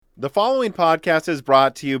The following podcast is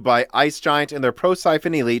brought to you by Ice Giant and their Pro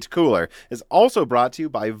Siphon Elite Cooler. It's also brought to you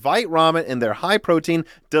by Vite Ramen and their high-protein,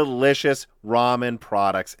 delicious ramen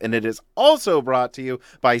products. And it is also brought to you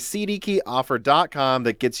by CDKeyOffer.com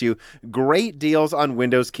that gets you great deals on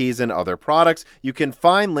Windows keys and other products. You can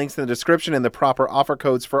find links in the description and the proper offer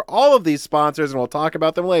codes for all of these sponsors, and we'll talk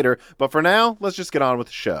about them later. But for now, let's just get on with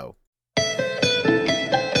the show.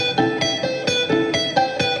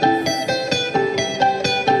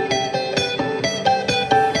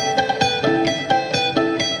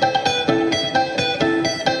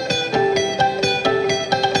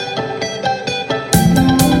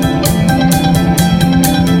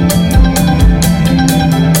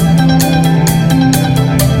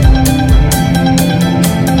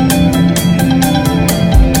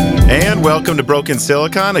 Welcome to Broken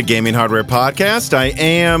Silicon, a gaming hardware podcast. I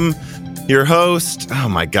am your host. Oh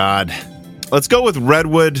my God. Let's go with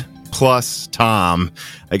Redwood plus Tom.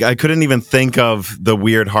 I couldn't even think of the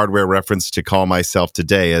weird hardware reference to call myself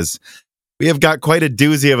today, as we have got quite a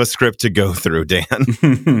doozy of a script to go through,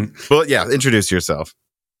 Dan. Well, yeah, introduce yourself.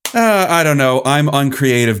 I don't know. I'm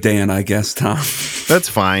uncreative Dan, I guess, Tom. That's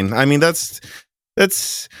fine. I mean, that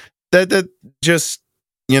just...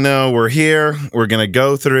 You know, we're here. We're going to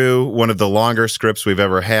go through one of the longer scripts we've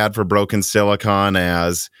ever had for Broken Silicon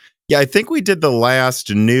I think we did the last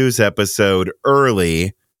news episode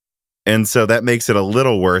early, and so that makes it a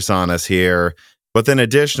little worse on us here. But then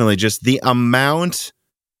additionally, just the amount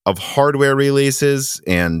of hardware releases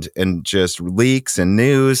and just leaks and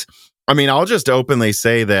news. I mean, I'll just openly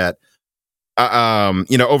say that,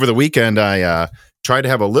 over the weekend, I tried to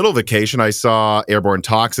have a little vacation. I saw Airborne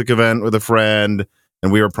Toxic event with a friend.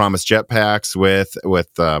 And we were promised jetpacks with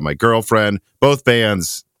my girlfriend. Both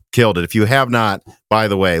bands killed it. If you have not, by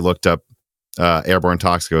the way, looked up Airborne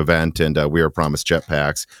Toxic event and we were promised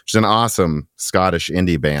jetpacks, which is an awesome Scottish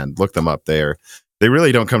indie band. Look them up there. They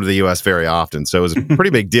really don't come to the U.S. very often, so it was a pretty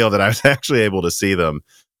big deal that I was actually able to see them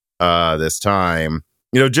this time.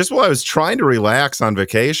 You know, just while I was trying to relax on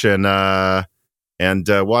vacation, and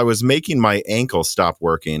while I was making my ankle stop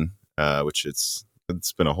working, which it's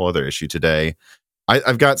been a whole other issue today.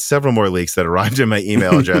 I've got several more leaks that arrived in my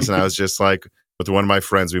email address, and I was just like, with one of my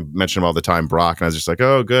friends, we mention him all the time, Brock, and I was just like,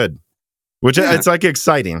 oh, good. Which it's like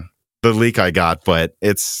exciting, the leak I got, but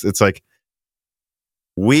it's like,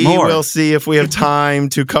 will see if we have time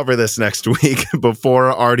to cover this next week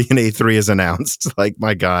before RDNA 3 is announced. Like,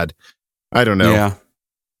 my God, I don't know.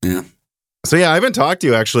 Yeah. So yeah, I haven't talked to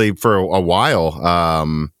you actually for a while.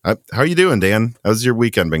 How are you doing, Dan? How's your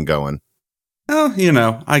weekend been going? Oh,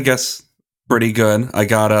 I guess pretty good. I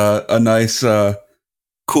got a nice,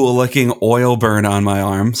 cool looking oil burn on my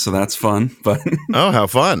arm, so that's fun. But oh, how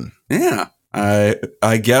fun! Yeah,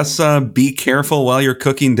 I guess be careful while you're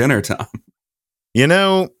cooking dinner, Tom. You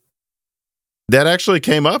know, that actually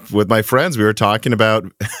came up with my friends. We were talking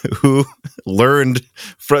about who learned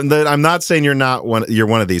from that. I'm not saying you're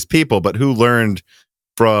one of these people, but who learned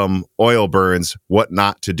from oil burns what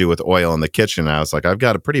not to do with oil in the kitchen. And I was like, I've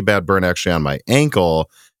got a pretty bad burn actually on my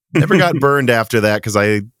ankle. Never got burned after that because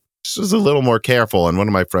I just was a little more careful. And one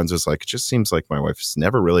of my friends was like, it just seems like my wife's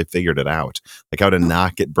never really figured it out, like how to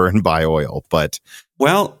not get burned by oil. But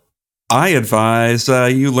well, I advise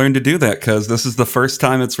you learn to do that because this is the first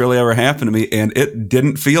time it's really ever happened to me, and it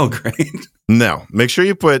didn't feel great. No, make sure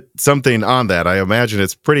you put something on that. I imagine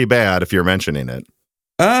it's pretty bad if you're mentioning it.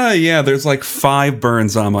 Yeah, there's like 5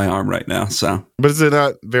 burns on my arm right now. So, but is it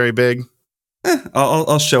not very big?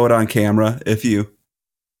 I'll show it on camera if you.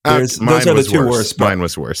 Those are the two worst. Mine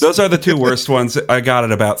was worse. Those are the 2 worst ones. I got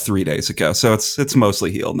it about 3 days ago, so it's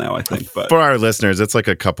mostly healed now, I think. But for our listeners, it's like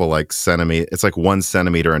a couple centimeter. It's like 1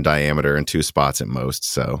 centimeter in diameter and 2 spots at most.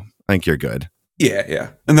 So I think you're good. Yeah.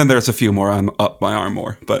 And then there's a few more on up my arm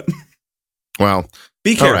more. But well,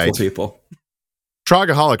 be careful, people.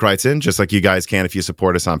 Trogaholic writes in, just like you guys can if you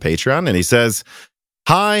support us on Patreon, and he says,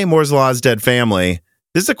 "Hi, Moore's Law's dead family.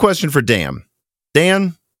 This is a question for Dan.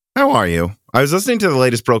 Dan, how are you? I was listening to the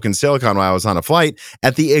latest Broken Silicon while I was on a flight.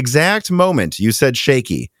 At the exact moment you said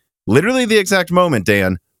shaky, literally the exact moment,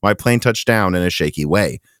 Dan, my plane touched down in a shaky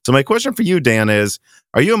way. So my question for you, Dan, is,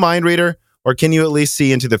 are you a mind reader, or can you at least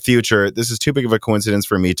see into the future? This is too big of a coincidence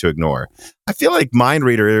for me to ignore." I feel like mind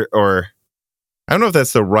reader, or I don't know if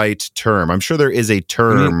that's the right term. I'm sure there is a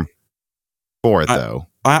term for it, though.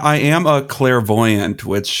 I am a clairvoyant,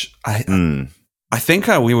 which I think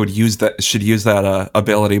we should use that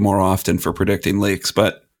ability more often for predicting leaks,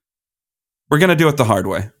 but we're going to do it the hard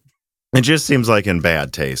way. It just seems like in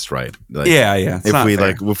bad taste, right? Like, yeah.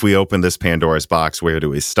 If we open this Pandora's box, where do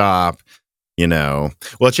we stop? Well,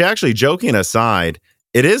 actually, joking aside,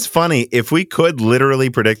 It is funny. If we could literally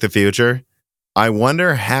predict the future, I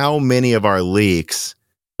wonder how many of our leaks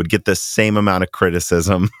would get the same amount of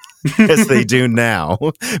criticism as they do now.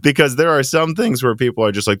 Because there are some things where people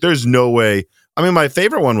are just like, there's no way. I mean, my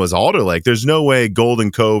favorite one was Alder Lake. There's no way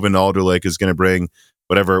Golden Cove and Alder Lake is going to bring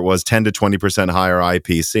whatever it was, 10 to 20% higher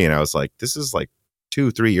IPC. And I was like, this is like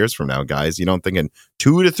 2-3 years from now, guys. You don't think in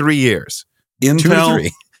 2 to 3 years, Intel, 2 to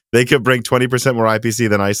 3, they could bring 20% more IPC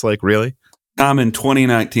than Ice Lake? Really? Tom, in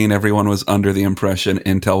 2019, everyone was under the impression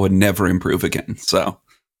Intel would never improve again. So,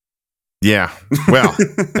 yeah. Well,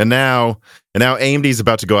 and now AMD's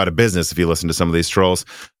about to go out of business if you listen to some of these trolls.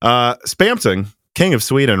 Spamton, King of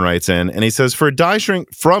Sweden, writes in, and he says, from Die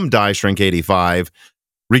Shrink 85,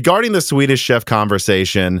 regarding the Swedish chef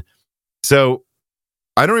conversation. So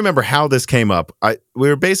I don't remember how this came up. We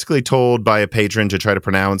were basically told by a patron to try to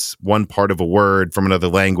pronounce one part of a word from another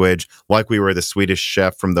language, like we were the Swedish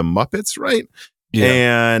chef from the Muppets, right?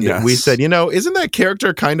 Yeah. And we said, isn't that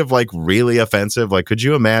character kind of like really offensive? Like, could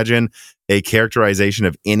you imagine a characterization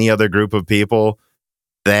of any other group of people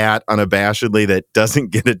that unabashedly that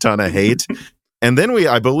doesn't get a ton of hate? And then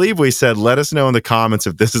I believe we said, let us know in the comments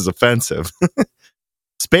if this is offensive.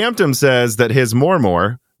 Spamtum says that his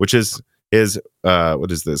Mormor, which is his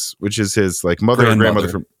which is his like mother or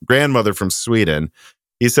grandmother from Sweden.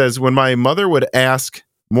 He says, when my mother would ask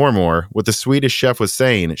Mormor what the Swedish chef was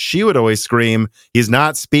saying, she would always scream, he's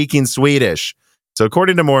not speaking Swedish. So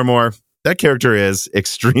according to Mormor, that character is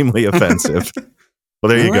extremely offensive. Well,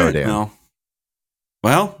 there you go, Dan.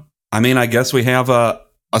 Well, I mean, I guess we have a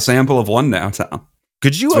sample of one now, Tom.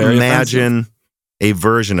 Could you imagine a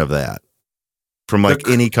version of that from like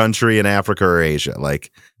any country in Africa or Asia?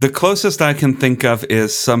 Like, the closest I can think of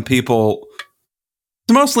is some people,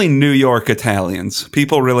 it's mostly New York Italians.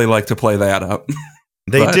 People really like to play that up.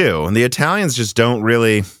 They do. And the Italians just don't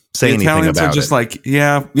really say anything about it. The Italians are just like,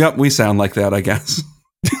 yep, we sound like that, I guess.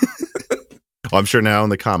 Well, I'm sure now in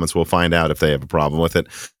the comments we'll find out if they have a problem with it.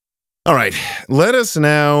 All right. Let us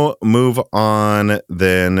now move on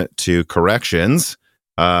then to corrections.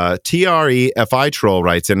 TREFI Troll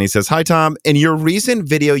writes in, he says, hi, Tom. In your recent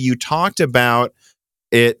video, you talked about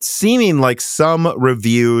it seeming like some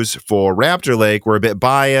reviews for Raptor Lake were a bit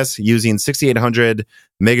biased, using 6800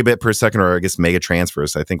 megabit per second, or I guess mega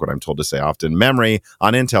transfers, I think what I'm told to say often, memory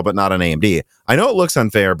on Intel, but not on AMD. I know it looks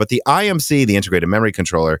unfair, but the IMC, the integrated memory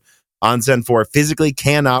controller on Zen 4, physically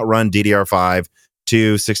cannot run DDR5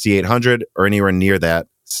 to 6800 or anywhere near that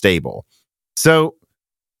stable. So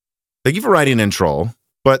thank you for writing in, Troll.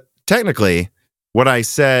 But technically, what I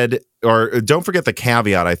said, or don't forget the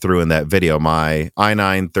caveat I threw in that video, my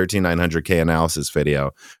i9 13900K analysis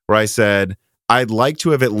video, where I said, I'd like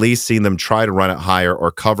to have at least seen them try to run it higher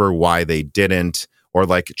or cover why they didn't, or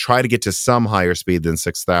like try to get to some higher speed than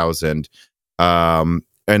 6000.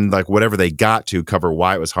 And like whatever they got to cover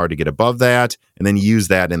why it was hard to get above that, and then use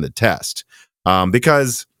that in the test.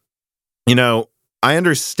 Because, I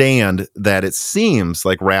understand that it seems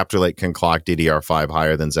like Raptor Lake can clock DDR5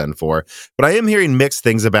 higher than Zen 4, but I am hearing mixed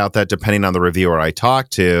things about that depending on the reviewer I talk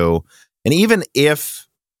to. And even if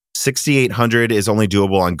 6800 is only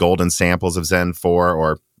doable on golden samples of Zen 4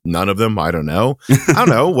 or none of them, I don't know.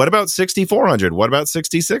 What about 6400? What about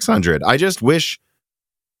 6600? I just wish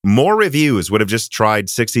more reviews would have just tried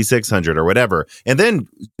 6600 or whatever. And then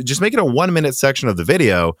just make it a 1-minute section of the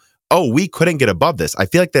video. Oh, we couldn't get above this. I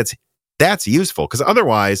feel like that's useful, because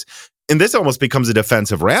otherwise, and this almost becomes a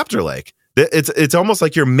defense of Raptor Lake. It's almost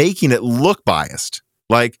like you're making it look biased.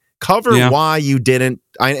 Like, cover why you didn't.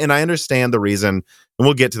 And I understand the reason, and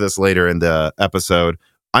we'll get to this later in the episode.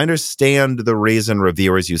 I understand the reason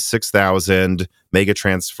reviewers use 6000 mega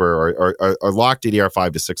transfer or lock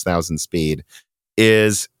DDR5 to 6000 speed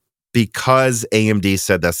is because AMD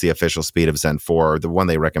said that's the official speed of Zen 4, the one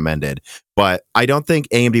they recommended. But I don't think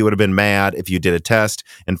AMD would have been mad if you did a test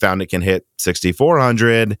and found it can hit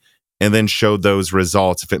 6400 and then showed those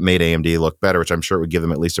results if it made AMD look better, which I'm sure it would give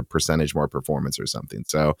them at least a percentage more performance or something.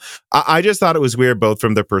 So I just thought it was weird, both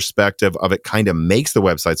from the perspective of it kind of makes the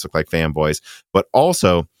websites look like fanboys, but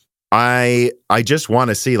also I just want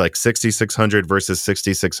to see like 6600 versus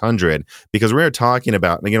 6600, because we're talking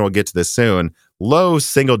about, and again, we'll get to this soon, low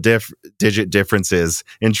single-digit differences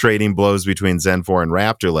in trading blows between Zen 4 and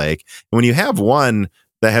Raptor Lake. And when you have one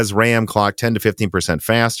that has RAM clocked 10 to 15%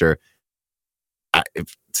 faster, it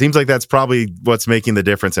seems like that's probably what's making the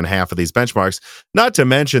difference in half of these benchmarks. Not to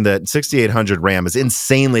mention that 6800 RAM is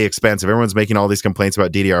insanely expensive. Everyone's making all these complaints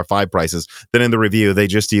about DDR5 prices. Then in the review, they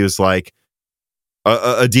just use like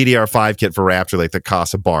a DDR5 kit for Raptor Lake that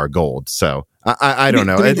costs $1 gold. So I don't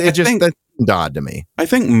know. odd to me. I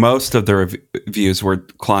think most of the reviews were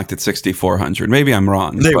clocked at 6,400. Maybe I'm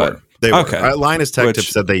wrong. They were. Okay. Linus Tech Tip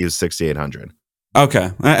said they used 6,800.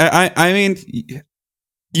 Okay. I mean,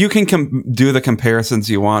 you can do the comparisons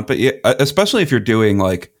you want, but especially if you're doing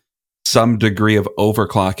like some degree of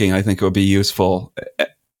overclocking, I think it would be useful,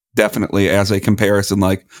 definitely, as a comparison.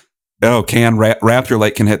 Like, Raptor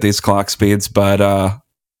Lake can hit these clock speeds, but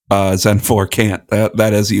Zen 4 can't.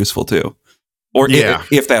 That is useful too. Or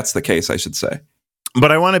if that's the case, I should say.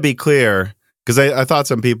 But I want to be clear, because I thought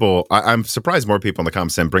some people, I'm surprised more people in the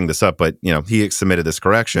comments didn't bring this up, but he submitted this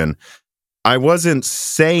correction. I wasn't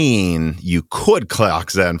saying you could clock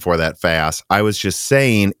Zen 4 that fast. I was just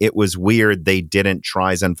saying it was weird they didn't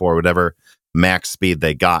try Zen 4, whatever max speed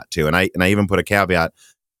they got to. And I even put a caveat.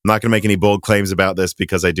 I'm not going to make any bold claims about this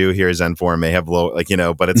because I do hear Zen 4 may have low,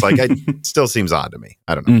 but it's like, it still seems odd to me.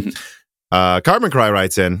 I don't know. Mm-hmm. Carbon Cry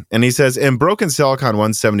writes in, and he says, in Broken Silicon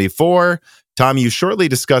 174, Tom, you shortly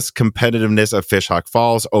discussed competitiveness of Fishhawk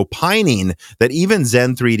Falls, opining that even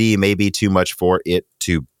Zen 3D may be too much for it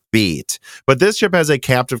to beat. But this chip has a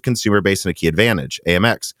captive consumer base and a key advantage,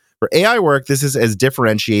 AMX. For AI work, this is as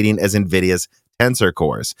differentiating as NVIDIA's Tensor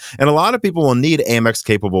cores. And a lot of people will need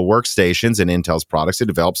AMX-capable workstations in Intel's products to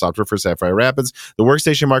develop software for Sapphire Rapids. The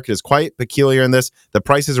workstation market is quite peculiar in this. The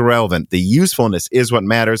price is irrelevant. The usefulness is what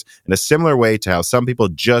matters, in a similar way to how some people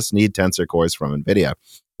just need Tensor cores from NVIDIA.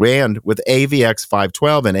 And with AVX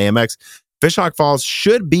 512 and AMX, Fishhawk Falls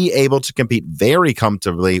should be able to compete very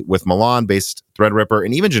comfortably with Milan-based Threadripper,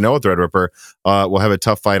 and even Genoa Threadripper will have a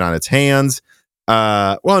tough fight on its hands.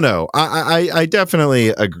 I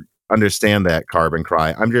definitely understand that, Carbon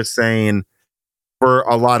Cry. I'm just saying, for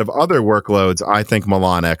a lot of other workloads, I think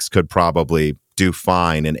Milan X could probably do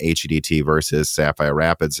fine in HEDT versus Sapphire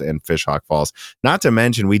Rapids and Fishhawk Falls. Not to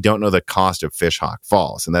mention, we don't know the cost of Fishhawk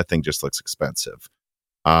Falls, and that thing just looks expensive.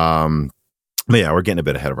 But yeah, we're getting a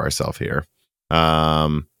bit ahead of ourselves here.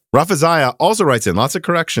 Rafazaya also writes in lots of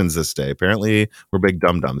corrections this day. Apparently, we're big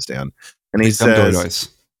dum-dums, Dan. And he says,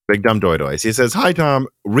 big dumb doidois. He says, hi, Tom.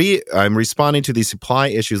 I'm responding to the supply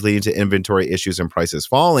issues leading to inventory issues and prices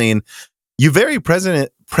falling. You very presciently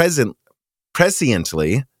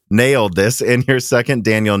nailed this in your second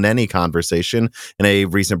Daniel Nenny conversation in a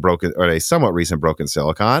somewhat recent Broken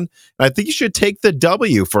Silicon. And I think you should take the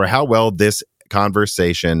W for how well this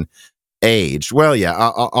conversation aged. Well, yeah,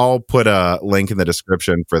 I'll put a link in the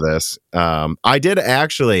description for this. I did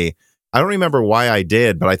actually, I don't remember why I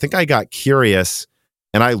did, but I think I got curious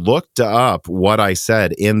and I looked up what I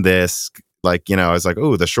said in this. I was like,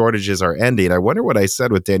 oh, the shortages are ending. I wonder what I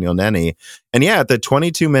said with Daniel Nenny. And yeah, at the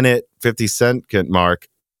 22-minute, 50-second mark,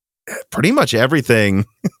 pretty much everything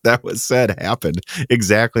that was said happened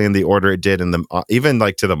exactly in the order it did in the even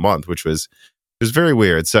to the month, which was very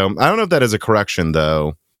weird. So I don't know if that is a correction,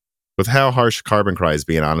 though. With how harsh Carbon Cry is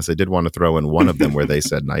being honest, I did want to throw in one of them where they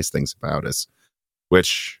said nice things about us.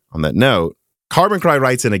 Which, on that note, Carbon Cry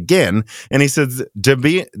writes in again, and he says,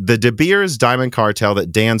 the De Beers Diamond Cartel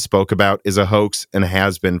that Dan spoke about is a hoax and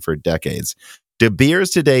has been for decades. De Beers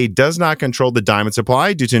today does not control the diamond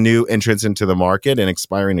supply due to new entrants into the market and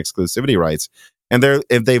expiring exclusivity rights. And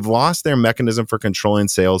they've lost their mechanism for controlling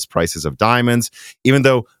sales prices of diamonds, even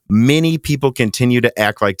though many people continue to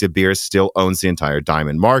act like De Beers still owns the entire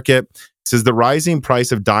diamond market. It says the rising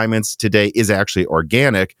price of diamonds today is actually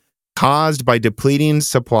organic, caused by depleting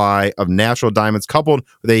supply of natural diamonds, coupled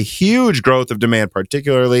with a huge growth of demand,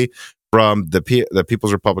 particularly from the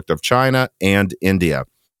People's Republic of China and India.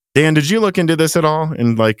 Dan, did you look into this at all?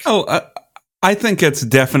 And I think it's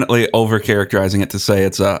definitely overcharacterizing it to say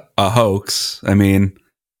it's a hoax. I mean,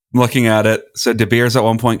 looking at it, so De Beers at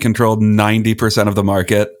one point controlled 90% of the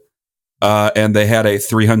market, and they had a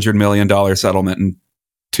 $300 million settlement in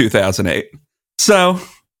 2008. So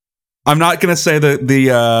I'm not going to say that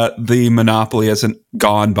the monopoly isn't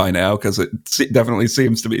gone by now, because it definitely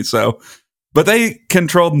seems to be so. But they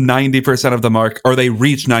controlled 90% of the market, or they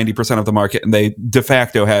reached 90% of the market, and they de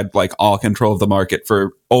facto had all control of the market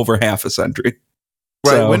for over half a century.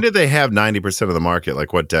 Right. So, when did they have 90% of the market?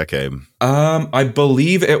 What decade? I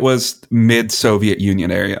believe it was mid-Soviet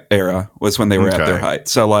Union era was when they were at their height.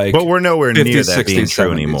 So but we're nowhere 50s, near that 60s, being true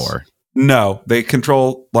 70s. Anymore. No, they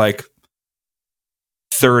control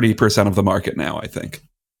 30% of the market now, I think.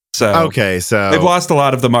 So they've lost a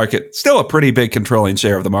lot of the market. Still a pretty big controlling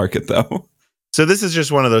share of the market, though. So this is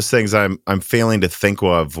just one of those things I'm failing to think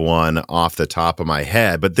of one off the top of my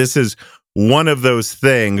head, but this is one of those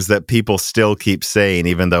things that people still keep saying,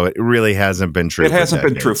 even though it really hasn't been true. It hasn't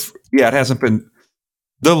been true. Yeah, it hasn't been.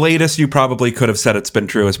 The latest you probably could have said it's been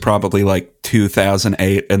true is probably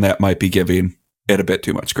 2008, and that might be giving it a bit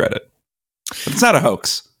too much credit. But it's not a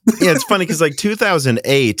hoax. Yeah, it's funny because like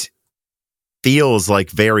 2008 feels like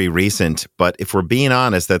very recent, but if we're being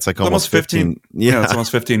honest, that's like almost 15. Yeah, it's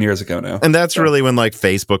almost 15 years ago now. And that's really when like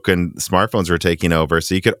Facebook and smartphones were taking over.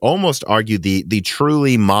 So you could almost argue the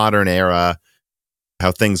truly modern era,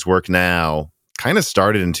 how things work now, kind of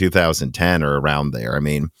started in 2010 or around there. I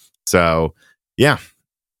mean, so yeah.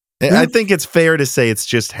 I think it's fair to say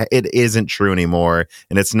it isn't true anymore,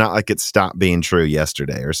 and it's not like it stopped being true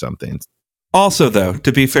yesterday or something. Also, though,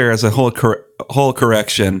 to be fair, as a whole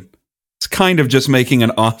correction, it's kind of just making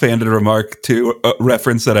an offhanded remark to a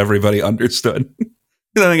reference that everybody understood.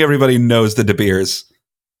 I think everybody knows the De Beers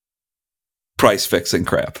price fixing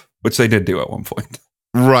crap, which they did do at one point.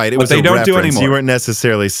 Right. It But was they a don't do reference. anymore. You weren't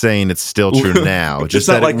necessarily saying it's still true now, It's just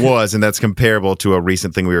not that like- it was, and that's comparable to a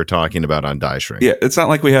recent thing we were talking about on Die Shrink. Yeah, it's not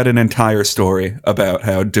like we had an entire story about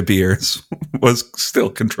how De Beers was still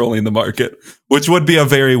controlling the market, which would be a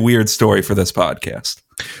very weird story for this podcast.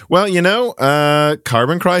 Well,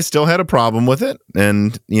 Carbon Cry still had a problem with it,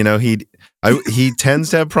 and he tends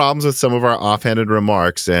to have problems with some of our offhanded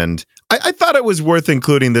remarks, and I thought it was worth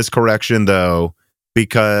including this correction though,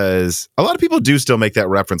 because a lot of people do still make that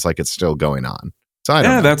reference like it's still going on. So I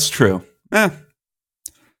don't know. That's true.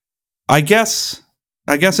 I guess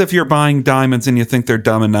if you're buying diamonds and you think they're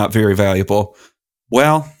dumb and not very valuable,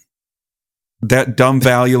 well, that dumb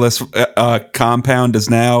valueless compound is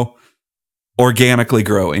now organically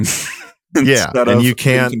growing. Yeah, Instead and of you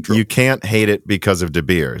being controlled. you can't hate it because of De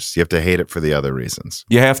Beers. You have to hate it for the other reasons.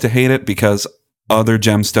 You have to hate it because other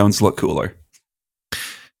gemstones look cooler.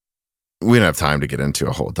 We don't have time to get into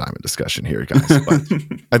a whole diamond discussion here, guys. But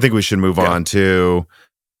I think we should move on to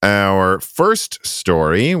our first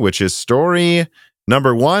story, which is story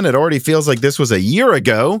number 1. It already feels like this was a year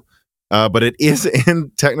ago, but it is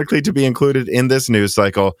technically to be included in this news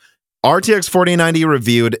cycle. RTX 4090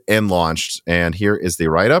 reviewed and launched, and here is the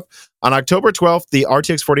write-up. On October 12th, the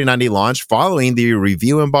RTX 4090 launched following the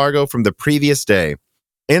review embargo from the previous day.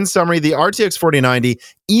 In summary, the RTX 4090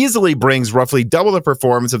 easily brings roughly double the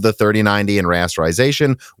performance of the 3090 in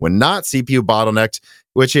rasterization when not CPU bottlenecked,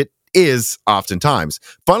 which it is oftentimes.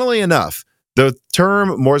 Funnily enough, the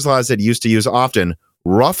term Moore's Law said used to use often,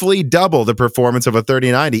 roughly double the performance of a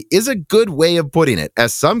 3090, is a good way of putting it,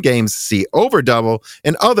 as some games see over double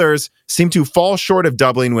and others seem to fall short of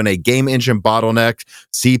doubling when a game engine bottleneck,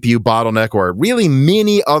 CPU bottleneck, or really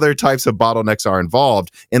many other types of bottlenecks are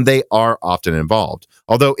involved, and they are often involved.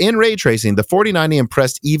 Although in ray tracing, the 4090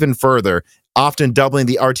 impressed even further, often doubling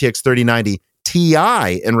the RTX 3090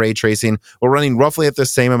 Ti in ray tracing while running roughly at the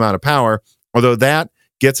same amount of power, although that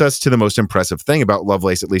gets us to the most impressive thing about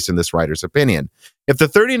Lovelace, at least in this writer's opinion. If the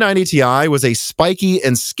 3090 Ti was a spiky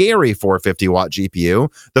and scary 450-watt GPU,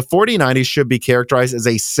 the 4090 should be characterized as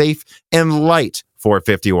a safe and light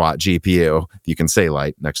 450-watt GPU. You can say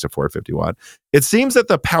light next to 450-watt. It seems that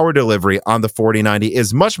the power delivery on the 4090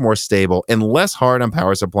 is much more stable and less hard on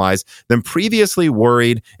power supplies than previously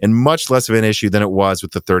worried, and much less of an issue than it was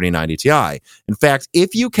with the 3090 Ti. In fact,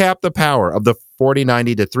 if you cap the power of the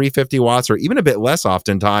 4090 to 350 watts, or even a bit less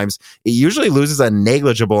oftentimes, it usually loses a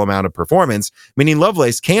negligible amount of performance, meaning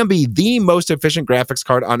Lovelace can be the most efficient graphics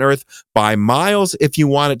card on Earth by miles if you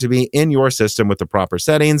want it to be in your system with the proper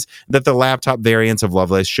settings, that the laptop variants of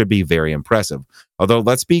Lovelace should be very impressive. Although,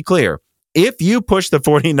 let's be clear, if you push the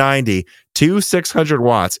 4090 to 600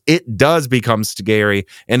 watts, it does become scary,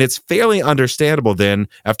 and it's fairly understandable then,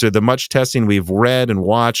 after the much testing we've read and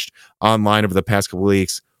watched online over the past couple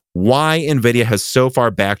weeks, why NVIDIA has so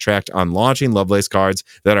far backtracked on launching Lovelace cards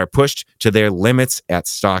that are pushed to their limits at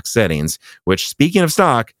stock settings, which, speaking of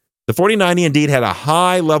stock, the 4090 indeed had a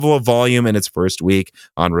high level of volume in its first week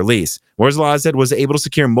on release. Moore's Law was able to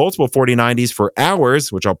secure multiple 4090s for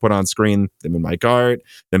hours, which I'll put on screen, them in my cart,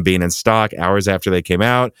 them being in stock hours after they came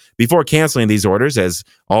out, before canceling these orders, as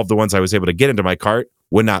all of the ones I was able to get into my cart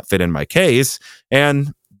would not fit in my case.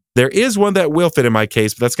 And there is one that will fit in my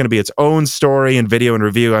case, but that's going to be its own story and video and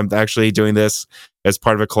review. I'm actually doing this as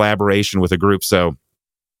part of a collaboration with a group, so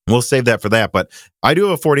we'll save that for that. But I do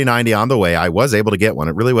have a 4090 on the way. I was able to get one.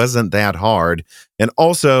 It really wasn't that hard. And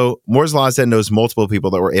also, Moore's Law knows multiple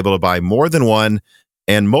people that were able to buy more than one,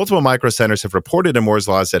 and multiple micro centers have reported in Moore's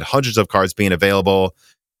Law hundreds of cards being available,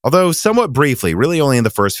 although somewhat briefly, really only in the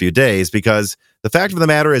first few days, because the fact of the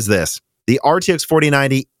matter is this: the RTX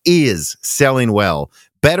 4090 is selling well.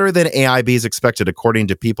 Better than AIBs expected, according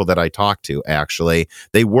to people that I talked to, actually.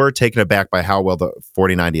 They were taken aback by how well the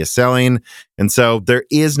 4090 is selling. And so there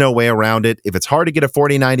is no way around it. If it's hard to get a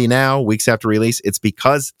 4090 now, weeks after release, it's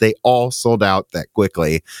because they all sold out that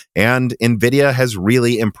quickly. And NVIDIA has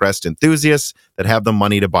really impressed enthusiasts that have the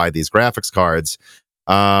money to buy these graphics cards.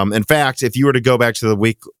 In fact, if you were to go back to the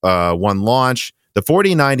week one launch, the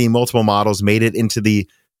 4090 multiple models made it into the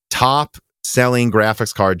top selling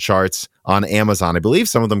graphics card charts on Amazon. I believe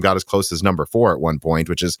some of them got as close as number 4 at one point,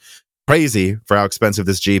 which is crazy for how expensive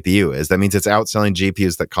this GPU is. That means it's outselling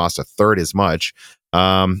GPUs that cost a third as much.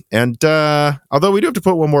 Although we do have to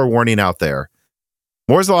put one more warning out there.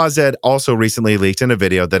 Moore's Law Z also recently leaked in a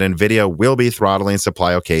video that NVIDIA will be throttling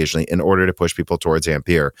supply occasionally in order to push people towards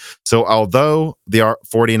Ampere. So although the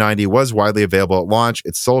 4090 was widely available at launch,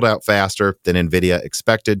 it sold out faster than NVIDIA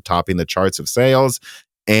expected, topping the charts of sales.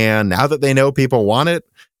 And now that they know people want it,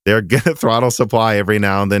 they're going to throttle supply every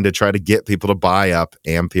now and then to try to get people to buy up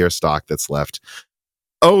Ampere stock that's left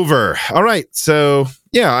over. All right. So,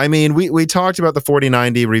 yeah, I mean, we talked about the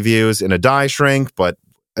 4090 reviews in a die shrink, but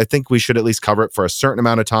I think we should at least cover it for a certain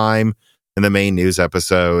amount of time in the main news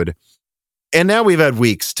episode. And now we've had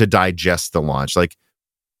weeks to digest the launch. Like,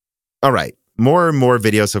 all right, more and more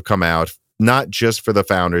videos have come out, not just for the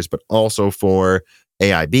founders, but also for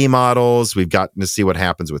AIB models. We've gotten to see what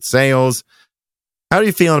happens with sales. How are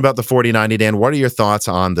you feeling about the 4090, Dan? What are your thoughts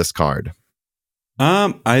on this card?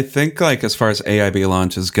 I think, like, as far as AIB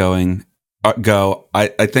launches go,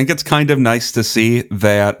 I think it's kind of nice to see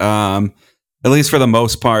that, at least for the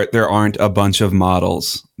most part, there aren't a bunch of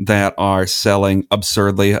models that are selling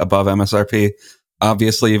absurdly above MSRP.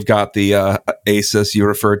 Obviously, you've got the Asus. You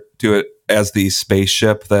referred to it as the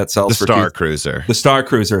spaceship that sells the Star Cruiser. The Star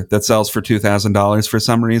Cruiser that sells for $2,000 for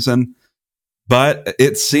some reason. But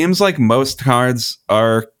it seems like most cards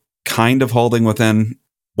are kind of holding within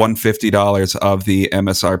 $150 of the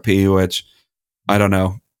MSRP, which, I don't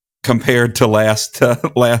know, compared to last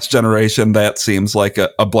generation, that seems like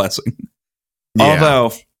a blessing. Yeah.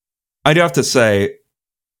 Although, I do have to say,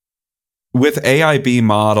 with AIB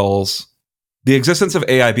models, the existence of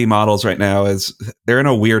AIB models right now is, they're in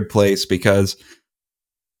a weird place because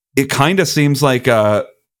it kind of seems like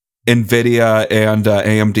NVIDIA and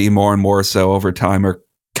AMD more and more so over time are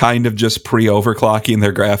kind of just pre-overclocking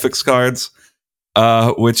their graphics cards,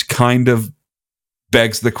 which kind of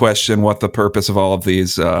begs the question what the purpose of all of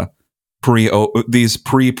these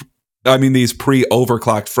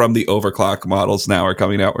pre-overclocked from the overclock models now are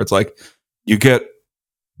coming out, where it's like you get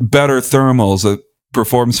better thermals, it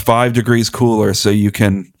performs 5 degrees cooler so you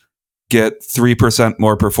can get 3%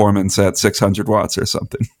 more performance at 600 watts or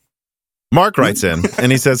something. Mark writes in and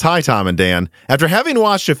he says, "Hi, Tom and Dan. After having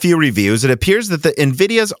watched a few reviews, it appears that the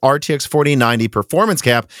NVIDIA's RTX 4090 performance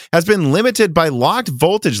cap has been limited by locked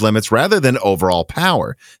voltage limits rather than overall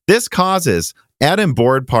power. This causes add-in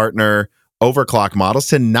board partner overclock models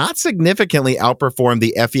to not significantly outperform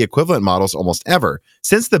the FE equivalent models almost ever.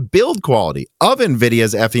 Since the build quality of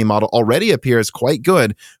NVIDIA's FE model already appears quite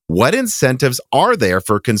good, what incentives are there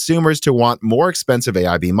for consumers to want more expensive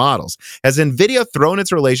AIB models? Has NVIDIA thrown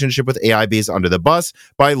its relationship with AIBs under the bus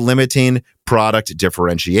by limiting product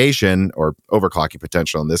differentiation, or overclocking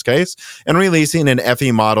potential in this case, and releasing an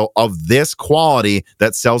FE model of this quality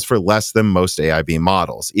that sells for less than most AIB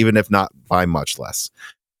models, even if not by much less?"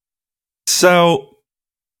 So,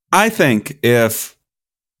 I think if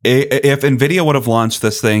NVIDIA would have launched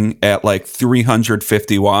this thing at like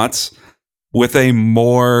 350 watts with a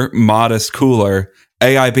more modest cooler,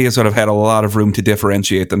 AIBs would have had a lot of room to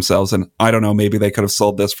differentiate themselves. And I don't know, maybe they could have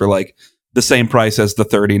sold this for like the same price as the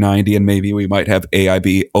 3090, and maybe we might have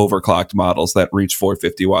AIB overclocked models that reach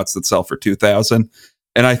 450 watts that sell for 2,000.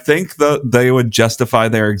 And I think they would justify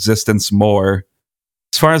their existence more.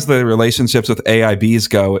 As far as the relationships with AIBs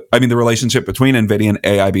go, I mean, the relationship between NVIDIA and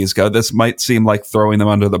AIBs go, this might seem like throwing them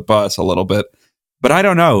under the bus a little bit. But I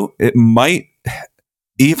don't know. It might,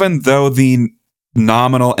 even though the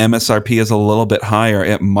nominal MSRP is a little bit higher,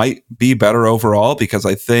 it might be better overall, because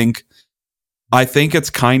I think it's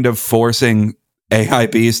kind of forcing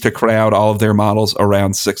AIBs to crowd all of their models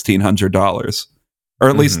around $1,600. Or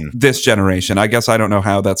at least this generation. I guess I don't know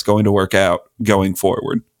how that's going to work out going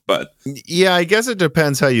forward. But yeah, I guess it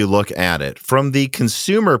depends how you look at it. From the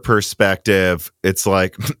consumer perspective, it's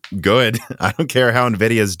like, good. I don't care how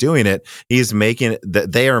NVIDIA's doing it.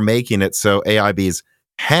 They are making it so AIBs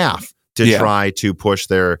have to try to push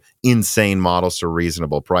their insane models to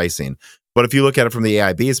reasonable pricing. But if you look at it from the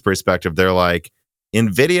AIB's perspective, they're like,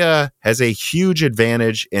 NVIDIA has a huge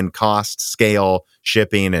advantage in cost, scale,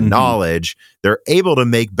 shipping, and knowledge. They're able to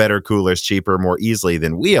make better coolers cheaper, more easily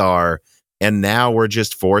than we are. And now we're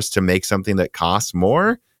just forced to make something that costs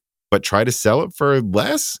more, but try to sell it for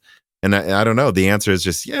less. And I don't know. The answer is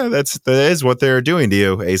just, that is what they're doing to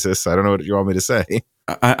you, Asus. I don't know what you want me to say.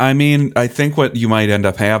 I mean, I think what you might end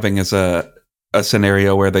up having is a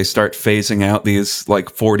scenario where they start phasing out these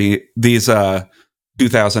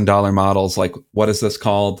 $2,000 models. Like, what is this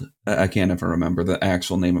called? I can't ever remember the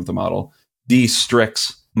actual name of the model. The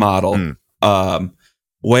Strix model,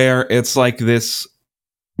 where it's like this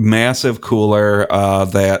massive cooler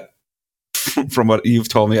that, from what you've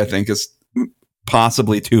told me, I think is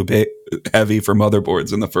possibly too big, heavy for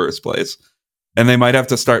motherboards in the first place. And they might have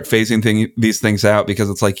to start phasing these things out, because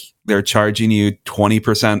it's like they're charging you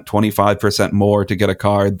 20%, 25% more to get a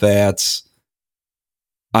card that's,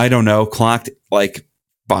 I don't know, clocked like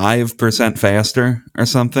 5% faster or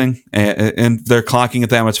something. And they're clocking it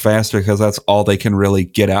that much faster because that's all they can really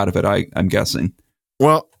get out of it, I'm guessing.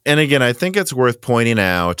 Well, and again, I think it's worth pointing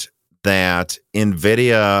out that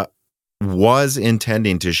NVIDIA was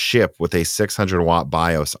intending to ship with a 600 watt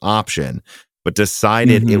BIOS option, but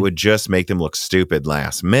decided it would just make them look stupid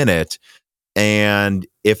last minute. And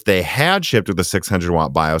if they had shipped with a 600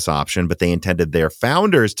 watt BIOS option, but they intended their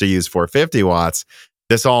founders to use 450 watts,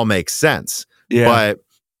 this all makes sense. Yeah. But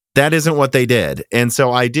that isn't what they did. And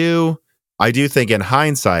so I do think in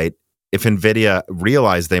hindsight, if NVIDIA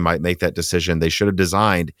realized they might make that decision, they should have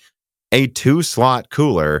designed a 2-slot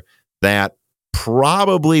cooler that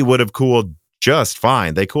probably would have cooled just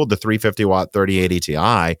fine. They cooled the 350 watt 3080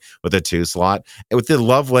 Ti with a 2-slot, with the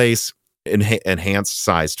Lovelace enhanced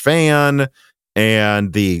sized fan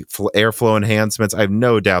and the airflow enhancements. I have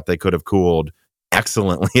no doubt they could have cooled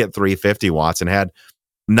excellently at 350 watts and had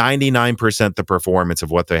 99% the performance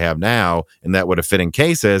of what they have now, and that would have fit in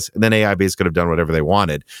cases, and then AIBs could have done whatever they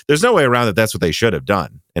wanted. There's no way around it. That's what they should have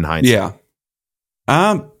done in hindsight.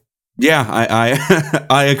 Yeah.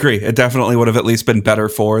 I agree. It definitely would have at least been better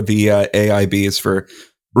for the AIBs for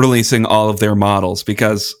releasing all of their models,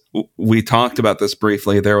 because we talked about this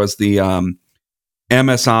briefly. There was the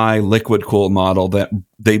MSI liquid cooled model that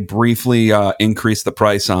they briefly increased the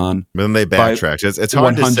price on. But then they backtracked. It's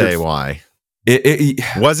hard to say why.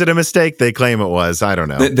 Was it a mistake? They claim it was. I don't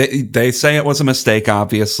know. They say it was a mistake,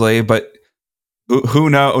 obviously, but who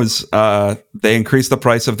knows? They increased the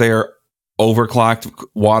price of their overclocked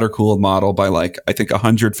water cooled model by like, I think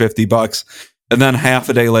 $150, and then half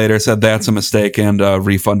a day later said that's a mistake and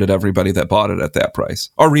refunded everybody that bought it at that price,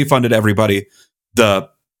 or refunded everybody the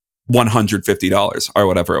 $150 or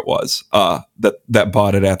whatever it was that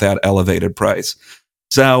bought it at that elevated price.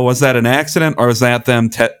 So was that an accident, or was that them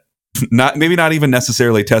maybe not even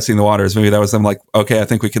necessarily testing the waters? Maybe that was them like, okay, I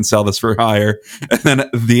think we can sell this for higher, and then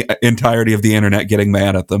the entirety of the internet getting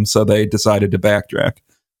mad at them, so they decided to backtrack.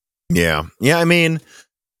 Yeah. I mean,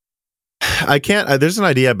 I can't. There's an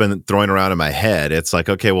idea I've been throwing around in my head. It's like,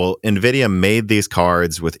 okay, well, NVIDIA made these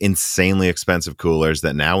cards with insanely expensive coolers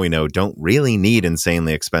that now we know don't really need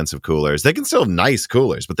insanely expensive coolers. They can still have nice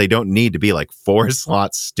coolers, but they don't need to be like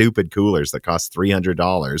 4-slot stupid coolers that cost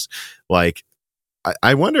 $300. Like,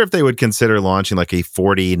 I wonder if they would consider launching like a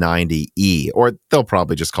 4090E, or they'll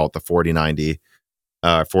probably just call it the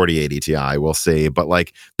 4080 Ti. We'll see. But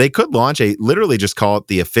like, they could literally just call it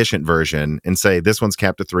the efficient version and say this one's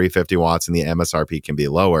capped at 350 watts and the MSRP can be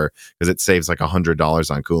lower because it saves like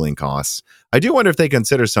 $100 on cooling costs. I do wonder if they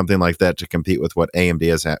consider something like that to compete with what AMD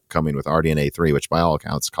is coming with RDNA 3, which by all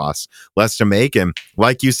accounts costs less to make. And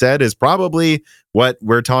like you said, is probably what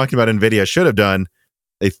we're talking about NVIDIA should have done.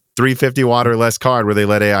 A 350 watt or less card where they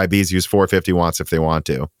let AIBs use 450 watts if they want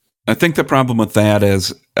to. I think the problem with that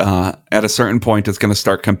is at a certain point, it's going to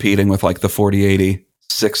start competing with like the 4080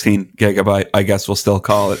 16 gigabyte, I guess we'll still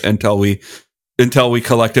call it, until we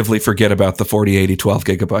collectively forget about the 4080 12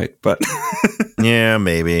 gigabyte. But yeah,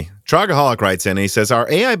 maybe. Trogaholic writes in and he says, our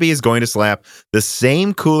AIB is going to slap the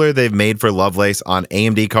same cooler they've made for Lovelace on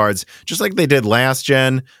AMD cards, just like they did last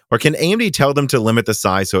gen, or can AMD tell them to limit the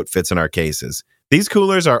size so it fits in our cases? These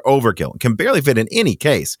coolers are overkill, can barely fit in any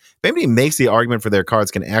case. If AMD makes the argument for their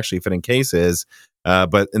cards can actually fit in cases,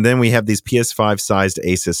 and then we have these PS5-sized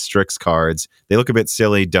Asus Strix cards. They look a bit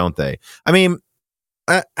silly, don't they? I mean,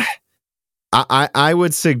 I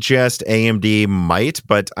would suggest AMD might,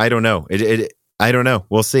 but I don't know. I don't know.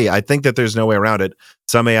 We'll see. I think that there's no way around it.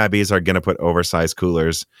 Some AIBs are going to put oversized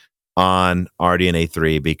coolers on RDNA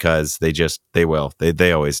 3 because they will.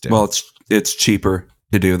 They always do. Well, it's cheaper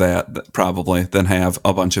to do that probably than have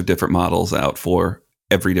a bunch of different models out for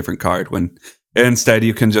every different card, when instead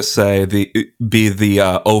you can just say be the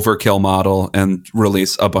overkill model and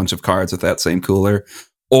release a bunch of cards with that same cooler,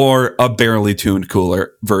 or a barely tuned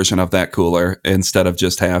cooler version of that cooler, instead of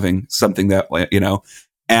just having something that, you know,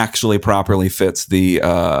 actually properly fits the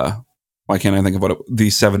why can't I think of the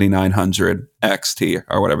 7900 XT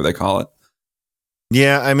or whatever they call it.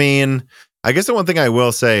 Yeah, I mean, I guess the one thing I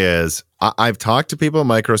will say is I've talked to people at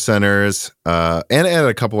Micro Centers and at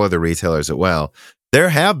a couple other retailers as well. There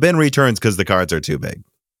have been returns because the cards are too big.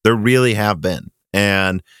 There really have been.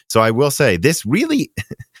 And so I will say this really,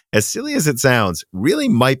 as silly as it sounds, really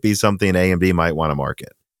might be something AMD might want to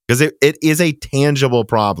market because it is a tangible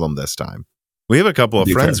problem this time. We have a couple of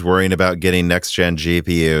friends worrying about getting next-gen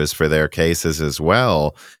GPUs for their cases as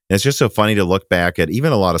well. And it's just so funny to look back at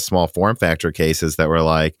even a lot of small form factor cases that were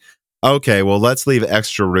like, okay, well, let's leave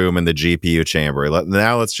extra room in the GPU chamber.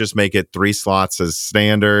 Now let's just make it 3 slots as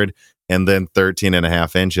standard and then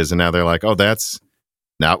 13.5 inches. And now they're like, oh, that's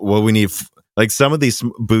not what we need. Like some of these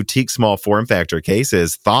boutique small form factor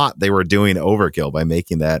cases thought they were doing overkill by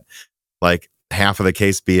making that like half of the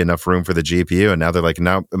case be enough room for the GPU. And now they're like,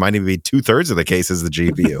 no, it might even be 2/3 of the case is the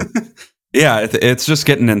GPU. Yeah, it's just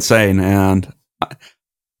getting insane. And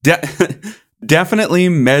definitely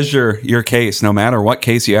measure your case, no matter what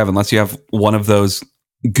case you have, unless you have one of those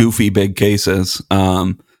goofy big cases.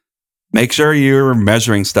 Make sure you're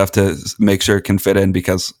measuring stuff to make sure it can fit in,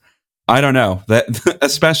 because I don't know that,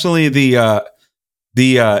 especially the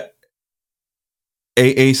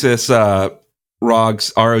Asus ROG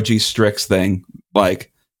Strix thing,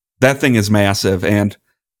 like that thing is massive. And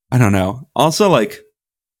I don't know. Also, like,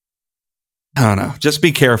 I don't know. Just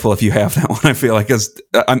be careful if you have that one. I feel like, because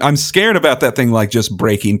I'm scared about that thing, like just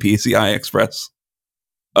breaking PCI Express.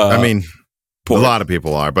 I mean, a lot of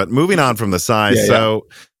people are. But moving on from the size,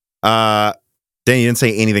 Dan, you didn't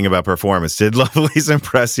say anything about performance. Did Lovelace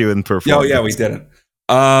impress you in performance? Oh yeah, we didn't.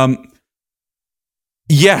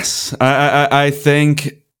 Yes, I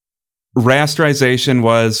think rasterization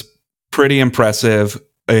was pretty impressive,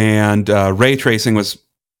 and ray tracing was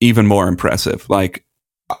even more impressive. Like,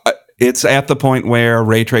 it's at the point where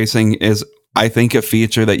ray tracing is, I think, a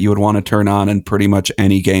feature that you would want to turn on in pretty much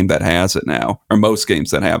any game that has it now, or most games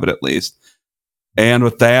that have it at least. And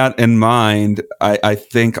with that in mind, I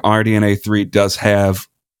think RDNA 3 does have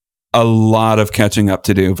a lot of catching up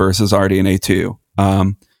to do versus RDNA 2.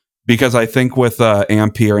 Because I think with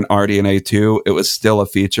Ampere and RDNA 2, it was still a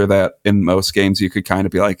feature that in most games you could kind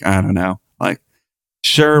of be like, I don't know. Like,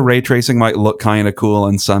 sure, ray tracing might look kind of cool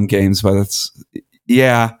in some games, but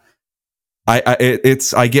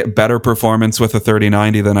I get better performance with a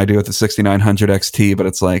 3090 than I do with the 6900 XT, but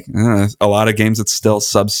it's like a lot of games it's still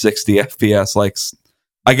sub 60 FPS. Like,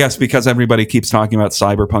 I guess because everybody keeps talking about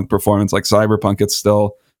Cyberpunk performance, like Cyberpunk, it's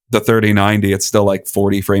still the 3090, it's still like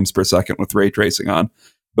 40 frames per second with ray tracing on.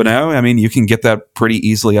 But now, I mean, you can get that pretty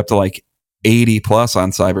easily up to like 80 plus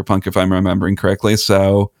on Cyberpunk, if I'm remembering correctly.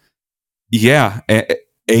 So yeah,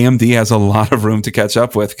 AMD has a lot of room to catch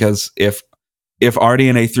up with, because if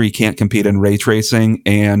RDNA 3 can't compete in ray tracing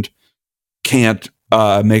and can't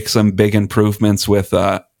make some big improvements with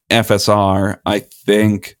FSR, I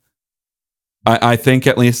think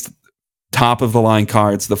at least top of the line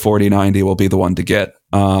cards, the 4090 will be the one to get.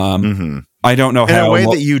 I don't know how. In a way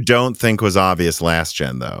that you don't think was obvious last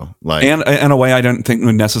gen, though. Like, and in a way I don't think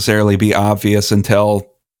would necessarily be obvious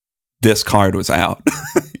until this card was out.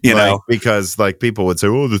 you know, because like people would say,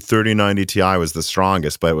 "Oh, the 3090 Ti was the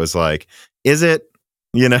strongest," but it was like, is it?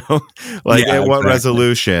 You know, like at what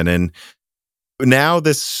resolution? And now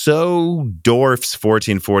this so dwarfs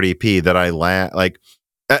 1440p that I like.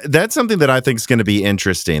 That's something that I think is going to be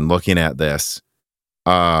interesting looking at this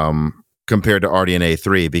compared to RDNA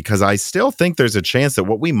 3, because I still think there's a chance that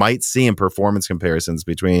what we might see in performance comparisons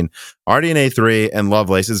between RDNA 3 and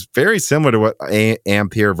Lovelace is very similar to what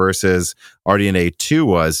Ampere versus RDNA 2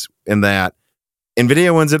 was, in that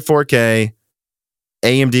NVIDIA wins at 4K,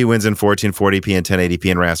 AMD wins in 1440p and 1080p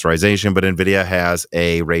in rasterization, but NVIDIA has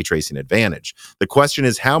a ray tracing advantage. The question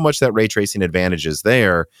is how much that ray tracing advantage is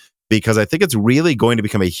there, because I think it's really going to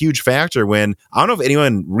become a huge factor when, I don't know if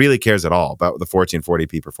anyone really cares at all about the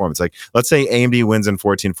 1440p performance. Like, let's say AMD wins in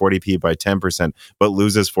 1440p by 10%, but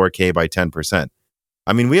loses 4K by 10%.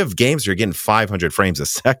 I mean, we have games where you're getting 500 frames a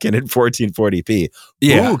second at 1440p.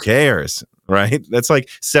 Yeah. Who cares, right? That's like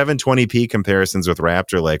 720p comparisons with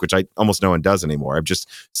Raptor Lake, which almost no one does anymore. I'm just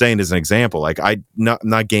saying as an example. Like, I'm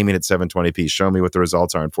not gaming at 720p. Show me what the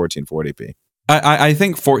results are in 1440p. I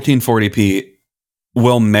think 1440p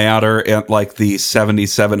will matter at like the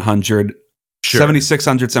 7600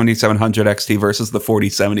 7700 XT versus the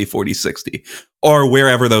 4070 4060, or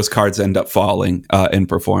wherever those cards end up falling in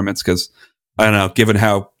performance, because I don't know, given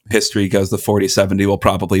how history goes, the 4070 will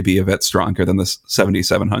probably be a bit stronger than the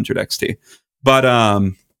 7700 XT. But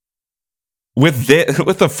with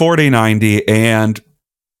the 4090 and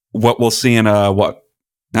what we'll see in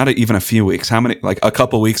not even a few weeks, like a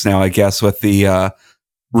couple weeks now, I guess, with the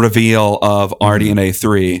reveal of RDNA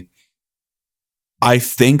 3, I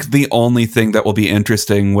think the only thing that will be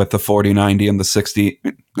interesting with the 4090 and the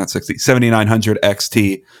 7900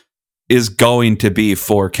 XT is going to be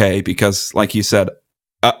 4K, because like you said,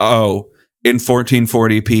 in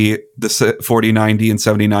 1440p, the 4090 and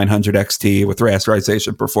 7900 XT with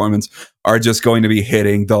rasterization performance are just going to be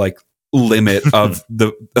hitting the like limit of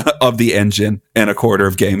the engine in a quarter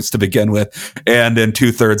of games to begin with, and in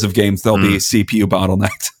 2/3 of games they'll be CPU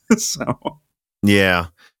bottlenecked. So yeah,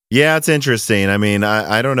 it's interesting. I mean,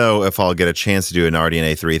 I don't know if I'll get a chance to do an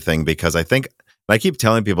RDNA 3 thing, because I keep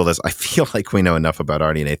telling people this, I feel like we know enough about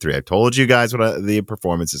RDNA 3. I told you guys what the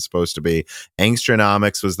performance is supposed to be.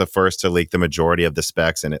 Angstronomics was the first to leak the majority of the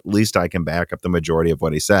specs, and at least I can back up the majority of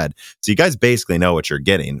what he said. So you guys basically know what you're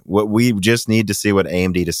getting. What we just need to see what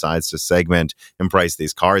AMD decides to segment and price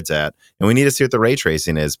these cards at, and we need to see what the ray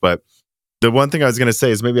tracing is. But the one thing I was going to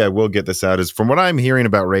say is, maybe I will get this out, is from what I'm hearing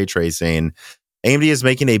about ray tracing, AMD is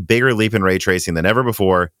making a bigger leap in ray tracing than ever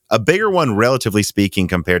before, a bigger one, relatively speaking,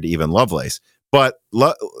 compared to even Lovelace. But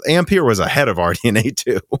Ampere was ahead of RDNA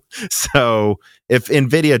 2. So if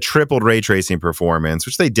NVIDIA tripled ray tracing performance,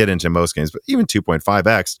 which they didn't in most games, but even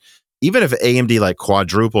 2.5x, even if AMD like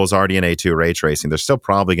quadruples RDNA 2 ray tracing, they're still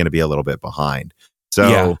probably going to be a little bit behind.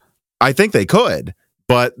 So I think they could,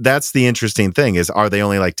 but that's the interesting thing, is, are they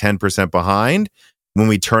only like 10% behind? When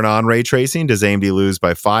we turn on ray tracing, does AMD lose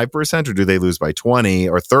by 5%, or do they lose by 20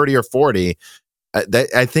 or 30 or 40?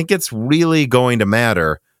 I think it's really going to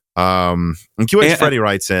matter. And QH Freddy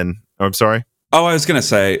writes in, I'm sorry. Oh, I was going to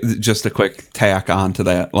say, just a quick tack on to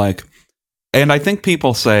that. Like, and I think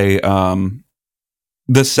people say,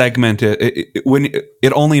 the segment, when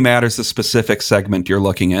it only matters the specific segment you're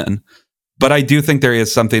looking in. But I do think there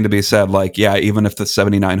is something to be said. Like, yeah, even if the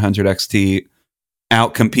 7900 XT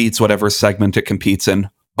outcompetes whatever segment it competes in,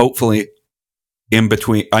 hopefully in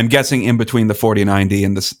between, I'm guessing in between the 4090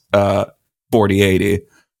 and the 4080,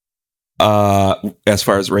 as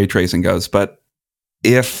far as ray tracing goes. But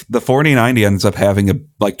if the 4090 ends up having a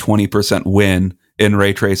like 20% win in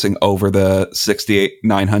ray tracing over the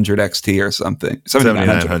 68900 XT or something,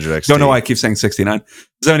 7900 XT. Don't know why I keep saying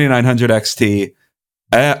 7900 XT.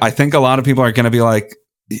 I think a lot of people are going to be like,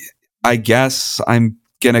 I guess I'm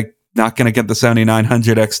not gonna get the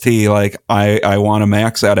 7900 XT. Like, I want to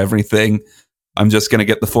max out everything. I'm just gonna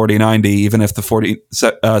get the 4090, even if the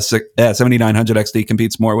 7900 XT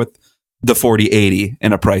competes more with the 4080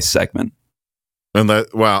 in a price segment.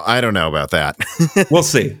 Well, I don't know about that. We'll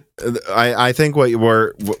see. I think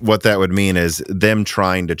what that would mean is them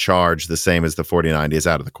trying to charge the same as the 4090 is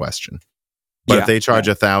out of the question. But if they charge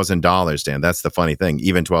 $1,000, Dan, that's the funny thing.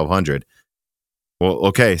 Even 1,200. Well,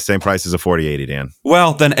 okay, same price as a 4080, Dan.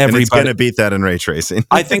 Well, then everybody's going to beat that in ray tracing.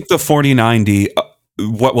 I think the 4090.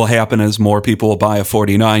 What will happen is more people will buy a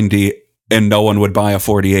 4090, and no one would buy a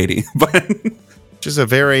 4080. Which is a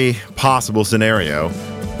very possible scenario.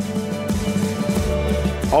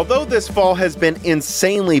 Although this fall has been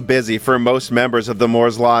insanely busy for most members of the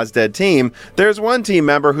Moore's Law is Dead team, there's one team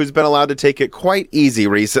member who's been allowed to take it quite easy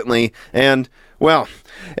recently, and, well,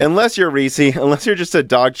 unless you're Reese, unless you're just a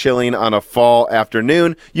dog chilling on a fall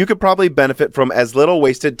afternoon, you could probably benefit from as little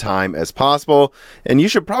wasted time as possible, and you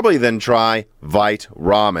should probably then try Vite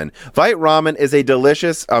Ramen. Vite Ramen is a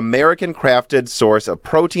delicious American-crafted source of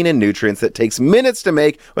protein and nutrients that takes minutes to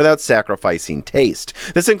make without sacrificing taste.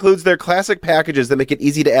 This includes their classic packages that make it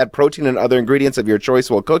easy to add protein and other ingredients of your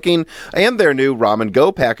choice while cooking, and their new Ramen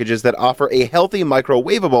Go packages that offer a healthy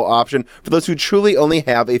microwavable option for those who truly only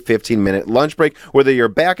have a 15-minute lunch break, whether you're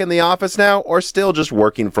back in the office now or still just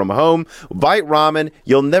working from home. Vite Ramen,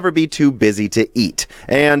 you'll never be too busy to eat.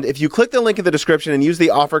 And if you click the link in the description and use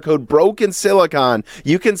the offer code BROKENSILICON,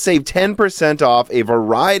 you can save 10% off a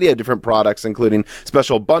variety of different products, including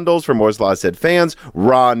special bundles for Moore's Law Dead fans,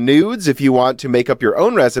 raw nudes if you want to make up your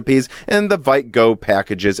own recipes, and the Vite Go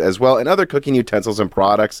packages as well, and other cooking utensils and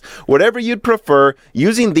products. Whatever you'd prefer,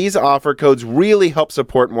 using these offer codes really helps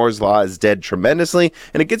support Moore's Law is Dead tremendously,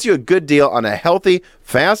 and it gets you a good deal on a healthy,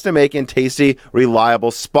 fast to make, and tasty,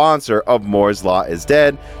 reliable sponsor of Moore's Law is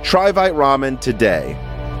Dead. Try Vite Ramen today.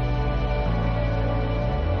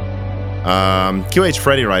 QH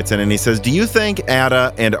Freddy writes in and he says, do you think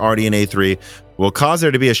ADA and RDNA 3 will cause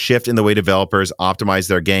there to be a shift in the way developers optimize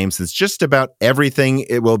their games, since just about everything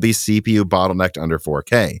it will be CPU bottlenecked under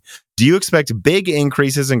 4K? Do you expect big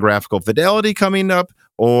increases in graphical fidelity coming up,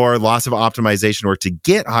 or lots of optimization work to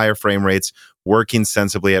get higher frame rates working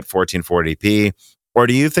sensibly at 1440p? Or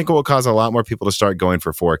do you think it will cause a lot more people to start going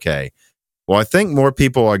for 4K? Well, I think more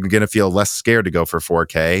people are going to feel less scared to go for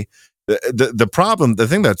 4K. The problem, the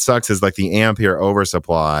thing that sucks is like the Ampere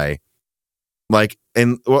oversupply. Like,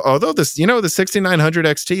 and although this, the 6900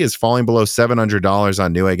 XT is falling below $700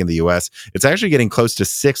 on Newegg in the US, it's actually getting close to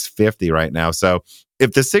 $650 right now. So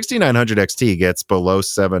if the 6900 XT gets below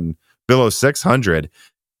 600,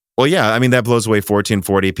 Well, yeah, I mean, that blows away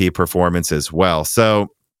 1440p performance as well. So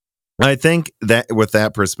I think that with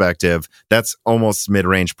that perspective, that's almost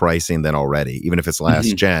mid-range pricing then already, even if it's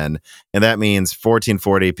last gen. And that means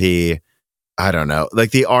 1440p, I don't know.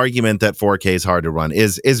 Like the argument that 4K is hard to run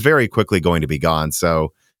is very quickly going to be gone.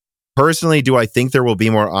 So personally, do I think there will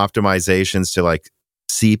be more optimizations to like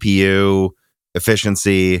CPU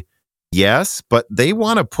efficiency? Yes, but they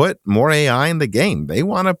want to put more AI in the game. They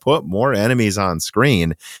want to put more enemies on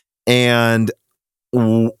screen. And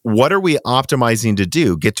what are we optimizing to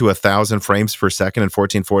do? Get to 1,000 frames per second in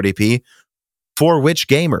 1440p? For which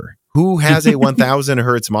gamer? Who has a 1,000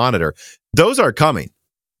 hertz monitor? Those are coming.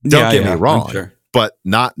 Don't get me wrong, sure, but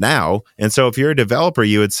not now. And so if you're a developer,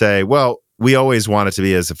 you would say, well, we always want it to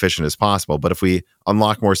be as efficient as possible. But if we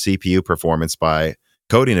unlock more CPU performance by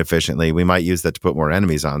coding efficiently, we might use that to put more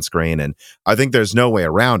enemies on screen. And I think there's no way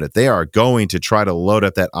around it. They are going to try to load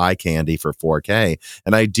up that eye candy for 4K.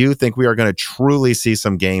 And I do think we are going to truly see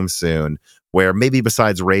some games soon where maybe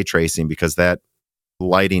besides ray tracing, because that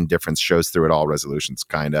lighting difference shows through at all resolutions,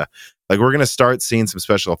 kind of like we're going to start seeing some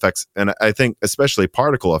special effects. And I think especially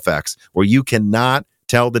particle effects where you cannot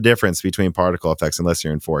tell the difference between particle effects unless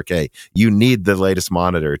you're in 4K. You need the latest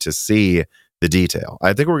monitor to see the detail.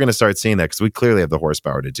 I think we're going to start seeing that because we clearly have the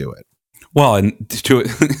horsepower to do it. Well, and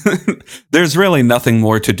there's really nothing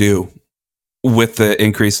more to do with the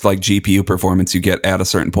increased like GPU performance you get at a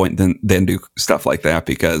certain point than do stuff like that,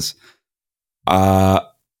 because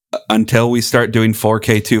until we start doing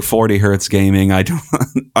 4K 240 hertz gaming, I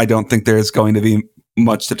don't think there's going to be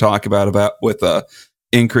much to talk about with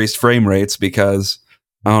increased frame rates, because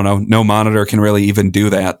I don't know, no monitor can really even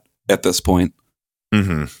do that at this point.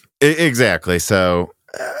 Mm-hmm. Exactly. So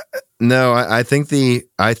no, I think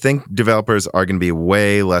developers are going to be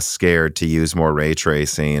way less scared to use more ray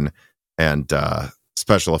tracing and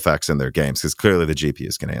special effects in their games, because clearly the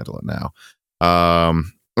GPUs can handle it now.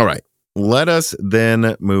 All right. Let us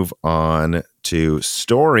then move on to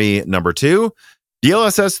story number 2,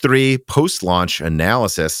 DLSS 3 post-launch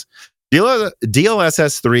analysis.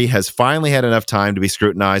 DLSS 3 has finally had enough time to be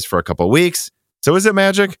scrutinized for a couple of weeks. So is it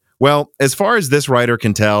magic? Well, as far as this writer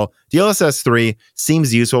can tell, DLSS 3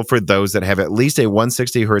 seems useful for those that have at least a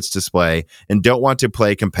 160 hertz display and don't want to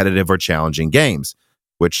play competitive or challenging games,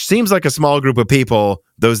 which seems like a small group of people,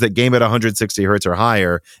 those that game at 160 hertz or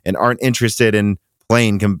higher and aren't interested in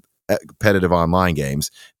playing competitive online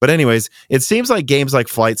games. But anyways, it seems like games like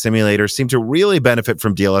Flight Simulator seem to really benefit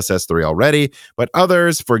from DLSS 3 already, but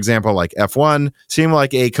others, for example, like F1, seem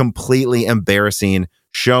like a completely embarrassing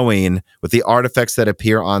showing with the artifacts that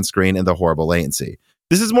appear on screen and the horrible latency.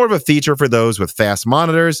 This is more of a feature for those with fast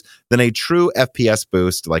monitors than a true FPS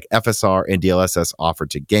boost like FSR and DLSS offer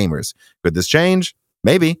to gamers. Could this change?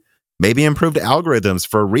 Maybe. Maybe improved algorithms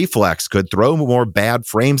for reflex could throw more bad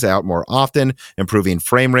frames out more often, improving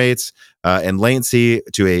frame rates and latency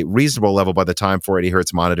to a reasonable level by the time 480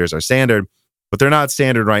 hertz monitors are standard. But they're not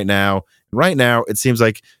standard right now. Right now, it seems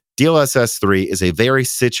like DLSS 3 is a very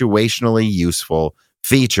situationally useful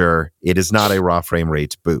feature. It is not a raw frame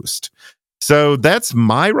rate boost. So that's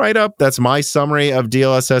my write-up. That's my summary of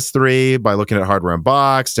DLSS 3 by looking at Hardware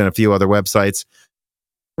Unboxed and a few other websites.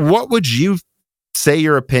 What would you say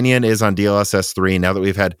your opinion is on DLSS 3 now that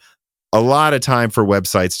we've had a lot of time for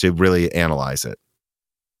websites to really analyze it?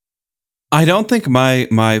 I don't think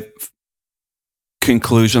my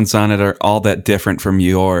conclusions on it are all that different from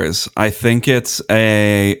yours. I think it's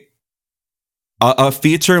a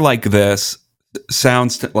feature like this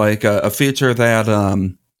sounds like a feature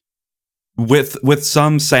that with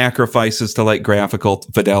some sacrifices to like graphical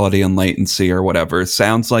fidelity and latency or whatever,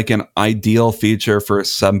 sounds like an ideal feature for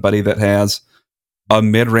somebody that has a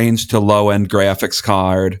mid-range to low-end graphics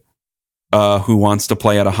card who wants to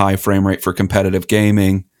play at a high frame rate for competitive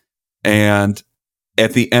gaming. And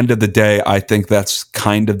at the end of the day, I think that's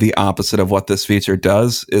kind of the opposite of what this feature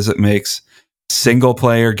does, is it makes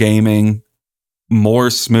single-player gaming more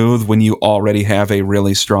smooth when you already have a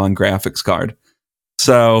really strong graphics card.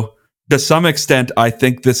 So to some extent, I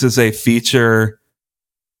think this is a feature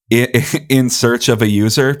in search of a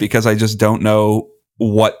user, because I just don't know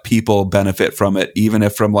what people benefit from it, even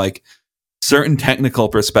if from like certain technical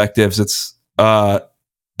perspectives,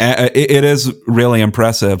 it is really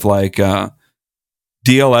impressive. Like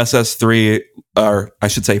DLSS 3, or I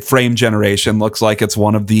should say frame generation, looks like it's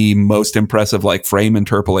one of the most impressive like frame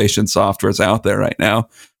interpolation softwares out there right now.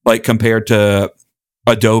 Like compared to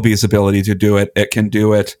Adobe's ability to do it, it can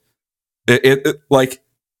do it.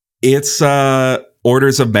 It's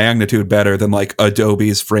orders of magnitude better than like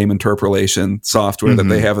Adobe's frame interpolation software that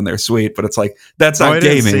they have in their suite. But it's like, that's not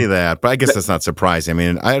gaming. I didn't see that, but I guess that's not surprising. I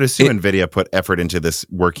mean, I'd assume NVIDIA put effort into this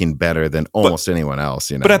working better than almost anyone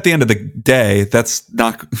else, you know. But at the end of the day, that's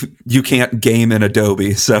not, you can't game in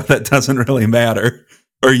Adobe, so that doesn't really matter.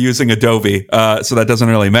 Or using Adobe, so that doesn't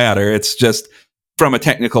really matter. It's just, from a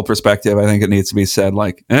technical perspective, I think it needs to be said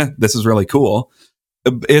like, this is really cool.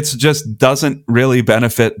 It just doesn't really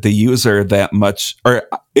benefit the user that much, or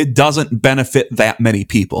it doesn't benefit that many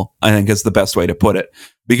people, I think is the best way to put it.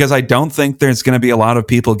 Because I don't think there's going to be a lot of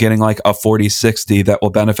people getting like a 4060 that will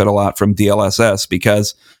benefit a lot from DLSS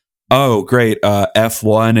because, oh, great,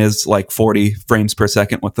 F1 is like 40 frames per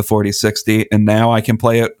second with the 4060, and now I can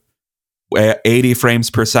play it at 80 frames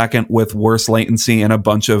per second with worse latency and a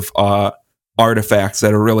bunch of artifacts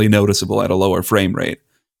that are really noticeable at a lower frame rate.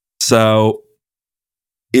 So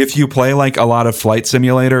if you play like a lot of Flight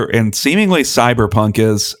Simulator, and seemingly Cyberpunk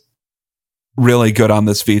is really good on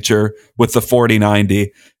this feature with the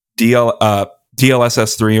 4090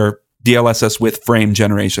 DLSS 3 or DLSS with frame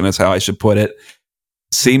generation is how I should put it,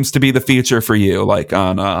 seems to be the feature for you. Like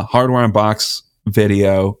on Hardware Unbox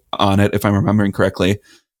video on it, if I'm remembering correctly,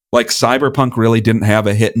 like Cyberpunk really didn't have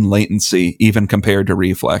a hit in latency even compared to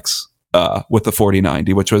Reflex with the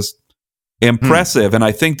 4090, which was impressive, and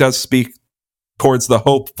I think does speak towards the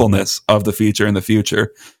hopefulness of the feature in the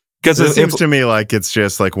future. Because it seems to me like it's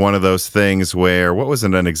just like one of those things where, what was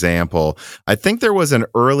an example? I think there was an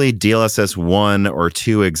early DLSS 1 or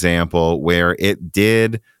 2 example where it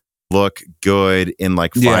did look good in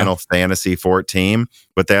like Final Fantasy 14,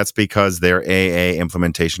 but that's because their AA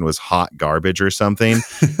implementation was hot garbage or something.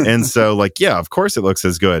 And so like, yeah, of course it looks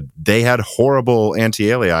as good. They had horrible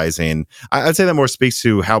anti-aliasing. I'd say that more speaks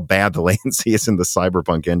to how bad the latency is in the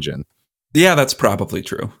Cyberpunk engine. Yeah, that's probably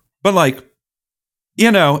true. But like, you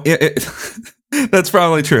know, that's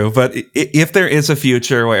probably true. But if there is a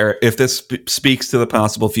future where, if this speaks to the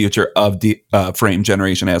possible future of frame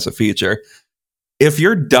generation as a feature, if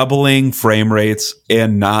you're doubling frame rates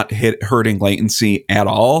and not hurting latency at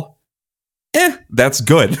all, that's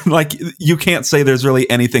good. Like, you can't say there's really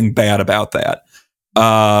anything bad about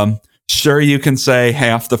that. Sure, you can say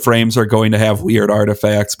half the frames are going to have weird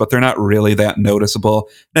artifacts, but they're not really that noticeable.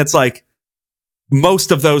 And it's like,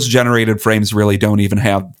 most of those generated frames really don't even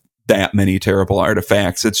have that many terrible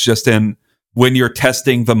artifacts. It's just when you're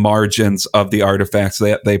testing the margins of the artifacts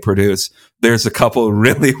that they produce, there's a couple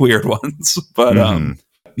really weird ones. But,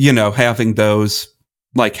 you know, having those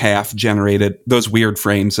like half generated, those weird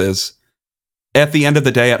frames is, at the end of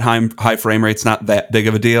the day, at high frame rates, not that big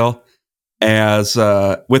of a deal. As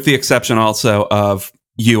with the exception also of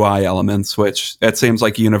UI elements, which it seems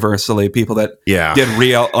like universally people that did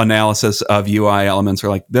real analysis of UI elements are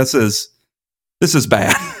like, this is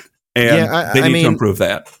bad. And they need to improve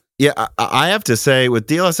that. Yeah, I have to say with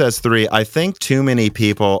DLSS 3, I think too many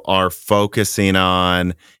people are focusing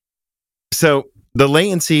on, so the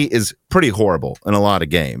latency is pretty horrible in a lot of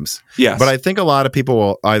games. Yes. But I think a lot of people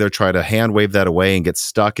will either try to hand wave that away and get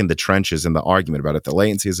stuck in the trenches in the argument about if the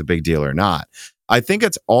latency is a big deal or not. I think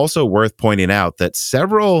it's also worth pointing out that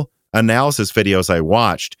several analysis videos I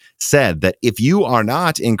watched said that if you are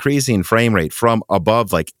not increasing frame rate from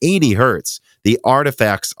above like 80 hertz, the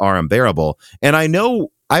artifacts are unbearable. And I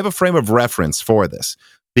know I have a frame of reference for this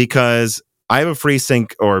because I have a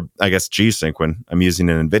FreeSync, or I guess G-Sync when I'm using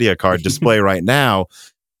an NVIDIA card display right now.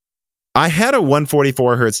 I had a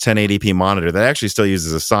 144 hertz 1080p monitor that actually still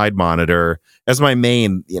uses a side monitor as my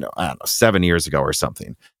main, I don't know, 7 years ago or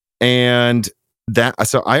something. And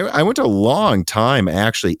so I went a long time,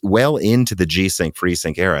 actually, well into the G-Sync,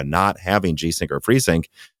 FreeSync era, not having G-Sync or FreeSync.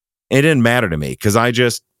 It didn't matter to me because I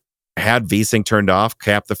just had V-Sync turned off,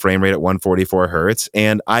 capped the frame rate at 144 hertz,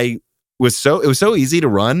 and it was so easy to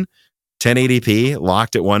run 1080p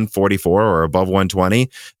locked at 144 or above 120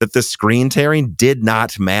 that the screen tearing did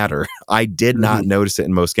not matter. I did not notice it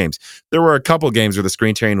in most games. There were a couple games where the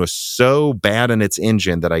screen tearing was so bad in its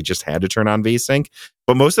engine that I just had to turn on V-Sync,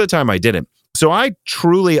 but most of the time I didn't. So I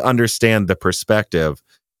truly understand the perspective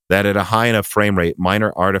that at a high enough frame rate,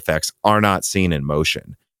 minor artifacts are not seen in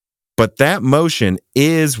motion. But that motion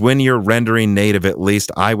is when you're rendering native, at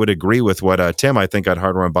least I would agree with what Tim, I think, at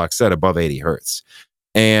Hardware Unbox said, above 80 hertz.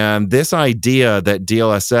 And this idea that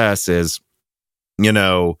DLSS is,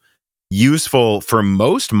 useful for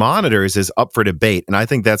most monitors is up for debate. And I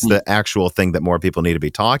think that's the actual thing that more people need to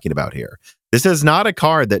be talking about here. This is not a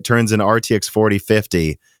card that turns an RTX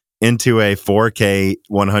 4050 into a 4K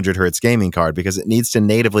 100 hertz gaming card because it needs to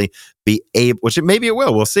natively be able, which maybe it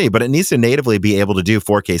will, we'll see, but it needs to natively be able to do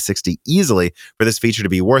 4K 60 easily for this feature to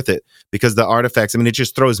be worth it, because the artifacts, I mean, it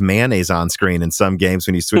just throws mayonnaise on screen in some games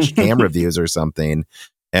when you switch camera views or something.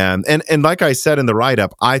 And like I said in the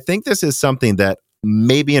write-up, I think this is something that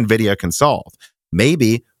maybe NVIDIA can solve.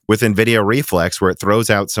 Maybe with NVIDIA Reflex, where it throws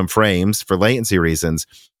out some frames for latency reasons,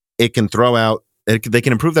 it can throw out, they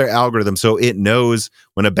can improve their algorithm so it knows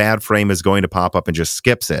when a bad frame is going to pop up and just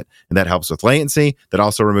skips it. And that helps with latency. That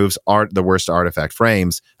also removes the worst artifact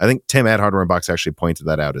frames. I think Tim at Hardware Unboxed actually pointed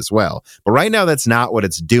that out as well. But right now, that's not what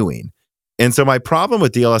it's doing. And so my problem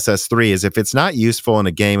with DLSS 3 is if it's not useful in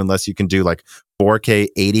a game unless you can do like 4K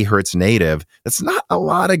 80 hertz native, that's not a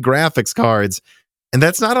lot of graphics cards. And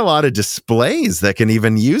that's not a lot of displays that can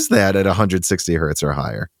even use that at 160 hertz or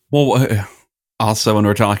higher. Well, also, when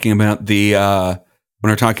we're talking about the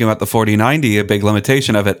 4090, a big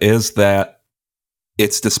limitation of it is that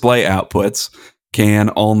its display outputs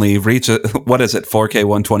can only reach 4K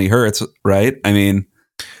 120 hertz, right? I mean,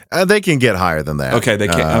 they can get higher than that. Okay, they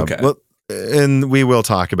can. Okay, well, and we will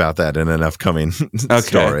talk about that in an upcoming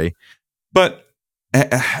story. But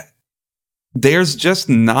there's just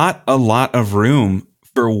not a lot of room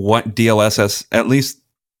for what DLSS, at least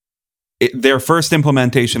their first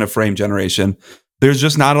implementation of frame generation, there's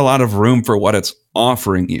just not a lot of room for what it's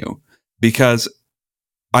offering you, because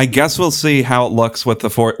I guess we'll see how it looks with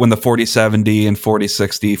when the 4070 and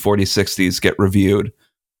 4060, 4060s get reviewed.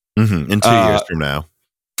 Mm-hmm. In 2 years from now.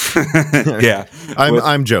 Yeah.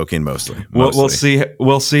 I'm joking mostly.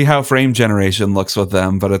 We'll see how frame generation looks with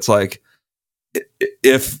them, but it's like,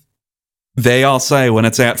 if they all say when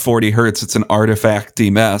it's at 40 hertz, it's an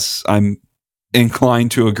artifacty mess, I'm inclined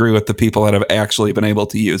to agree with the people that have actually been able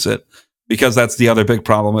to use it, because that's the other big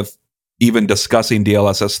problem with even discussing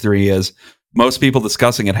DLSS 3 is most people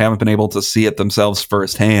discussing it haven't been able to see it themselves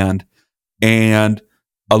firsthand. And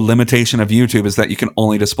a limitation of YouTube is that you can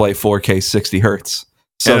only display 4K 60 hertz.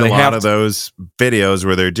 So and they a have lot of those videos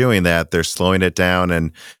where they're doing that, they're slowing it down,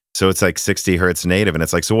 and so it's like 60 hertz native, and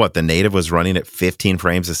it's like, so what? The native was running at 15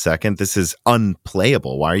 frames a second. This is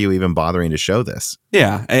unplayable. Why are you even bothering to show this?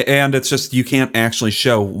 Yeah, and it's just, you can't actually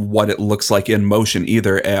show what it looks like in motion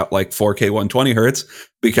either at like 4K 120 hertz,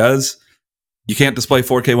 because you can't display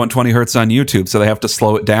 4K 120 hertz on YouTube, so they have to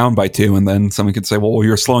slow it down by 2, and then someone could say, well,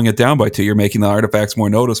 you're slowing it down by 2, you're making the artifacts more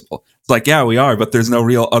noticeable. It's like, yeah, we are, but there's no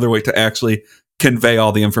real other way to actually convey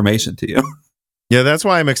all the information to you. Yeah, that's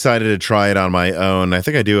why I'm excited to try it on my own. I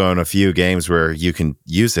think I do own a few games where you can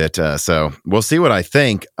use it, so we'll see what I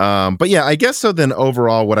think. But yeah, I guess so then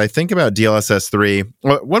overall, what I think about DLSS 3,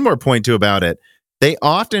 one more point too about it, they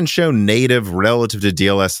often show native relative to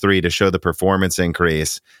DLSS 3 to show the performance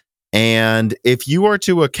increase. And if you are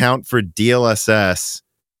to account for DLSS,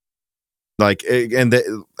 like, and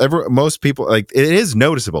most people, like, it is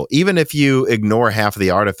noticeable. Even if you ignore half of the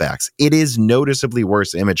artifacts, it is noticeably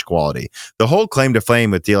worse image quality. The whole claim to fame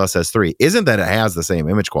with DLSS 3 isn't that it has the same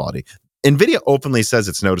image quality. NVIDIA openly says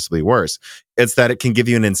it's noticeably worse. It's that it can give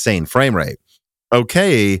you an insane frame rate.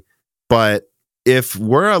 Okay, but if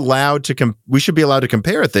we're allowed to, we should be allowed to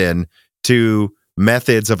compare it then to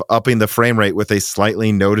methods of upping the frame rate with a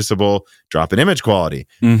slightly noticeable drop in image quality.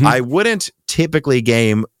 Mm-hmm. I wouldn't typically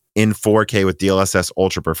game in 4K with DLSS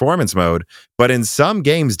Ultra Performance Mode, but in some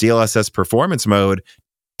games, DLSS Performance Mode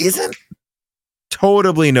isn't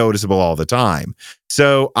totally noticeable all the time.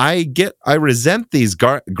 So I resent these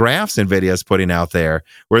graphs NVIDIA's putting out there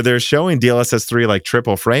where they're showing DLSS 3 like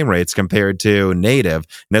triple frame rates compared to native.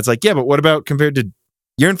 And it's like, yeah, but what about compared to,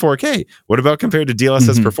 you're in 4K. What about compared to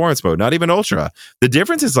DLSS Performance Mode? Not even Ultra. The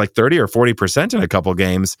difference is like 30 or 40% in a couple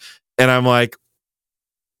games. And I'm like,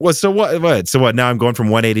 well, so what? So what? Now I'm going from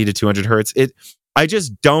 180 to 200 hertz. I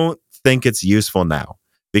just don't think it's useful now,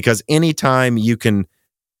 because anytime you can,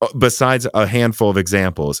 besides a handful of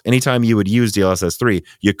examples, anytime you would use DLSS 3,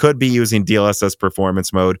 you could be using DLSS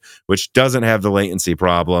Performance Mode, which doesn't have the latency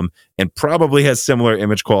problem and probably has similar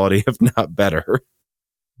image quality, if not better.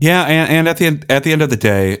 Yeah, and at the end of the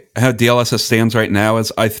day, how DLSS stands right now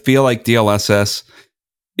is, I feel like DLSS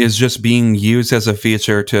is just being used as a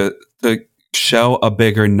feature to show a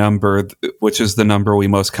bigger number, which is the number we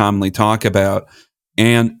most commonly talk about,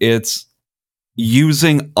 and it's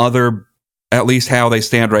using other, at least how they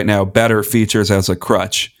stand right now, better features as a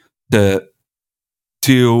crutch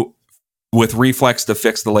to with Reflex to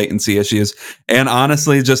fix the latency issues, and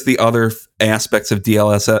honestly, just the other aspects of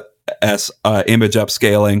DLSS image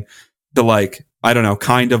upscaling to, like, I don't know,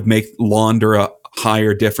 kind of launder a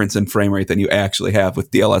higher difference in frame rate than you actually have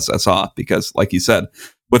with DLSS off, because like you said,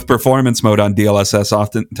 with performance mode on DLSS,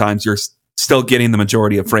 oftentimes you're still getting the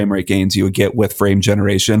majority of frame rate gains you would get with frame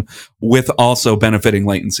generation, with also benefiting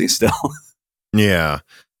latency still. Yeah.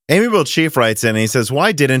 Amiable Chief writes in and he says,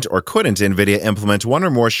 why didn't or couldn't NVIDIA implement one or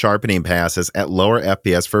more sharpening passes at lower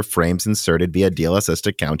FPS for frames inserted via DLSS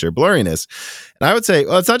to counter blurriness? And I would say,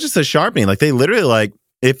 well, it's not just the sharpening. Like they literally, like,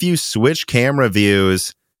 if you switch camera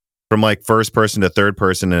views from like first person to third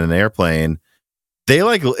person in an airplane, they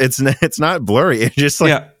like it's not blurry. It's just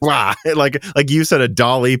like blah, like you said, a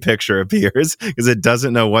DALL-E picture appears because it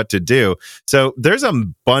doesn't know what to do. So there's a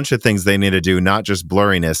bunch of things they need to do, not just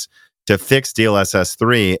blurriness, to fix DLSS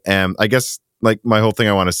 3. And I guess like my whole thing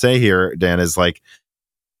I want to say here, Dan, is like,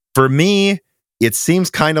 for me, it seems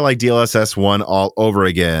kind of like DLSS 1 all over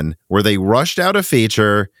again, where they rushed out a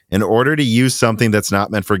feature in order to use something that's not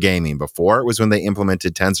meant for gaming. Before, it was when they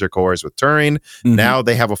implemented tensor cores with Turing. Mm-hmm. Now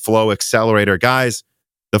they have a flow accelerator. Guys,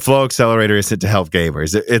 the flow accelerator isn't to help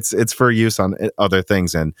gamers. It's for use on other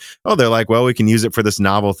things. And they're like, well, we can use it for this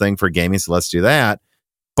novel thing for gaming, so let's do that.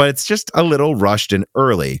 But it's just a little rushed and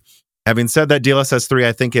early. Having said that, DLSS 3,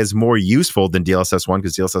 I think, is more useful than DLSS 1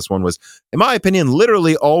 because DLSS 1 was, in my opinion,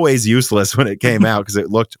 literally always useless when it came out because it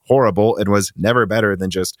looked horrible and was never better than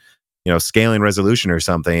just, scaling resolution or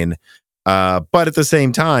something. But at the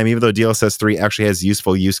same time, even though DLSS 3 actually has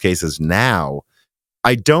useful use cases now,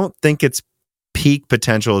 I don't think its peak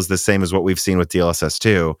potential is the same as what we've seen with DLSS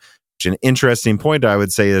 2. Which an interesting point I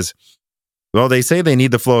would say is, well, they say they need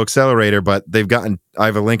the flow accelerator, but I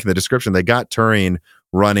have a link in the description, they got Turing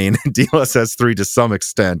running DLSS 3 to some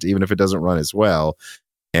extent, even if it doesn't run as well.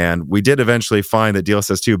 And we did eventually find that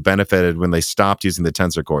DLSS 2 benefited when they stopped using the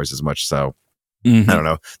tensor cores as much. So I don't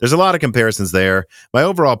know. There's a lot of comparisons there. My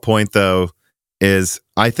overall point, though, is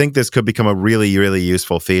I think this could become a really, really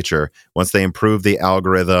useful feature once they improve the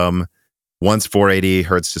algorithm, once 480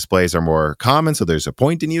 hertz displays are more common. So there's a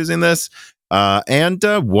point in using this. And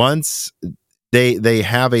once they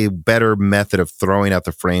have a better method of throwing out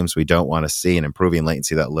the frames we don't want to see and improving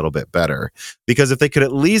latency that little bit better. Because if they could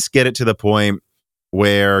at least get it to the point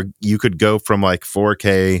where you could go from like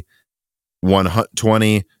 4K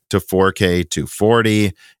 120 to 4K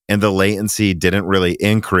 240 and the latency didn't really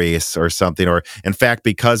increase or something, or in fact,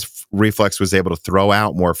 because Reflex was able to throw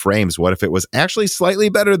out more frames, what if it was actually slightly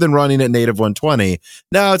better than running at native 120?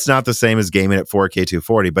 No, it's not the same as gaming at 4K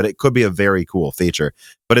 240, but it could be a very cool feature,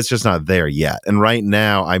 but it's just not there yet. And right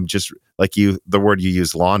now, I'm just like the word you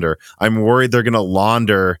use, launder. I'm worried they're going to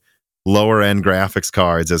launder lower end graphics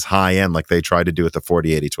cards as high end like they tried to do with the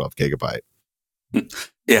 4080 12 gigabyte.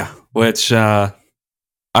 Yeah, which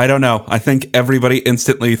I don't know. I think everybody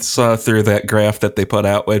instantly saw through that graph that they put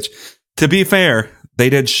out, which, to be fair, they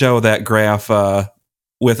did show that graph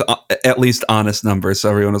with at least honest numbers. So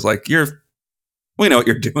everyone was like, we know what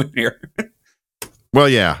you're doing here. Well,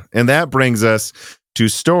 yeah. And that brings us to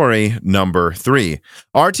story number 3.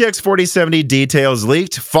 RTX 4070 details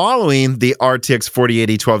leaked following the RTX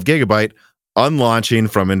 4080 12 gigabyte unlaunching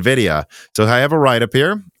from NVIDIA. So I have a write-up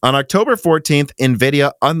here. On October 14th,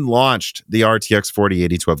 NVIDIA unlaunched the RTX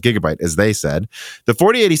 4080 12 gigabyte, as they said. The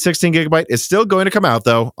 4080 16 gigabyte is still going to come out,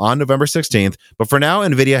 though, on November 16th. But for now,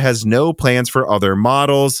 NVIDIA has no plans for other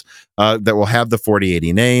models that will have the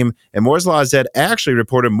 4080 name. And Moore's Law Z actually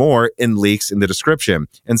reported more in leaks in the description.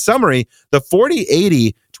 In summary, the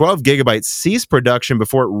 4080 12 gigabytes ceased production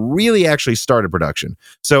before it really actually started production.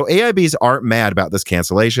 So AIBs aren't mad about this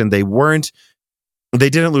cancellation. They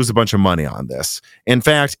didn't lose a bunch of money on this. In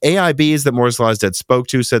fact, AIBs that Moore's Law Z spoke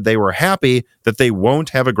to said they were happy that they won't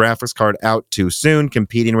have a graphics card out too soon,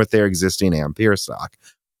 competing with their existing Ampere stock.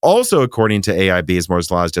 Also, according to AIBs Moore's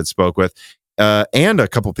Law Z spoke with, and a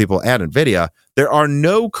couple people at NVIDIA, there are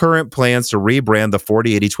no current plans to rebrand the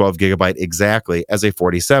 4080 12 gigabyte exactly as a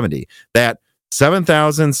 4070. That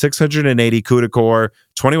 7,680 CUDA core,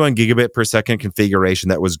 21 gigabit per second configuration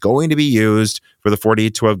that was going to be used for the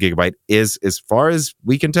 4080 12 gigabyte is, as far as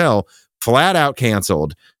we can tell, flat out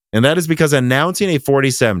canceled. And that is because announcing a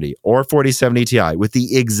 4070 or 4070 Ti with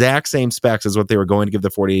the exact same specs as what they were going to give the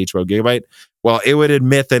 4080 12 gigabyte, well, it would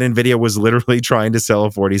admit that NVIDIA was literally trying to sell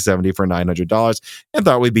a 4070 for $900 and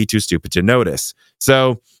thought we'd be too stupid to notice.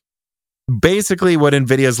 So basically what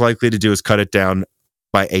NVIDIA is likely to do is cut it down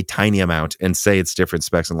by a tiny amount and say it's different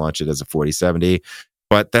specs and launch it as a 4070.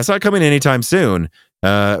 But that's not coming anytime soon,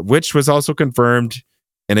 which was also confirmed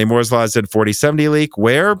in a Moore's Law Z 4070 leak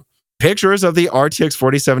where pictures of the RTX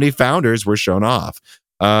 4070 founders were shown off.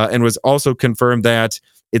 And was also confirmed that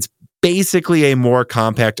it's basically a more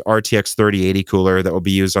compact RTX 3080 cooler that will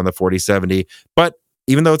be used on the 4070. But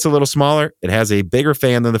even though it's a little smaller, it has a bigger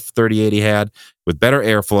fan than the 3080 had with better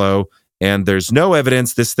airflow. And there's no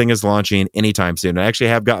evidence this thing is launching anytime soon. I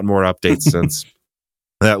actually have gotten more updates since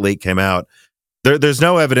that leak came out. There's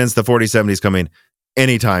no evidence the 4070 is coming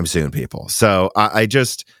anytime soon, people. So I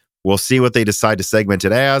just, we'll see what they decide to segment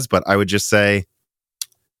it as, but I would just say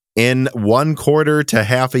in 1 quarter to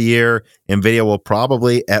half a year, NVIDIA will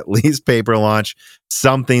probably at least paper launch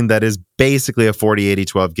something that is basically a 4080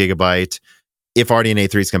 12 gigabyte if RDNA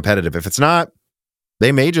 3 is competitive. If it's not,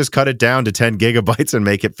 they may just cut it down to 10 gigabytes and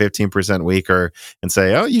make it 15% weaker and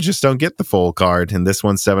say, oh, you just don't get the full card and this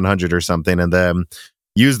one's 700 or something, and then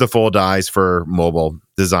use the full dies for mobile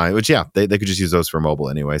design, which, yeah, they could just use those for mobile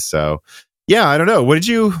anyway. So, yeah, I don't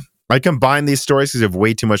know. I combine these stories because I have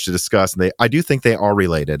way too much to discuss, and I do think they are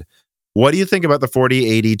related. What do you think about the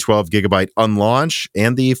 4080 12 gigabyte unlaunch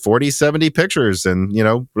and the 4070 pictures and,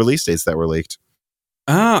 release dates that were leaked?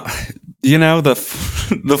 The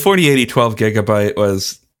 4080 12 gigabyte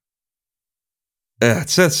was,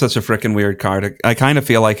 it's such a freaking weird card. I kind of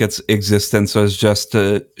feel like its existence was just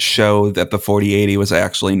to show that the 4080 was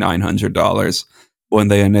actually $900 when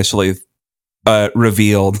they initially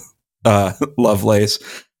revealed Lovelace.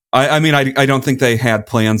 I mean, I don't think they had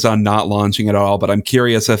plans on not launching it at all, but I'm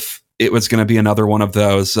curious if it was going to be another one of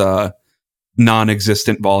those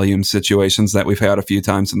non-existent volume situations that we've had a few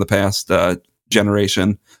times in the past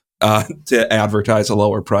generation to advertise a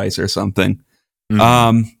lower price or something.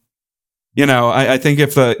 Mm-hmm. I think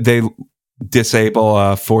if they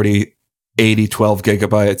disable 4080 12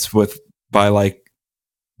 gigabytes by like,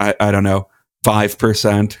 I don't know,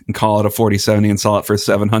 5% and call it a 4070 and sell it for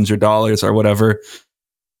 $700 or whatever,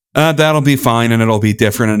 that'll be fine, and it'll be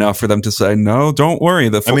different enough for them to say, no, don't worry.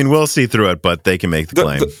 We'll see through it, but they can make the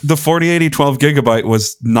claim. The 4080 12 gigabyte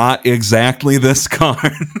was not exactly this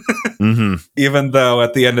card. Mm-hmm. Even though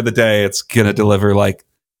at the end of the day, it's going to deliver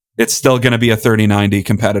it's still going to be a 3090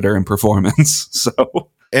 competitor in performance.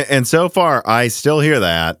 And so far, I still hear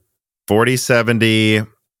that 4070,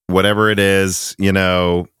 whatever it is,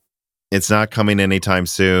 it's not coming anytime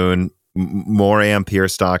soon. More Ampere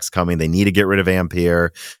stocks coming. They need to get rid of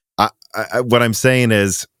Ampere. What I'm saying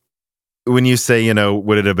is, when you say,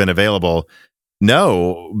 would it have been available?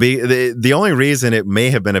 No. The only reason it may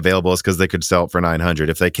have been available is because they could sell it for $900.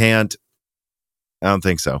 If they can't, I don't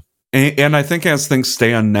think so. And I think as things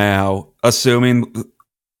stand now, assuming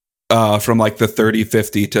from the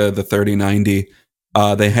 3050 to the 3090,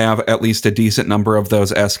 they have at least a decent number of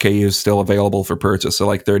those SKUs still available for purchase. So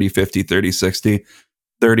 3050, 3060,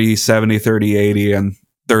 3070, 3080, and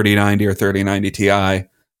 3090 or 3090 Ti.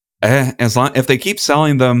 If they keep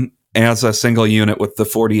selling them as a single unit with the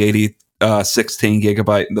 4080 16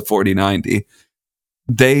 gigabyte and the 4090,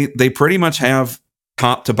 they pretty much have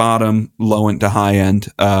top to bottom, low end to high end,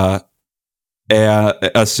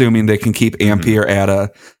 assuming they can keep Ampere at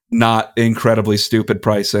a not incredibly stupid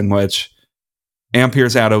pricing, which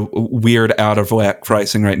Ampere's at a weird out of whack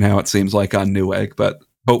pricing right now, it seems like, on Newegg, but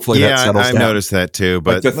hopefully that settles down. I noticed that too,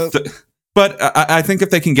 but but I think if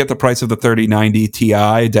they can get the price of the 3090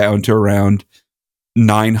 Ti down to around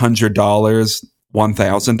 $900,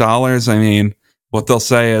 $1,000, I mean, what they'll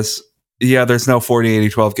say is, yeah, there's no 4080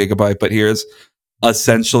 12 gigabyte, but here's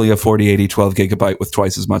essentially a 4080 12 gigabyte with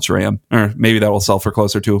twice as much RAM. Or maybe that will sell for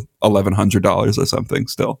closer to $1,100 or something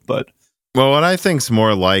still. But well, what I think's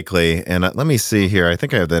more likely, and let me see here. I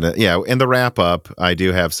think I have that. Yeah, in the wrap up, I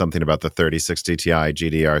do have something about the 3060 Ti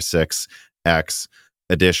GDR6X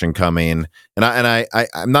edition coming, and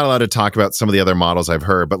I'm not allowed to talk about some of the other models I've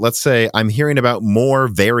heard, but let's say I'm hearing about more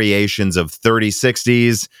variations of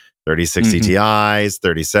 3060s. 3060 Ti's,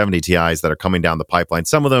 3070 Ti's that are coming down the pipeline.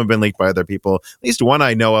 Some of them have been leaked by other people. At least one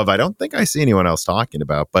I know of. I don't think I see anyone else talking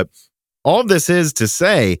about. But all of this is to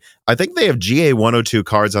say, I think they have GA102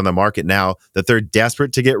 cards on the market now that they're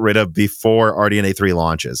desperate to get rid of before RDNA 3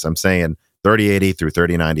 launches. I'm saying 3080 through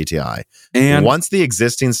 3090 Ti. And once the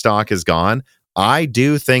existing stock is gone, I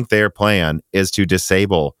do think their plan is to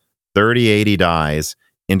disable 3080 dies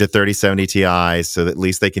into 3070 Ti's so that at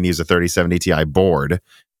least they can use a 3070 Ti board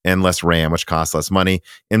and less RAM, which costs less money,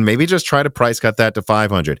 and maybe just try to price cut that to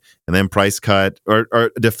 500, and then price cut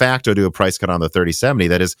or de facto do a price cut on the 3070.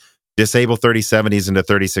 That is, disable 3070s into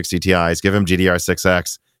 3060 Ti's, give them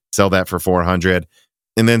GDR6X, sell that for 400,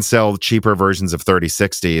 and then sell cheaper versions of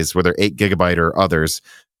 3060s, whether 8 gigabyte or others,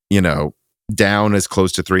 down as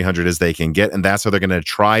close to 300 as they can get, and that's how they're going to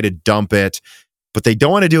try to dump it. But they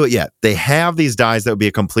don't want to do it yet. They have these dies that would be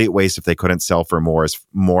a complete waste if they couldn't sell for more as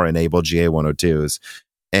more enabled GA102s.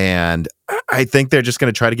 And I think they're just going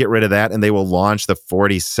to try to get rid of that, and they will launch the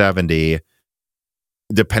 4070,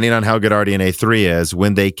 depending on how good RDNA 3 is,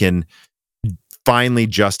 when they can finally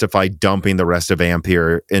justify dumping the rest of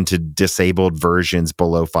Ampere into disabled versions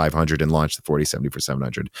below 500 and launch the 4070 for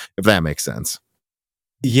 700, if that makes sense.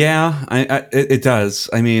 Yeah, it does.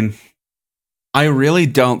 I mean, I really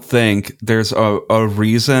don't think there's a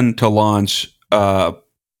reason to launch. I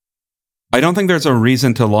don't think there's a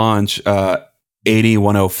reason to launch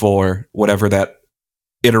 8104, whatever that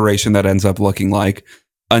iteration that ends up looking like,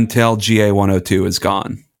 until GA 102 is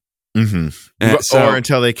gone. Mm-hmm. Or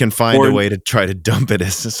until they can find a way to try to dump it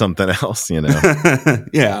as something else, you know?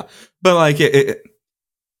 Yeah. But like it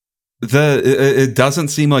doesn't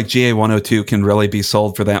seem like GA 102 can really be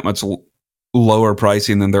sold for that much lower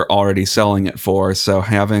pricing than they're already selling it for. So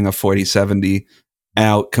having a 4070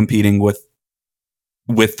 out competing with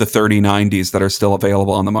the 3090s that are still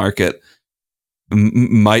available on the market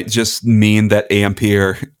might just mean that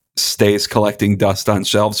Ampere stays collecting dust on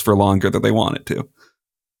shelves for longer than they want it to.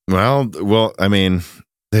 Well, I mean,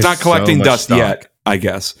 it's not collecting dust stock yet, I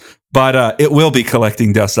guess, but it will be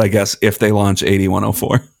collecting dust, I guess, if they launch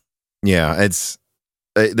 8104. Yeah,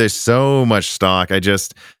 there's so much stock. I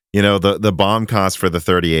just, the BOM cost for the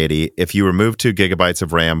 3080, if you remove 2 gigabytes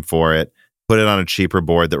of RAM for it, put it on a cheaper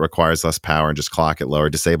board that requires less power and just clock it lower,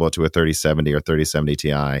 disable it to a 3070 or 3070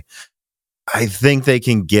 Ti, I think they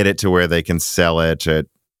can get it to where they can sell it at,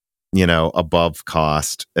 above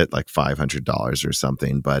cost at like $500 or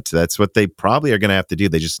something. But that's what they probably are going to have to do.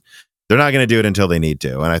 They're not going to do it until they need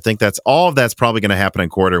to. And I think that's probably going to happen in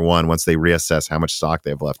Q1 once they reassess how much stock they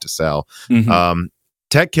have left to sell. Mm-hmm.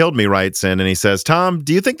 Tech Killed Me writes in and he says, Tom,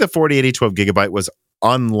 do you think the 4080 12 gigabyte was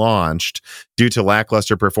unlaunched due to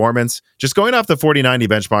lackluster performance? Just going off the 4090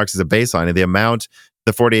 benchmarks as a baseline and the amount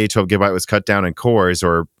the 4080 12 gigabyte was cut down in cores,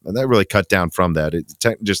 or that really cut down from that.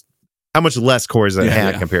 Just how much less cores it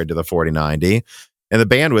had compared to the 4090. And the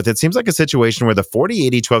bandwidth, it seems like a situation where the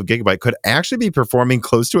 4080 12 gigabyte could actually be performing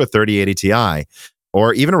close to a 3080 Ti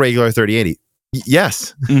or even a regular 3080.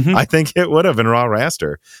 Yes, I think it would have in raw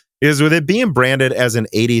raster. Is with it being branded as an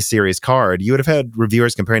 80 series card, you would have had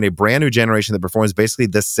reviewers comparing a brand new generation that performs basically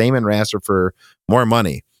the same in raster for more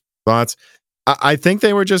money. Thoughts? I think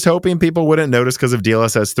they were just hoping people wouldn't notice because of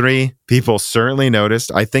DLSS 3. People certainly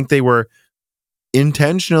noticed. I think they were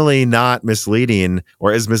intentionally not misleading,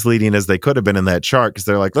 or as misleading as they could have been in that chart, because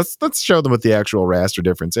they're like, let's show them what the actual raster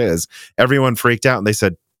difference is. Everyone freaked out and they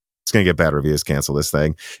said, it's going to get bad reviews, cancel this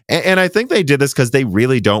thing. And I think they did this because they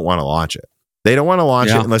really don't want to launch it. They don't want to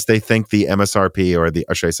launch it unless they think the MSRP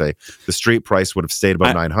or should I say the street price would have stayed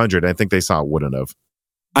above 900. I think they saw it wouldn't have.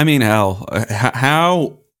 I mean, hell,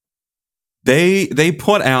 how they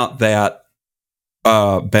put out that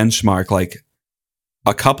benchmark like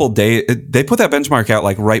a couple days. They put that benchmark out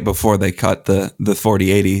like right before they cut the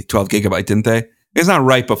 4080 12 gigabyte, didn't they? It's not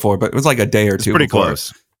right before, but it was like a day or two. Pretty before.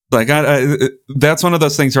 Close. Like that's one of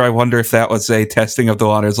those things where I wonder if that was a testing of the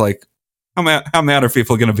waters. Like, how mad are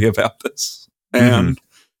people going to be about this? And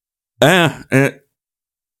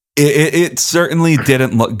it certainly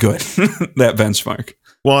didn't look good, that benchmark.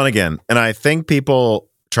 Well, and again, and I think people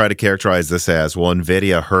try to characterize this as, well,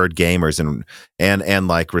 NVIDIA heard gamers and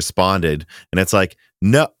like responded. And it's like,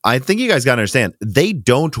 no, I think you guys got to understand, they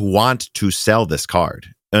don't want to sell this card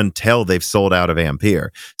until they've sold out of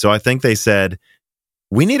Ampere. So I think they said,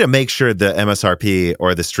 we need to make sure the MSRP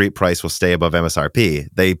or the street price will stay above MSRP.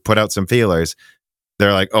 They put out some feelers.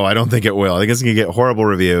 They're like, oh, I don't think it will. I think it's going to get horrible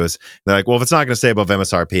reviews. They're like, well, if it's not going to stay above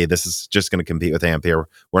MSRP, this is just going to compete with Ampere.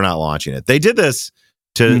 We're not launching it. They did this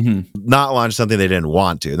to not launch something they didn't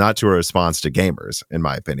want to, not to a response to gamers, in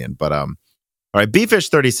my opinion. But all right,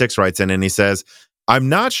 Bfish36 writes in and he says, I'm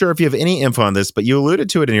not sure if you have any info on this, but you alluded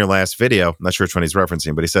to it in your last video. I'm not sure which one he's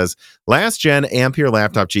referencing, but he says, last gen Ampere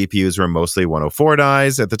laptop GPUs were mostly 104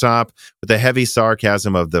 dies at the top, with the heavy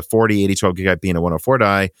sarcasm of the 4080 12 gigabyte being a 104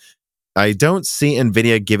 die. I don't see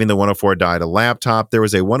NVIDIA giving the 104 die to laptop. There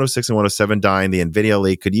was a 106 and 107 die in the NVIDIA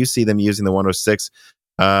leak. Could you see them using the 106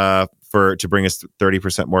 to bring us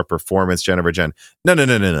 30% more performance gen over gen? No.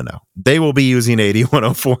 They will be using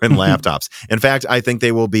 8104 in laptops. In fact, I think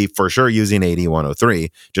they will be for sure using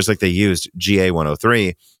 8103, just like they used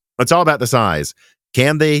GA103. It's all about the size.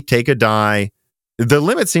 Can they take a die? The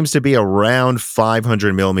limit seems to be around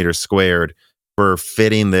 500 millimeters squared for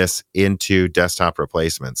fitting this into desktop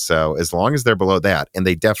replacements. So as long as they're below that, and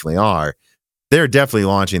they definitely are, they're definitely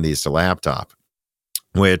launching these to laptop.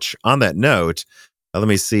 Which, on that note, let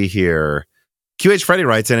me see here. QH Freddy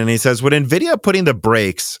writes in and he says, would NVIDIA putting the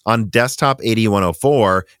brakes on desktop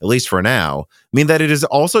 8104, at least for now, mean that it is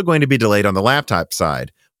also going to be delayed on the laptop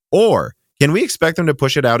side? Or can we expect them to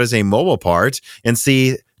push it out as a mobile part and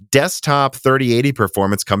see desktop 3080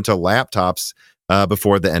 performance come to laptops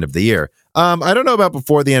before the end of the year? I don't know about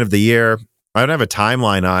before the end of the year. I don't have a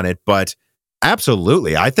timeline on it, but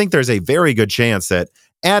absolutely. I think there's a very good chance that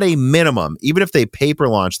at a minimum, even if they paper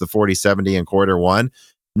launch the 4070 in Q1,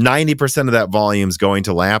 90% of that volume is going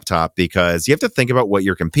to laptop, because you have to think about what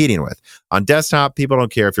you're competing with. On desktop, people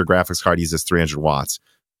don't care if your graphics card uses 300 watts.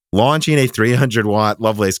 Launching a 300 watt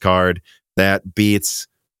Lovelace card that beats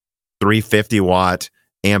 350 watt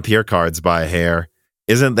Ampere cards by a hair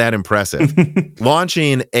isn't that impressive.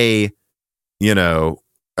 Launching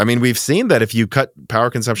we've seen that if you cut power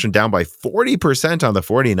consumption down by 40% on the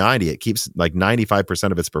 4090, it keeps like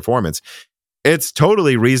 95% of its performance. It's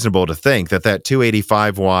totally reasonable to think that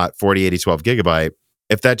 285 watt 4080 12 gigabyte,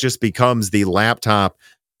 if that just becomes the laptop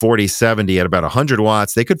 4070 at about 100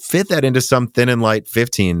 watts, they could fit that into some thin and light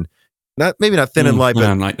 15, maybe not thin and light,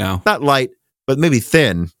 but light now. Not light, but maybe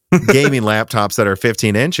thin gaming laptops that are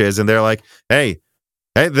 15 inches. And they're like, hey,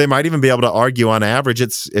 they might even be able to argue on average,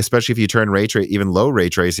 it's especially if you turn even low ray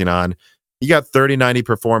tracing on, you got 3090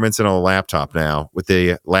 performance in a laptop now with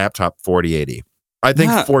the laptop 4080. I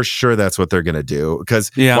think for sure that's what they're going to do,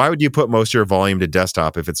 because why would you put most of your volume to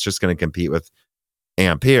desktop if it's just going to compete with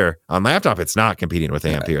Ampere? On laptop, it's not competing with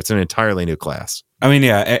Ampere. It's an entirely new class. I mean,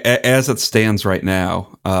 as it stands right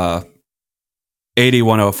now,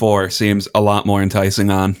 8104 seems a lot more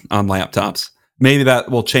enticing on laptops. Maybe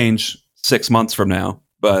that will change 6 months from now,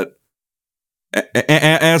 but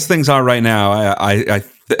as things are right now, I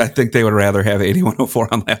think they would rather have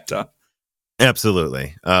 8104 on laptop.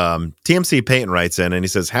 Absolutely. TMC Peyton writes in and he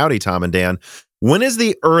says, howdy, Tom and Dan. When is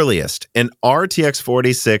the earliest an RTX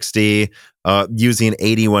 4060 using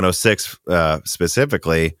 8106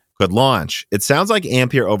 specifically could launch? It sounds like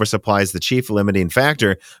Ampere oversupply is the chief limiting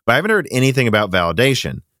factor, but I haven't heard anything about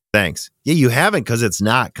validation. Thanks. Yeah, you haven't, because it's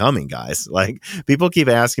not coming, guys. Like, people keep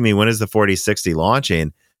asking me, when is the 4060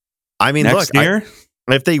 launching? I mean, next year?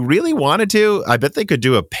 If they really wanted to, I bet they could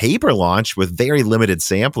do a paper launch with very limited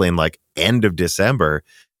sampling, like end of December.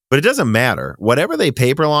 But it doesn't matter. Whatever they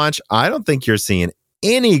paper launch, I don't think you're seeing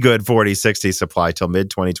any good 4060 supply till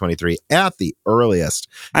mid-2023 at the earliest.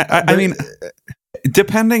 I mean,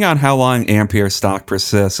 depending on how long Ampere stock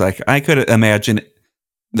persists, I could imagine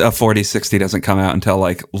a 4060 doesn't come out until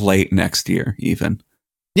like late next year, even.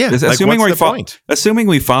 Yeah, assuming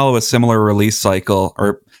we follow a similar release cycle,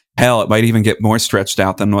 or hell, it might even get more stretched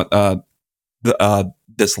out than what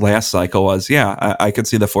this last cycle was. Yeah, I could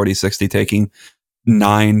see the 4060 taking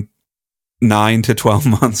 9 to 12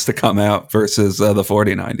 months to come out versus the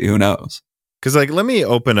 4090. Who knows? Because let me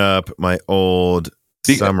open up my old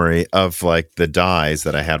summary of the dies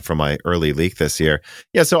that I had from my early leak this year.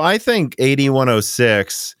 Yeah, so I think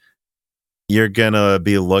 8106, you're going to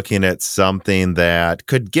be looking at something that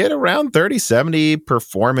could get around 3070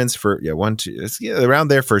 performance for around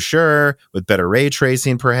there for sure, with better ray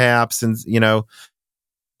tracing perhaps. And,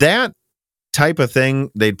 that type of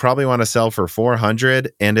thing, they'd probably want to sell for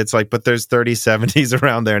 400. And it's but there's 3070s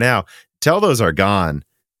around there now. Till those are gone,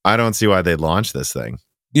 I don't see why they'd launch this thing.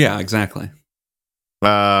 Yeah, exactly.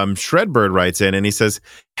 Shredbird writes in and he says,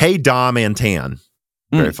 hey, Dom and Tan.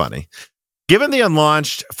 Very funny. Given the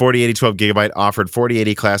unlaunched 4080 12 gigabyte offered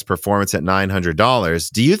 4080 class performance at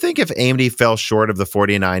 $900, do you think if AMD fell short of the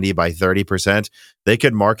 4090 by 30%, they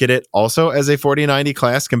could market it also as a 4090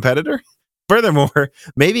 class competitor? Furthermore,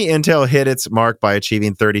 maybe Intel hit its mark by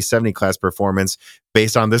achieving 3070 class performance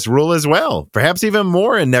based on this rule as well. Perhaps even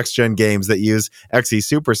more in next-gen games that use Xe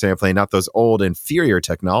super sampling, not those old inferior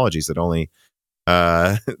technologies that only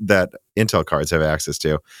that Intel cards have access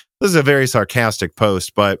to. This is a very sarcastic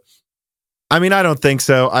post, but I mean, I don't think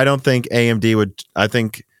so. I don't think AMD would. I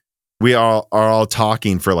think we are all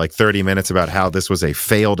talking for 30 minutes about how this was a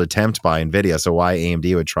failed attempt by NVIDIA. So why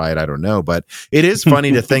AMD would try it, I don't know. But it is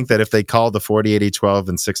funny to think that if they call the 4080 12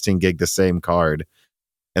 and 16 gig the same card,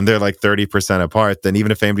 and they're 30% apart, then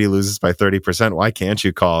even if AMD loses by 30%, why can't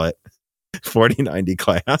you call it 4090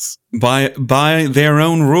 class? By their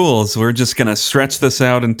own rules, we're just going to stretch this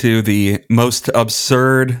out into the most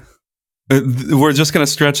absurd. We're just going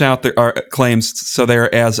to stretch out our claims so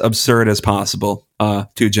they're as absurd as possible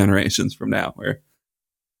 2 generations from now.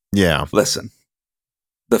 Listen,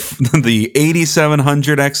 the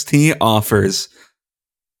 8700 XT offers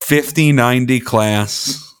 5090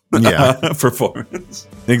 class performance.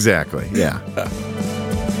 Exactly. Yeah.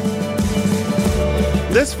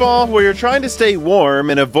 This fall, where you're trying to stay warm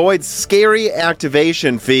and avoid scary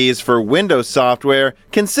activation fees for Windows software,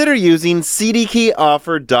 consider using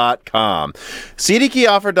CDKeyOffer.com.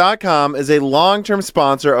 CDKeyOffer.com is a long-term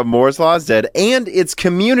sponsor of Moore's Law is Dead and its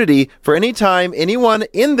community for any time anyone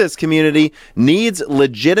in this community needs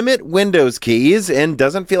legitimate Windows keys and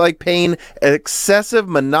doesn't feel like paying excessive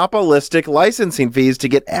monopolistic licensing fees to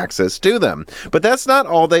get access to them. But that's not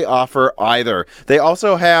all they offer either. They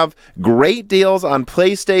also have great deals on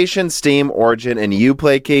PlayStation, Steam, Origin, and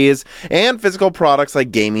Uplay keys, and physical products like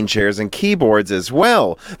gaming chairs and keyboards as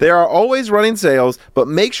well. They are always running sales, but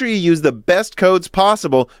make sure you use the best codes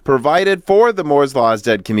possible provided for the Moore's Law is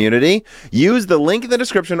Dead community. Use the link in the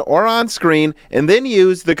description or on screen, and then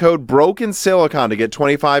use the code BROKENSILICON to get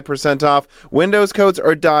 25% off Windows codes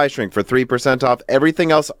or die shrink for 3% off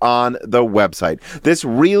everything else on the website. This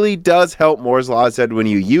really does help Moore's Law is Dead when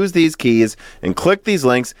you use these keys and click these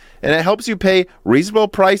links, and it helps you pay reasonable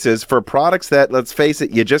prices for products that, let's face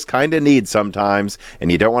it, you just kind of need sometimes and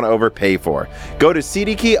you don't want to overpay for. Go to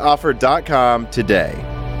cdkeyoffer.com today.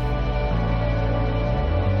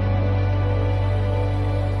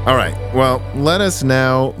 All right, well, let us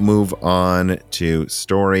now move on to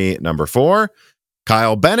story number 4.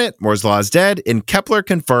 Kyle Bennett, Moore's Law is Dead, and Kepler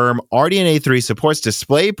confirm RDNA 3 supports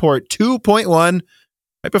DisplayPort 2.1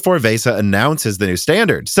 right before VESA announces the new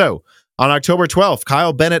standard. So, on October 12th,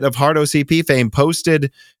 Kyle Bennett of HardOCP fame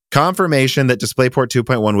posted confirmation that DisplayPort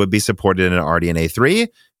 2.1 would be supported in RDNA 3.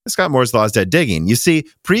 This got Moore's Law is Dead digging. You see,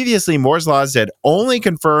 previously, Moore's Law is Dead only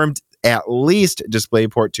confirmed at least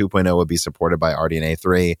DisplayPort 2.0 would be supported by RDNA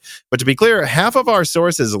 3. But to be clear, half of our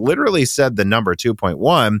sources literally said the number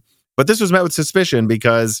 2.1, but this was met with suspicion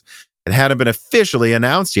because it hadn't been officially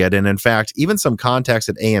announced yet. And in fact, even some contacts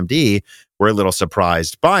at AMD were a little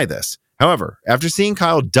surprised by this. However, after seeing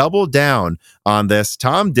Kyle double down on this,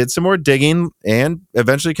 Tom did some more digging and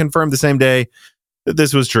eventually confirmed the same day that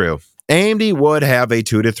this was true. AMD would have a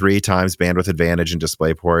 2 to 3 times bandwidth advantage in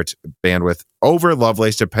DisplayPort bandwidth over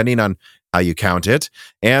Lovelace, depending on how you count it.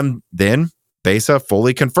 And then VESA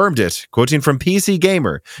fully confirmed it. Quoting from PC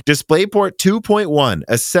Gamer, DisplayPort 2.1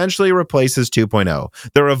 essentially replaces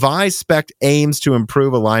 2.0. The revised spec aims to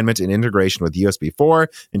improve alignment and integration with USB 4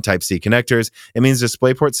 and Type-C connectors. It means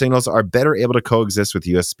DisplayPort signals are better able to coexist with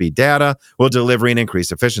USB data while delivering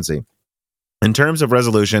increased efficiency. In terms of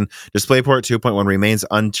resolution, DisplayPort 2.1 remains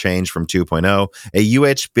unchanged from 2.0. A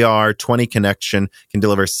UHBR 20 connection can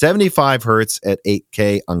deliver 75 Hz at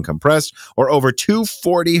 8K uncompressed or over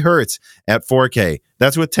 240 Hz at 4K.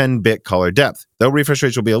 That's with 10-bit color depth. Though refresh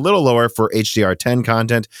rates will be a little lower for HDR10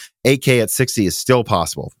 content, 8K at 60 is still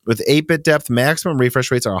possible. With 8-bit depth, maximum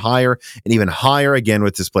refresh rates are higher and even higher again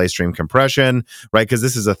with display stream compression, right? Because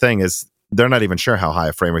this is the thing is, they're not even sure how high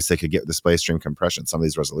a frame rates they could get with display stream compression, some of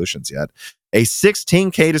these resolutions yet. A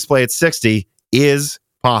 16K display at 60 is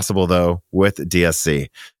possible, though, with DSC.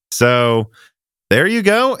 So there you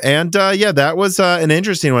go. And yeah, that was an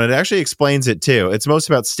interesting one. It actually explains it, too. It's most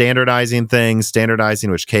about standardizing things, standardizing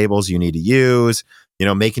which cables you need to use, you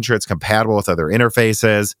know, making sure it's compatible with other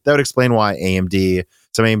interfaces. That would explain why some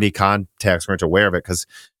AMD contacts weren't aware of it, because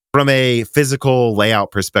from a physical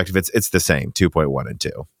layout perspective, it's the same, 2.1 and 2.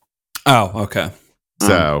 Oh, okay.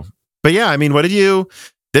 So, but yeah, I mean,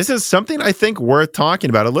 this is something I think worth talking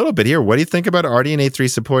about a little bit here. What do you think about RDNA 3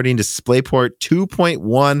 supporting DisplayPort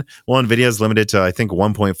 2.1? Well, NVIDIA is limited to, I think,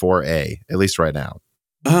 1.4a, at least right now.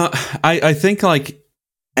 I think I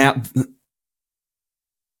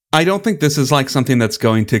don't think this is like something that's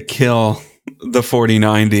going to kill the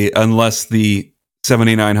 4090 unless the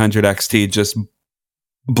 7900 XT just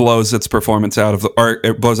blows its performance or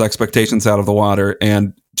it blows expectations out of the water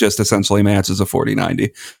and just essentially matches a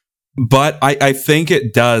 4090. But I think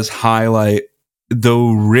it does highlight the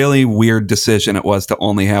really weird decision it was to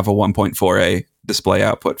only have a 1.4a display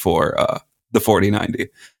output for the 4090.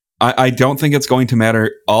 I don't think it's going to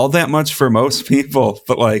matter all that much for most people,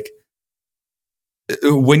 but like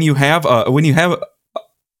when you have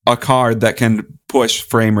a card that can push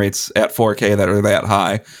frame rates at 4K that are that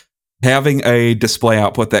high, having a display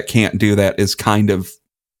output that can't do that is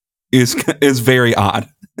is very odd.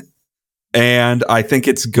 And I think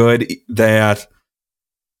it's good that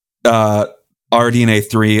RDNA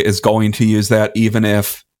 3 is going to use that, even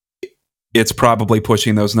if it's probably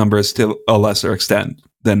pushing those numbers to a lesser extent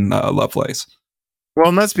than Lovelace. Well,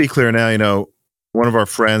 and let's be clear now, you know, one of our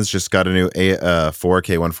friends just got a new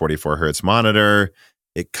 4K 144 Hertz monitor.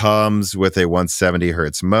 It comes with a 170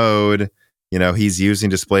 Hertz mode. You know, he's using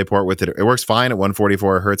DisplayPort with it. It works fine at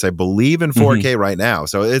 144 Hertz, I believe, in 4K right now.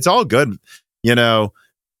 So it's all good. You know,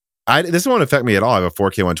 this won't affect me at all. I have a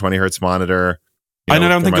 4K 120 Hertz monitor. I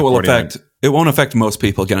don't think it won't affect most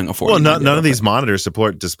people getting a 40. Well, none of these monitors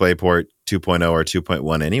support DisplayPort 2.0 or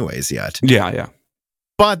 2.1 anyways yet. Yeah.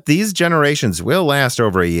 But these generations will last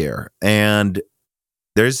over a year, and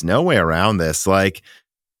there's no way around this. Like,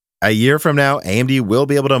 a year from now, AMD will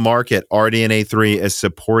be able to market RDNA 3 as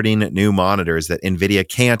supporting new monitors that NVIDIA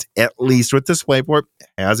can't, at least with DisplayPort. It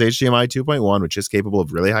has HDMI 2.1, which is capable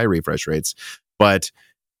of really high refresh rates. But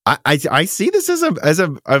I see this as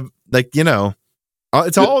a like, you know,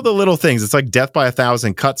 It's all the little things. It's like death by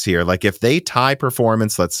 1,000 cuts here. Like if they tie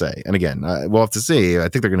performance, let's say, and again, we'll have to see. I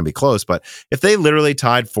think they're going to be close, but if they literally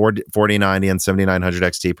tied 4090 and 7900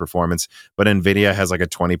 XT performance, but NVIDIA has like a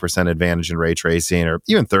 20% advantage in ray tracing or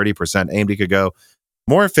even 30%, AMD could go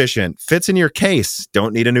more efficient, fits in your case,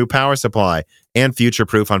 don't need a new power supply, and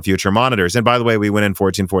future-proof on future monitors. And by the way, we win in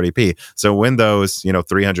 1440p. So when those,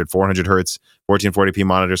 300, 400 hertz 1440p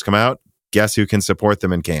monitors come out, guess who can support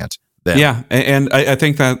them and can't? Them. Yeah, and I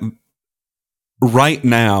think that right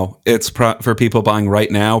now, it's for people buying right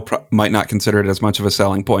now, might not consider it as much of a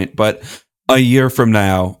selling point. But a year from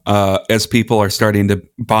now, as people are starting to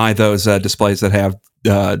buy those displays that have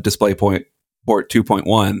DisplayPort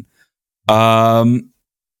 2.1,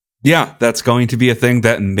 yeah, that's going to be a thing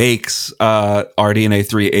that makes RDNA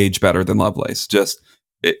 3 age better than Lovelace.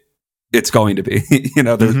 It's going to be.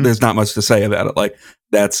 There's not much to say about it. Like,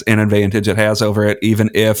 that's an advantage it has over it, even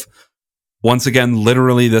if, once again,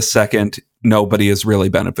 literally the second, nobody is really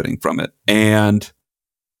benefiting from it. And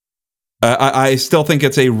I still think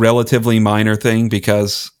it's a relatively minor thing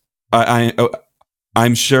because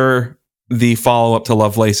I'm sure the follow-up to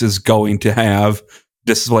Lovelace is going to have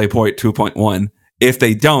DisplayPort 2.1. If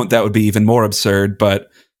they don't, that would be even more absurd. But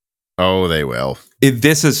they will.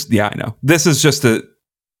 I know. This is just a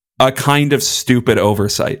kind of stupid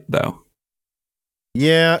oversight, though.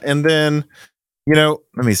 Yeah, and then,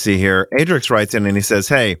 let me see here. Adrix writes in and he says,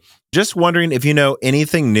 hey, just wondering if you know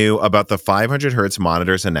anything new about the 500 hertz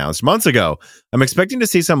monitors announced months ago. I'm expecting to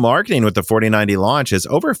see some marketing with the 4090 launch, as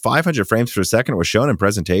over 500 frames per second was shown in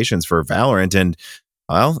presentations for Valorant, and,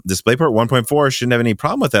 well, DisplayPort 1.4 shouldn't have any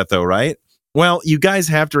problem with that, though, right? Well, you guys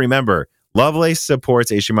have to remember, Lovelace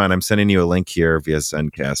supports HDMI, and I'm sending you a link here via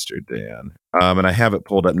Zencaster, Dan. And I have it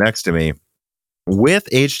pulled up next to me. With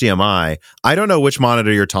HDMI, I don't know which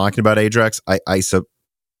monitor you're talking about, Adrex.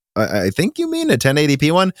 I think you mean a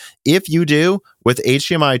 1080p one. If you do, with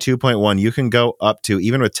HDMI 2.1, you can go up to,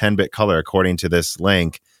 even with 10-bit color, according to this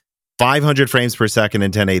link, 500 frames per second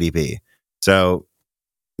in 1080p. So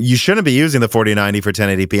you shouldn't be using the 4090 for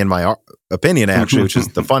 1080p, in my opinion, actually, which is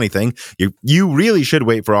the funny thing. You really should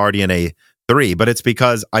wait for RDNA 3, but it's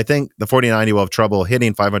because I think the 4090 will have trouble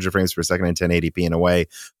hitting 500 frames per second in 1080p in a way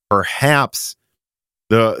perhaps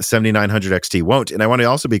the 7900 XT won't. And I want to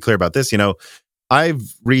also be clear about this. I've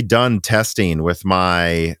redone testing with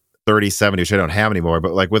my 3070, which I don't have anymore,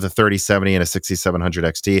 but like with a 3070 and a 6700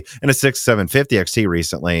 XT and a 6750 XT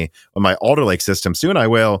recently on my Alder Lake system. Soon I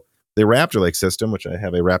will the Raptor Lake system, which I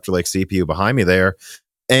have a Raptor Lake CPU behind me there.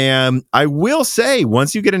 And I will say,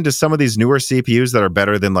 once you get into some of these newer CPUs that are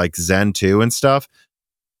better than like Zen 2 and stuff,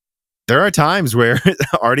 there are times where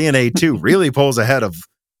RDNA 2 really pulls ahead of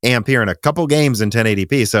Ampere in a couple games in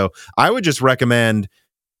 1080p. So I would just recommend,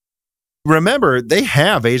 remember, they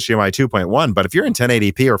have HDMI 2.1, but if you're in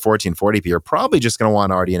 1080p or 1440p, you're probably just going to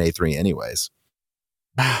want RDNA 3 anyways.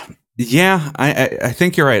 Yeah, I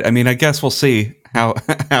think you're right. I mean, I guess we'll see how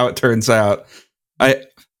it turns out.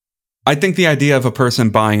 I think the idea of a person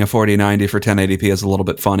buying a 4090 for 1080p is a little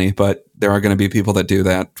bit funny, but there are going to be people that do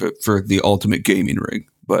that for the ultimate gaming rig.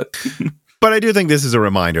 But I do think this is a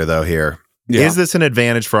reminder, though, here. Yeah. Is this an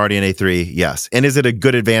advantage for RDNA 3? Yes. And is it a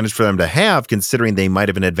good advantage for them to have, considering they might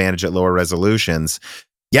have an advantage at lower resolutions?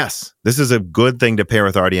 Yes. This is a good thing to pair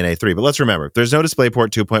with RDNA 3. But let's remember, there's no DisplayPort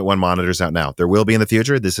 2.1 monitors out now. There will be in the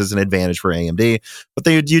future. This is an advantage for AMD.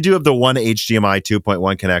 But you do have the one HDMI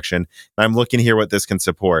 2.1 connection. I'm looking here what this can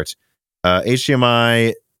support.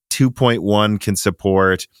 HDMI 2.1 can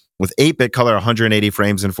support, with 8-bit color, 180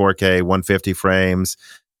 frames in 4K, 150 frames.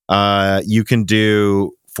 You can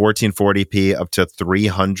do 1440p up to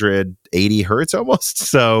 380 hertz almost.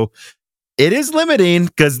 So it is limiting,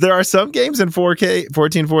 because there are some games in 4K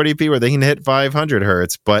 1440p where they can hit 500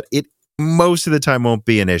 hertz, but it most of the time won't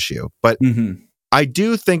be an issue. But I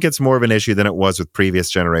do think it's more of an issue than it was with previous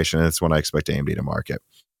generation, and it's when I expect AMD to market.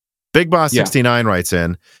 Big Boss 69 writes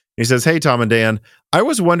in. He says, hey, Tom and Dan, I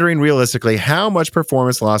was wondering realistically how much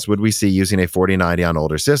performance loss would we see using a 4090 on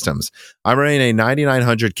older systems. I'm running a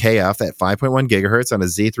 9900 KF at 5.1 gigahertz on a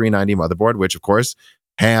Z390 motherboard, which of course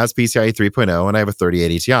has PCIe 3.0, and I have a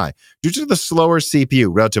 3080 Ti. Due to the slower CPU,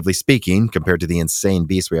 relatively speaking, compared to the insane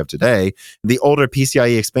beast we have today, the older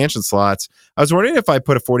PCIe expansion slots, I was wondering if I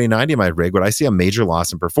put a 4090 in my rig, would I see a major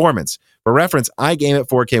loss in performance? For reference, I game at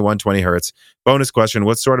 4K 120 hertz. Bonus question,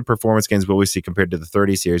 what sort of performance gains will we see compared to the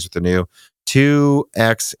 30 series with the new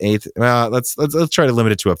 2x8? Let's try to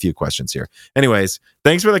limit it to a few questions here. Anyways,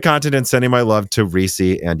 thanks for the content and sending my love to Reese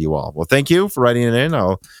and you all. Well, thank you for writing it in.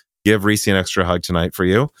 I'll give Reese an extra hug tonight for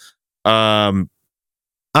you. I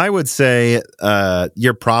would say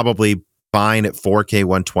you're probably fine at 4K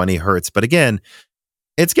 120 hertz. But again,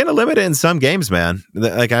 It's going to limit it in some games, man.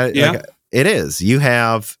 It is. You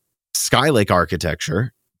have Skylake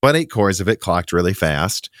architecture, but 8 cores of it clocked really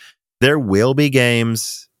fast. There will be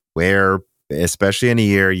games where, especially in a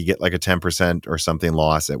year, you get like a 10% or something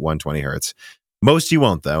loss at 120 hertz. Most you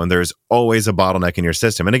won't, though, and there's always a bottleneck in your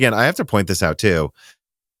system. And again, I have to point this out, too.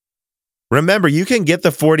 Remember, you can get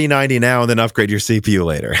the 4090 now and then upgrade your CPU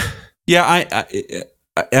later. Yeah,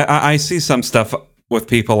 I see some stuff with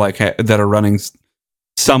people like that are running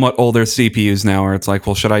somewhat older CPUs now, where it's like,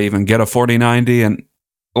 well, should I even get a 4090? And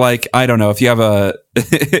like, I don't know, if you have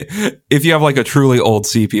like a truly old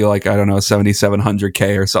CPU, like, I don't know,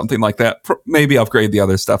 7700K or something like that, maybe upgrade the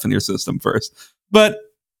other stuff in your system first. But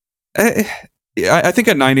I think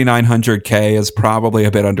a 9900K is probably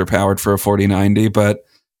a bit underpowered for a 4090, but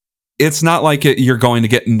it's not like you're going to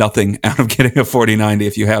get nothing out of getting a 4090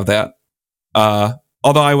 if you have that.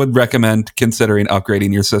 Although I would recommend considering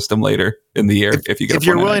upgrading your system later in the year if you get. If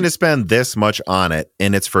you're willing to spend this much on it,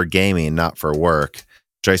 and it's for gaming, not for work,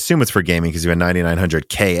 which I assume it's for gaming because you have a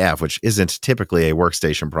 9900KF, which isn't typically a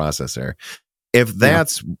workstation processor. If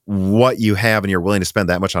that's what you have, and you're willing to spend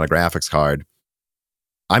that much on a graphics card,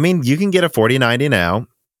 I mean, you can get a 4090 now.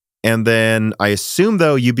 And then I assume,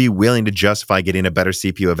 though, you'd be willing to justify getting a better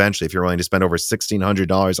CPU eventually if you're willing to spend over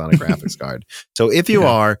 $1,600 on a graphics card. So if you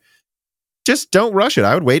are, just don't rush it.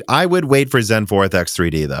 I would wait for Zen 4th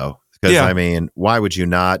X3D, though. Because, I mean, why would you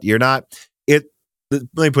not? Let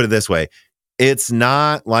me put it this way. It's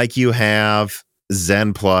not like you have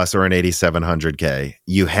Zen Plus or an 8700K.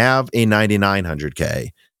 You have a 9900K.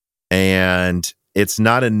 And it's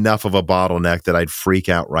not enough of a bottleneck that I'd freak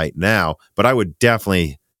out right now. But I would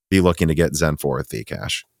definitely be looking to get Zen 4 with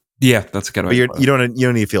Vcache. Yeah, that's a good way. But you don't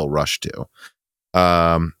need to feel rushed to.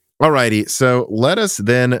 Alrighty, so let us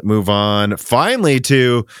then move on finally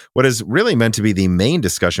to what is really meant to be the main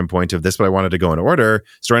discussion point of this, but I wanted to go in order.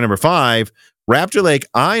 Story number 5, Raptor Lake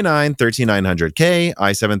i9 13900K,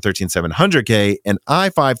 i7 13700K, and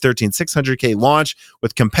i5 13600K launch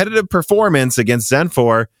with competitive performance against Zen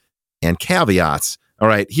 4 and caveats. All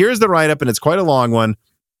right, here's the write-up, and it's quite a long one.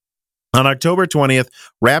 On October 20th,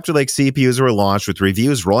 Raptor Lake CPUs were launched with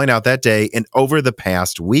reviews rolling out that day and over the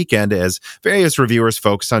past weekend as various reviewers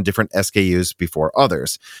focused on different SKUs before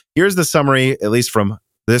others. Here's the summary, at least from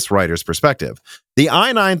this writer's perspective. The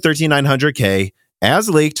i9 13900K, as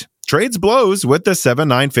leaked, trades blows with the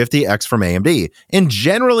 7950X from AMD and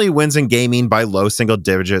generally wins in gaming by low single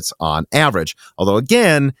digits on average. Although,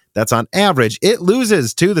 again, that's on average. It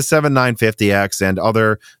loses to the 7950X and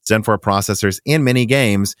other Zen 4 processors in many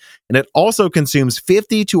games, and it also consumes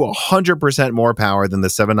 50 to 100% more power than the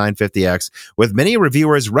 7950X, with many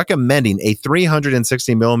reviewers recommending a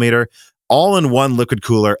 360mm all-in-one liquid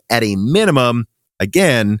cooler at a minimum,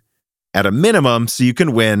 again, at a minimum, so you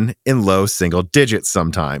can win in low single digits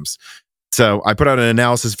sometimes. So I put out an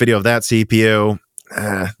analysis video of that CPU.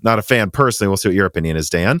 Not a fan personally. We'll see what your opinion is,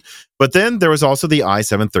 Dan. But then there was also the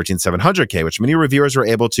i7 13700K, which many reviewers were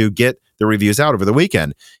able to get the reviews out over the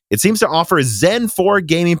weekend. It seems to offer Zen 4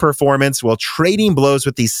 gaming performance while trading blows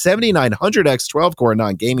with the 7900X 12-core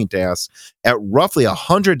non-gaming tasks at roughly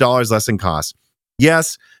 $100 less in cost.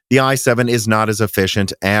 Yes, the i7 is not as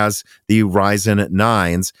efficient as the Ryzen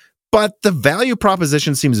 9s, but the value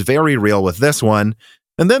proposition seems very real with this one.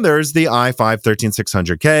 And then there's the i5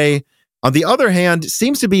 13600K. On the other hand,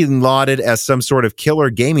 seems to be lauded as some sort of killer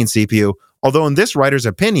gaming CPU, although in this writer's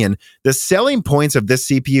opinion, the selling points of this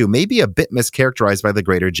CPU may be a bit mischaracterized by the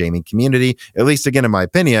greater gaming community, at least again in my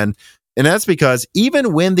opinion. And that's because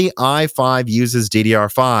even when the i5 uses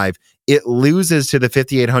DDR5, it loses to the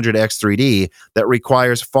 5800X3D that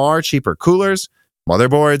requires far cheaper coolers,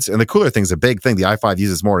 motherboards, and the cooler thing's a big thing. The i5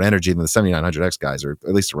 uses more energy than the 7900X guys, or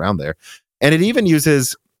at least around there. And it even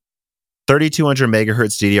uses 3200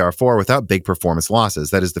 megahertz DDR4 without big performance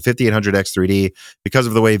losses. That is the 5800X3D, because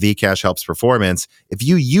of the way Vcache helps performance. If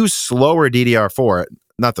you use slower DDR4,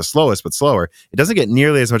 not the slowest, but slower, it doesn't get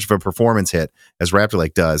nearly as much of a performance hit as Raptor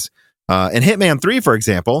Lake does. In Hitman 3, for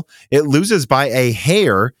example, it loses by a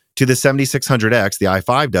hair to the 7600X, the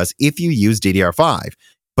i5 does, if you use DDR5.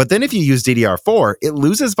 But then if you use DDR4, it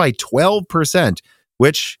loses by 12%,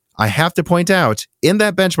 which I have to point out in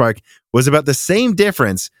that benchmark was about the same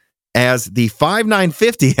difference as the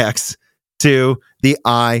 5950X to the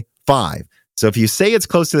i5. So if you say it's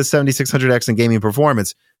close to the 7600X in gaming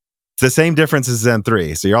performance, it's the same difference as Zen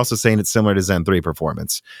 3. So you're also saying it's similar to Zen 3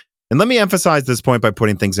 performance. And let me emphasize this point by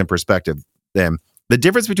putting things in perspective then. The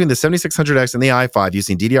difference between the 7600X and the i5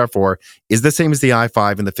 using DDR4 is the same as the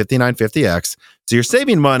i5 and the 5950X. So you're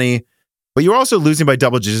saving money, but you're also losing by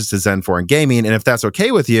double digits to Zen 4 in gaming. And if that's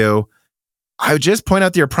okay with you, I would just point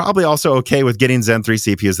out that you're probably also okay with getting Zen 3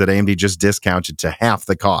 CPUs that AMD just discounted to half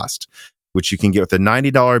the cost, which you can get with a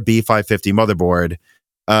 $90 B550 motherboard.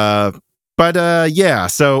 Yeah,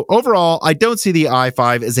 so overall, I don't see the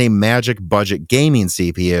i5 as a magic budget gaming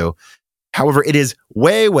CPU. However, it is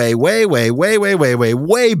way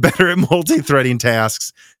better at multi-threading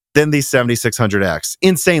tasks than the 7600X.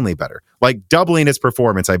 Insanely better. Like doubling its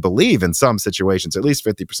performance, I believe, in some situations, at least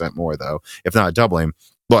 50% more, though, if not doubling.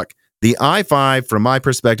 Look, the i5, from my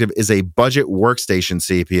perspective, is a budget workstation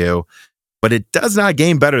CPU, but it does not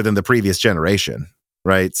game better than the previous generation,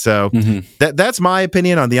 right? So that's my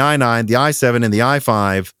opinion on the i9, the i7, and the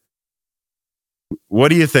i5. What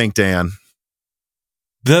do you think, Dan?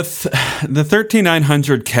 The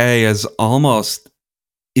 13900K is almost...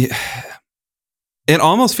 It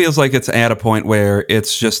almost feels like it's at a point where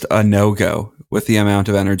it's just a no-go with the amount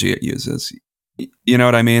of energy it uses. You know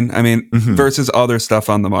what I mean? I mean, versus other stuff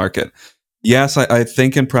on the market. Yes, I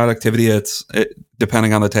think in productivity,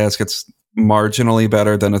 depending on the task, it's marginally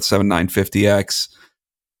better than a 7950X.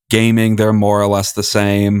 Gaming, they're more or less the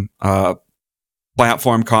same.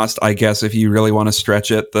 Platform cost, I guess, if you really want to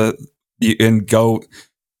stretch it, and go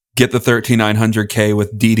get the 13900K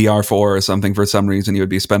with DDR4 or something for some reason, you would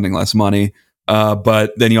be spending less money.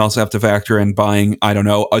 But then you also have to factor in buying, I don't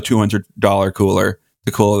know, a $200 cooler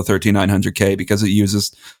to cool the 13900K because it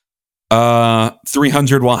uses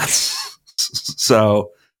 300 watts. So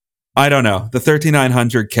I don't know. The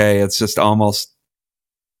 13900K, it's just almost...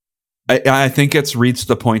 I think it's reached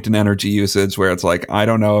the point in energy usage where it's like, I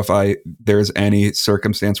don't know if there's any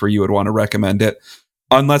circumstance where you would want to recommend it.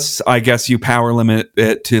 Unless, I guess, you power limit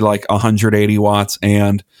it to like 180 watts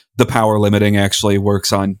and the power limiting actually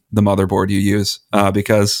works on the motherboard you use.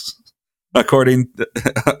 Because according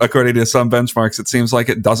to some benchmarks, it seems like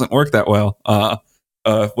it doesn't work that well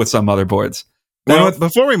with some motherboards. Well,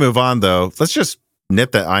 before we move on, though, let's just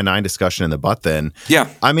nip that i9 discussion in the butt then. Yeah.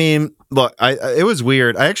 I mean, look, it was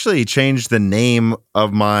weird. I actually changed the name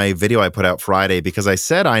of my video I put out Friday because I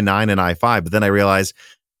said i9 and i5, but then I realized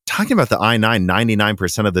talking about the i9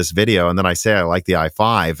 99% of this video, and then I say I like the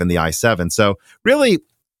i5 and the i7. So really,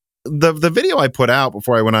 the video I put out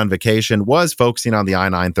before I went on vacation was focusing on the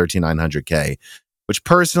i9 13900K, which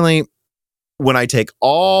personally, when I take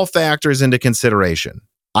all factors into consideration,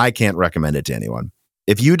 I can't recommend it to anyone.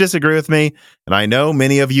 If you disagree with me, and I know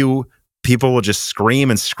many of you people will just scream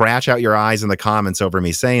and scratch out your eyes in the comments over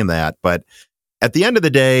me saying that, but at the end of the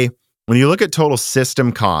day, when you look at total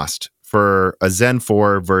system cost for a Zen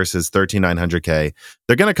 4 versus 13900K,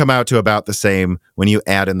 they're going to come out to about the same when you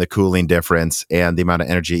add in the cooling difference and the amount of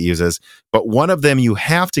energy it uses. But one of them, you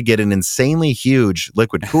have to get an insanely huge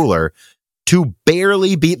liquid cooler to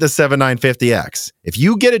barely beat the 7950X. If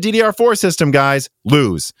you get a DDR4 system, guys,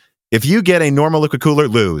 lose. If you get a normal liquid cooler,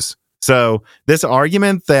 lose. So this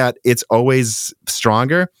argument that it's always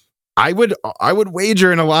stronger, I would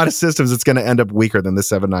wager in a lot of systems it's going to end up weaker than the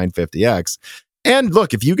 7950X. And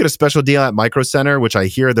look, if you get a special deal at Micro Center, which I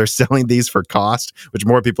hear they're selling these for cost, which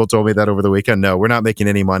more people told me that over the weekend. No, we're not making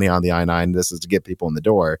any money on the i9. This is to get people in the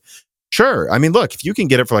door. Sure. I mean, look, if you can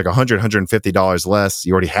get it for like $100, $150 less,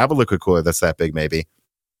 you already have a liquid cooler that's that big, maybe.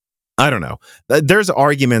 I don't know. There's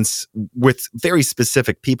arguments with very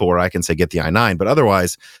specific people where I can say get the i9, but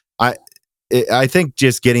otherwise, I think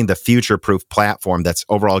just getting the future-proof platform that's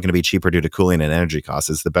overall going to be cheaper due to cooling and energy costs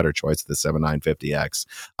is the better choice of the 7950X.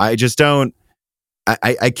 I just don't...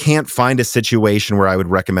 I can't find a situation where I would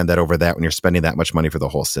recommend that over that when you're spending that much money for the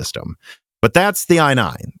whole system. But that's the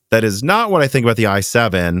i9. That is not what I think about the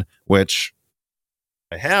i7, which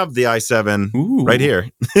I have the i7 right here.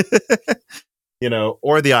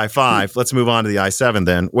 Or the i5. Let's move on to the i7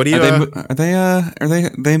 then. What do you... Are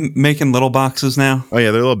they making little boxes now? Oh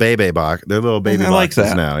yeah, they're little baby box. They're little baby boxes like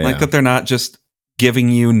that. Now. Yeah. Like that they're not just giving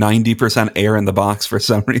you 90% air in the box for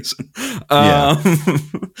some reason.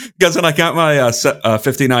 Because when I got my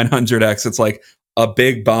 5900X, it's like a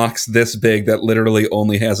big box this big that literally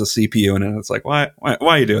only has a CPU in it. It's like, why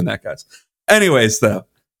are you doing that, guys? Anyways, though,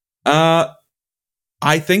 I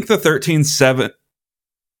think the 137...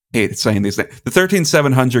 I hate saying these things. The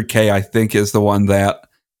 13700K, I think, is the one that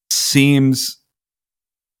seems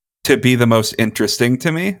to be the most interesting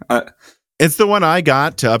to me. It's the one I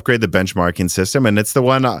got to upgrade the benchmarking system, and it's the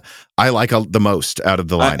one I like the most out of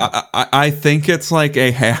the lineup. I think it's like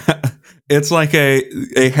a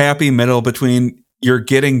happy middle between you're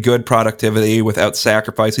getting good productivity without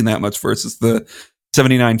sacrificing that much versus the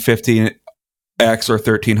 7950X or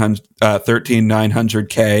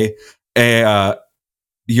 13900K.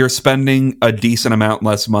 You're spending a decent amount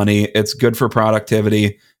less money. It's good for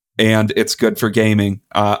productivity and it's good for gaming.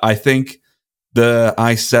 I think the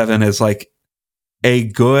i7 is like a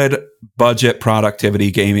good budget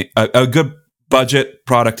productivity gaming, a good budget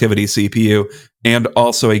productivity CPU, and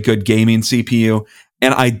also a good gaming CPU.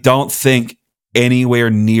 And I don't think anywhere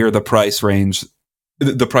near the price ranges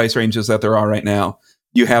that there are right now,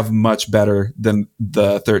 you have much better than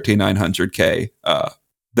the 13900K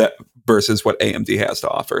that versus what AMD has to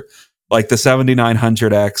offer. Like the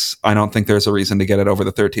 7900X, I don't think there's a reason to get it over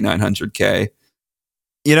the 13900K.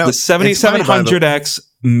 You know, the 7700X,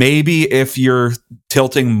 maybe if you're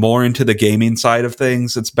tilting more into the gaming side of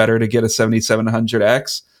things, it's better to get a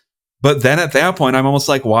 7700X. But then at that point, I'm almost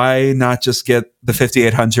like, why not just get the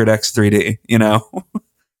 5800X 3D? You know?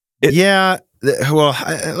 Yeah. Well,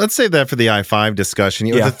 let's save that for the i5 discussion.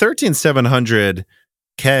 The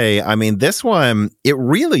 13700K, I mean, this one, it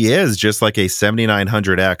really is just like a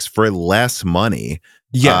 7900X for less money.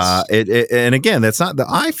 Yes. And again, that's not, the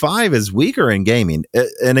i5 is weaker in gaming.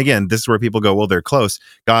 And again, this is where people go, well, they're close.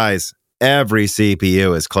 Guys, every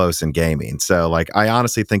CPU is close in gaming. So like, I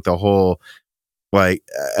honestly think the whole, like,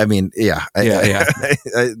 I mean, I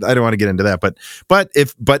don't want to get into that, but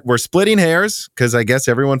we're splitting hairs because I guess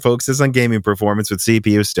everyone focuses on gaming performance with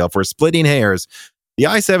CPU still. If we're splitting hairs, the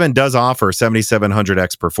i7 does offer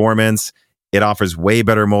 7700X performance. It offers way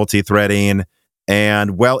better multi-threading,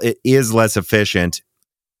 and well, it is less efficient.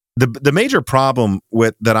 The major problem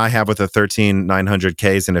that I have with the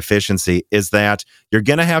 13900Ks in efficiency is that you're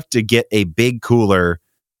going to have to get a big cooler.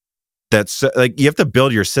 That's like, you have to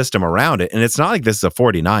build your system around it. And it's not like this is a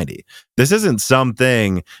 4090. This isn't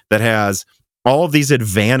something that has all of these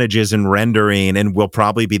advantages in rendering and will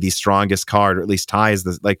probably be the strongest card, or at least ties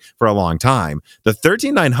this like for a long time. The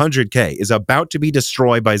 13900K is about to be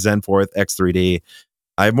destroyed by Zen 4 X3D.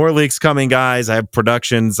 I have more leaks coming, guys. I have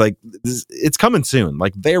productions. Like, it's coming soon,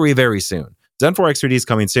 like very, very soon. Zen 4 X3D is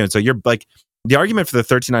coming soon. So you're like, the argument for the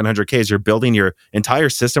 13900K is you're building your entire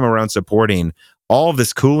system around supporting all of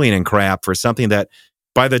this cooling and crap for something that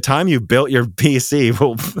by the time you built your PC,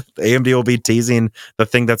 AMD will be teasing the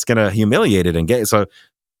thing that's going to humiliate it and get. So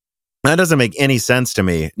that doesn't make any sense to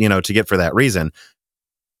me, to get for that reason.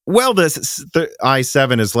 Well, the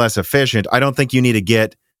i7 is less efficient. I don't think you need to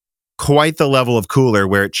get quite the level of cooler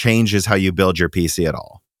where it changes how you build your PC at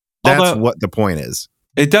all. That's what the point is.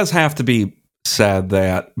 It does have to be said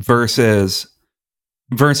that versus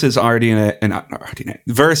RDNA and not RDNA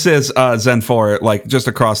versus Zen 4, like just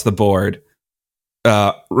across the board,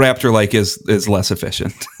 Raptor Lake is less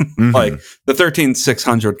efficient. Mm-hmm. Like the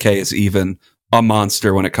 13600K is even a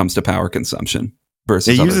monster when it comes to power consumption.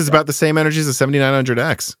 Versus it uses about the same energy as the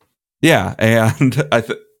 7900X. Yeah, and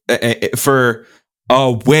for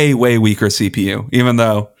a way weaker CPU, even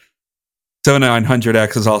though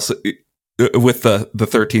 7900X is also with the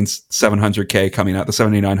 13700K coming out, the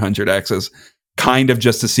 7900X is kind of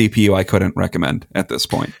just a CPU I couldn't recommend at this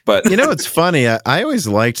point. But it's funny. I always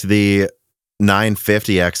liked the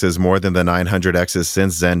 950Xs more than the 900Xs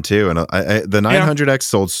since Zen 2. And the 900X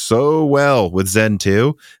sold so well with Zen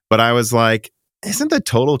 2, but I was like, isn't the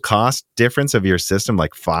total cost difference of your system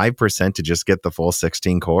like 5% to just get the full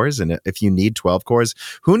 16 cores? And if you need 12 cores,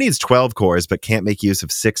 who needs 12 cores but can't make use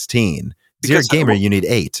of 16? If you're a gamer, you need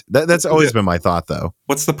 8. That's always been my thought, though.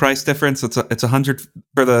 What's the price difference? It's 100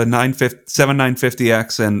 for the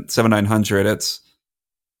 7950X and 7900. It's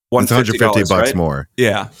 $150 right? more.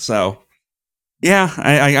 Yeah. So, yeah,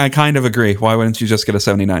 I kind of agree. Why wouldn't you just get a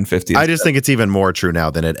 7950? I just think it's even more true now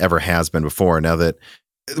than it ever has been before. Now that,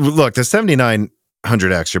 look, the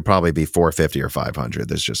 7900X should probably be 450 or 500.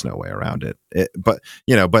 There's just no way around it. But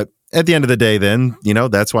at the end of the day, then,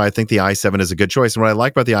 that's why I think the i7 is a good choice. And what I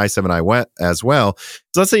like about the i7 as well is,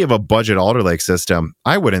 let's say you have a budget Alder Lake system.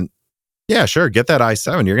 I wouldn't, sure, get that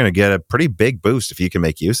i7. You're going to get a pretty big boost if you can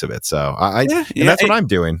make use of it. So that's what I'm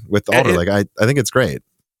doing with Alder Lake. I think it's great.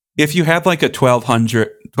 If you had like a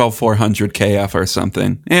 12400 KF or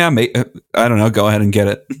something, I don't know, go ahead and get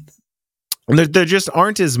it. And there just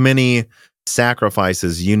aren't as many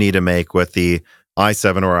sacrifices you need to make with the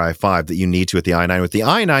i7 or i5 that you need to with the i9. With the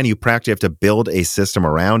i9, you practically have to build a system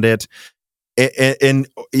around it. And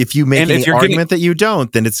if you make any argument that you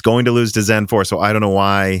don't, then it's going to lose to Zen 4. So I don't know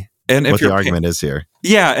why, what the argument is here.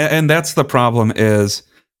 Yeah, and that's the problem is,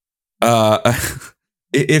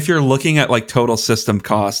 if you're looking at like total system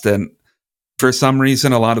cost, and for some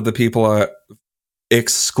reason, a lot of the people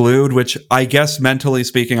exclude, which I guess mentally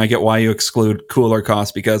speaking, I get why you exclude cooler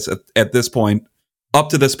costs, because at this point, up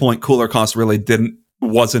to this point, cooler costs really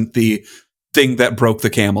wasn't the thing that broke the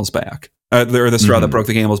camel's back, or the straw that broke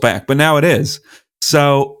the camel's back. But now it is.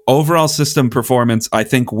 So overall system performance, I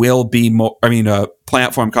think, will be more. I mean,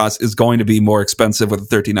 platform cost is going to be more expensive with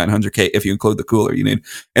the 13900K if you include the cooler you need.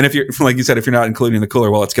 And if you're, like you said, if you're not including the cooler,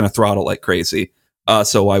 well, it's going to throttle like crazy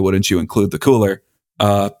so why wouldn't you include the cooler?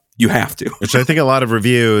 You have to. Which I think a lot of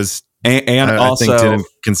reviews and I also think didn't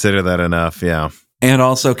consider that enough. Yeah. And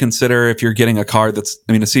also consider if you're getting a card a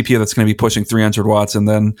CPU that's going to be pushing 300 watts, and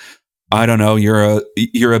then I don't know,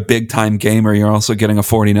 you're a big time gamer. You're also getting a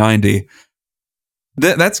 4090.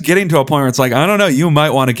 That's getting to a point where it's like, I don't know, you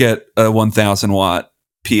might want to get a 1000 watt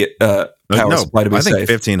power supply to be safe.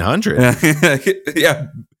 I think 1500. Yeah.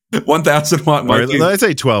 1000 watt might be, I'd say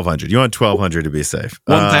 1200. You want 1200 to be safe.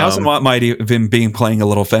 1000 watt might even be playing a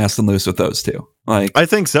little fast and loose with those two. Like, I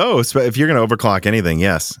think so. If you're going to overclock anything,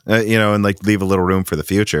 yes, and like leave a little room for the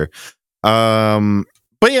future. But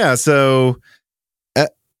yeah, so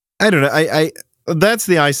I don't know. I that's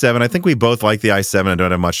the i7. I think we both like the i7. I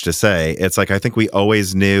don't have much to say. It's like I think we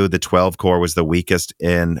always knew the 12 core was the weakest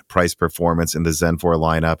in price performance in the Zen 4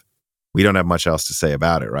 lineup. We don't have much else to say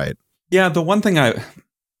about it, right? Yeah, the one thing I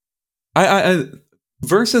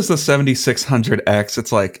versus the 7600X,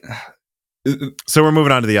 it's like, so we're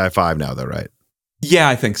moving on to the i5 now, though, right? Yeah,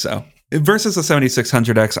 I think so. Versus the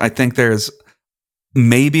 7600X, I think there's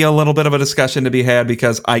maybe a little bit of a discussion to be had,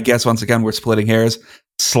 because I guess once again we're splitting hairs.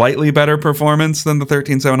 Slightly better performance than the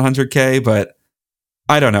 13700K, but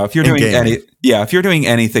I don't know if you're doing if you're doing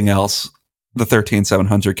anything else, the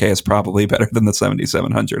 13700K is probably better than the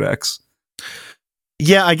 7700X.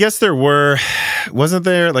 Yeah, I guess wasn't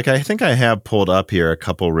there, like, I think I have pulled up here a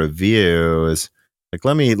couple reviews. Like,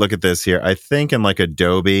 let me look at this here. I think in like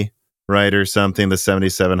Adobe, right, or something, the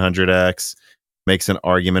 7700X makes an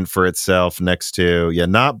argument for itself next to,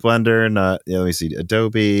 not Blender, let me see,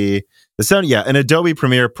 Adobe, an Adobe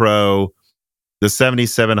Premiere Pro, the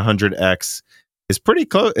 7700X is pretty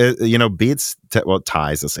close, beats,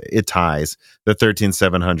 ties the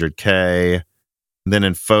 13700K. Then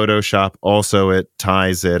in Photoshop, also it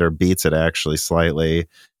ties it or beats it actually slightly.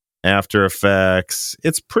 After Effects,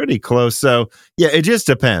 it's pretty close. So yeah, it just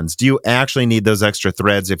depends. Do you actually need those extra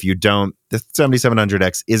threads? If you don't, the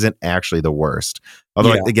 7700X isn't actually the worst.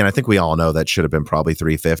 Although again, I think we all know that should have been probably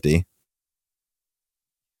 $350.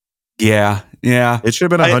 Yeah. It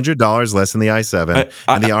should have been $100 less than the i7,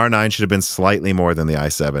 and the R9 should have been slightly more than the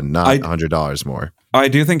i7, not $100 more. I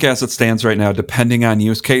do think as it stands right now, depending on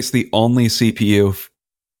use case, the only CPU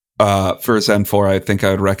for Zen 4 I think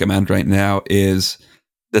I would recommend right now is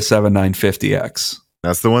the 7950X.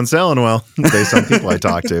 That's the one selling well, based on people I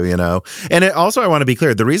talk to, And I want to be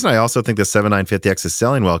clear. The reason I also think the 7950X is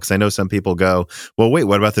selling well, because I know some people go, well, wait,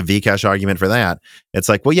 what about the Vcache argument for that? It's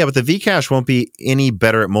like, well, yeah, but the Vcache won't be any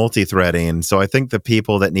better at multi-threading. So I think the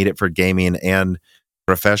people that need it for gaming and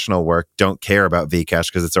professional work don't care about Vcache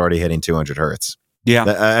because it's already hitting 200 hertz.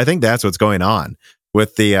 Yeah. I think that's what's going on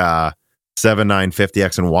with the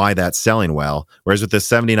 7950X and why that's selling well. Whereas with the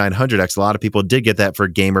 7900X, a lot of people did get that for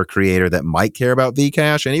gamer creator that might care about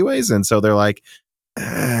Vcache anyways. And so they're like,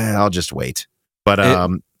 I'll just wait. But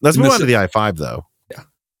let's move on to the i5 though.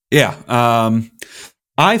 Yeah.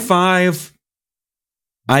 i5,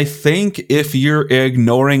 I think if you're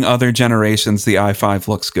ignoring other generations, the i5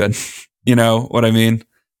 looks good. You know what I mean?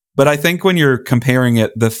 But I think when you're comparing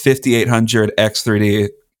it, the 5800 X3D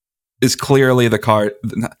is clearly the card,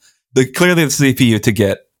 clearly the CPU to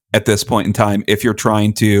get at this point in time if you're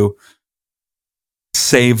trying to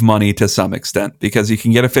save money to some extent, because you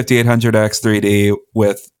can get a 5800 X3D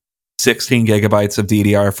with 16 gigabytes of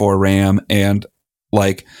DDR4 RAM and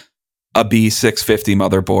like a B650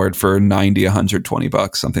 motherboard for $90,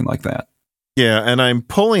 $120, something like that. Yeah, and I'm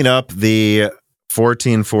pulling up the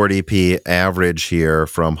 1440p average here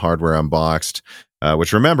from Hardware Unboxed,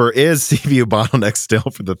 which remember is CPU bottleneck still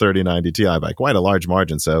for the 3090 Ti by quite a large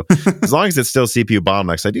margin. So as long as it's still CPU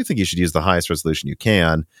bottlenecks, I do think you should use the highest resolution you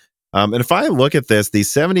can. And if I look at this, the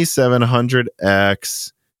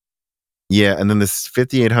 7700X, and then this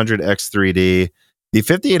 5800 X3D, the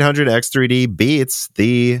 5800 X3D beats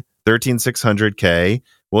the 13600K.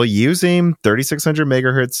 Well, using 3600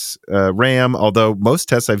 megahertz RAM, although most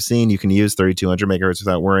tests I've seen, you can use 3200 megahertz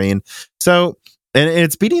without worrying. So, and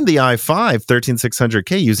it's beating the i5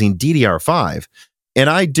 13600K using DDR5. And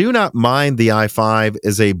I do not mind the i5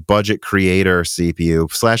 as a budget creator CPU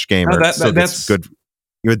 / gamer. That's good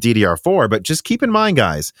with DDR4. But just keep in mind,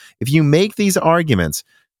 guys, if you make these arguments,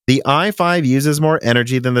 the i5 uses more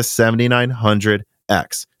energy than the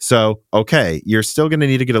 7900X. So, okay, you're still going to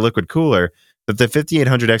need to get a liquid cooler that the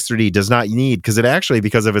 5800 X3D does not need, because it actually,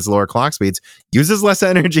 because of its lower clock speeds, uses less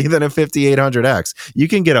energy than a 5800X. You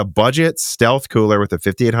can get a budget stealth cooler with a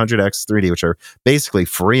 5800 X3D, which are basically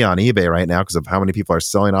free on eBay right now because of how many people are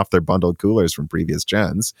selling off their bundled coolers from previous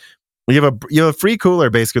gens. You have a free cooler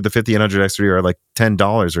basically with the 5800X3D or like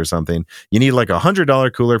 $10 or something. You need like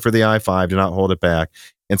 $100 cooler for the i5 to not hold it back.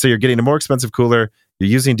 And so you're getting a more expensive cooler. You're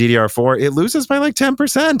using DDR4. It loses by like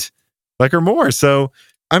 10%, like or more. So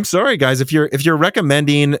I'm sorry, guys, if you're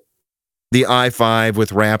recommending the i5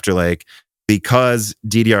 with Raptor Lake because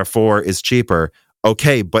DDR4 is cheaper,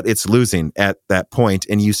 okay, but it's losing at that point,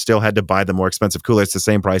 and you still had to buy the more expensive cooler. It's the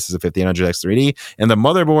same price as the 5800X3D, and the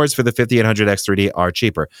motherboards for the 5800X3D are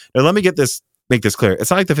cheaper. Now, let me make this clear.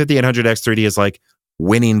 It's not like the 5800X3D is like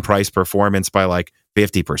winning price performance by like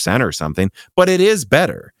 50% or something, but it is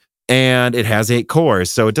better. And it has 8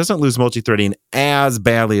 cores, so it doesn't lose multi-threading as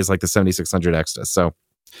badly as like the 7600X does. So,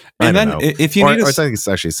 and then if you need, I think it's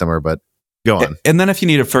actually similar, but go on. And then if you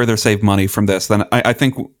need to further save money from this, then I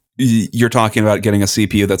think you're talking about getting a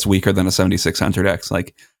CPU that's weaker than a 7600X.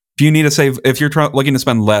 Like, if you need to save, if you're looking to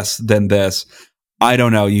spend less than this, I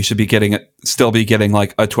don't know, you should be still be getting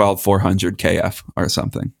like a 12400 KF or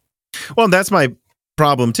something. Well, that's my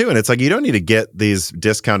problem too. And it's like, you don't need to get these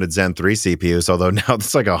discounted Zen 3 CPUs, although now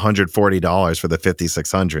it's like $140 for the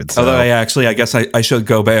 5600. So. Although I guess I should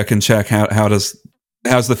go back and check how's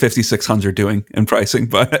the 5600 doing in pricing,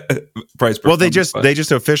 but price. Well, they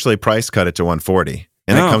just officially price cut it to 140,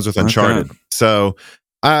 and it comes with Uncharted. Okay. So,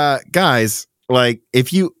 guys, like,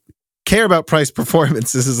 if you care about price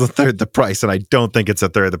performance, this is a third the price, and I don't think it's a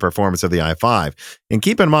third the performance of the i5. And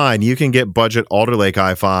keep in mind, you can get budget Alder Lake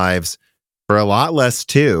i5s for a lot less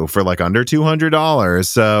too, for like under $200.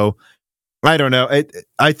 So I don't know.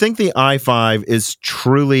 I think the i5 is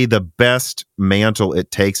truly the best mantle it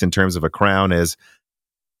takes in terms of a crown. Is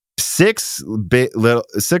 6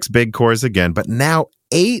 big cores again, but now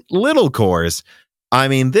 8 little cores. I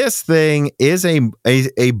mean, this thing is a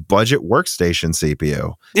budget workstation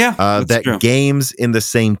CPU. Yeah, that true. Games in the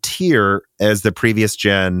same tier as the previous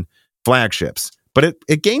gen flagships, but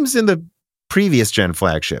it games in the previous gen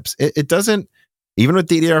flagships. It doesn't, even with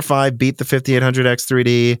DDR5, beat the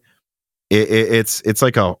 5800X3D. It's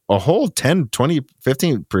like a whole 10, 20,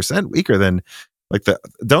 15% weaker than like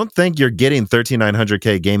don't think you're getting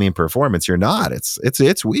 13900K gaming performance. You're not.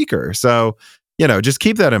 It's weaker. So, just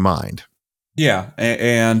keep that in mind. Yeah.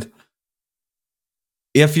 And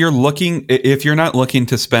if you're not looking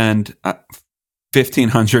to spend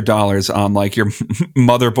 $1,500 on like your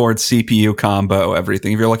motherboard, CPU combo,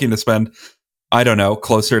 everything, if you're looking to spend, I don't know,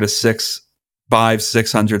 closer to $600,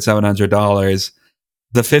 $700,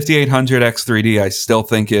 the 5800X3D I still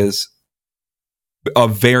think is a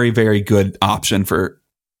very, very good option for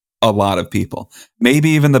a lot of people. Maybe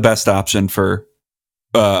even the best option for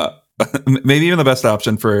a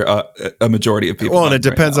majority of people. Well, and it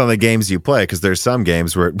depends on the games you play, because there's some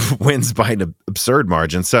games where it wins by an absurd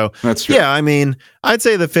margin. So that's true. Yeah, I mean, I'd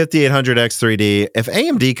say the 5800X3D, if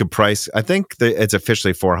AMD could price, I think it's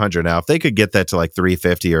officially $400 now. If they could get that to like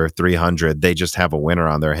 $350 or $300, they just have a winner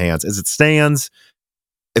on their hands. As it stands,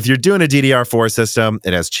 if you're doing a DDR4 system,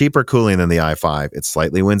 it has cheaper cooling than the i5. It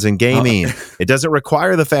slightly wins in gaming. It doesn't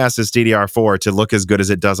require the fastest DDR4 to look as good as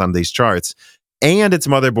it does on these charts. And its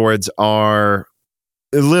motherboards are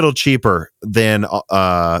a little cheaper than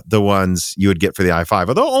the ones you would get for the i5,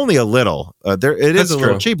 although only a little. It is a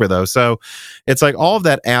little cheaper, though. So it's like all of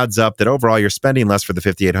that adds up that overall you're spending less for the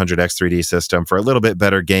 5800X3D system for a little bit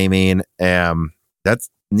better gaming. That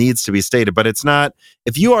needs to be stated, but it's not.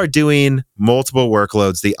 If you are doing multiple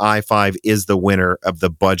workloads, the i5 is the winner of the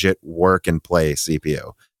budget work and play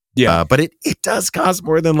CPU. Yeah, but it does cost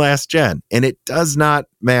more than last gen, and it does not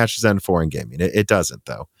match Zen 4 in gaming. It doesn't,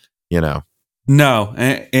 though. No,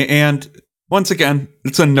 and once again,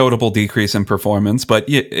 it's a notable decrease in performance. But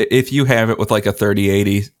if you have it with like a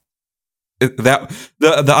 3080,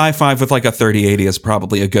 the i5 with like a 3080 is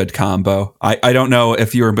probably a good combo. I don't know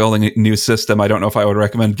if you were building a new system. I don't know if I would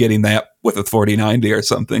recommend getting that with a 4090 or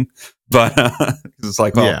something. But it's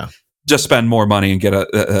like, just spend more money and get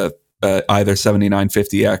a either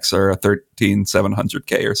 7950X or a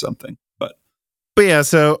 13700K or something. But yeah,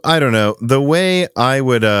 so I don't know. The way I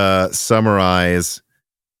would summarize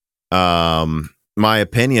my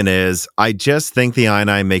opinion is, I just think the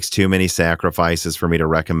i9 makes too many sacrifices for me to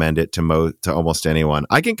recommend it to almost anyone.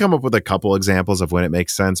 I can come up with a couple examples of when it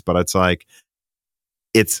makes sense, but it's like,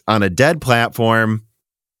 it's on a dead platform.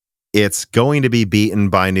 It's going to be beaten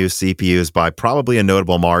by new CPUs by probably a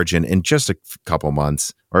notable margin in just a couple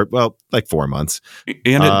months, or like 4 months.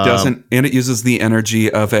 And it uses the energy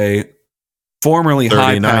of a formerly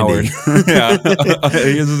high-powered. Yeah,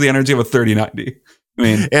 it uses the energy of a 3090. I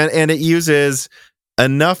mean, and it uses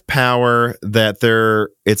enough power that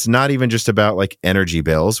it's not even just about like energy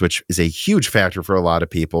bills, which is a huge factor for a lot of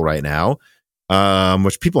people right now.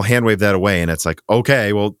 which people hand wave that away. And it's like,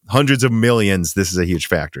 okay, well, hundreds of millions, this is a huge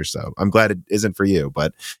factor. So I'm glad it isn't for you.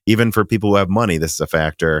 But even for people who have money, this is a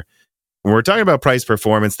factor. When we're talking about price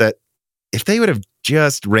performance, that if they would have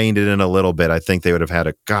just reined it in a little bit, I think they would have had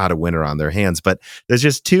a winner on their hands. But there's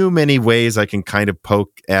just too many ways I can kind of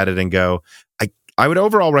poke at it and go, I would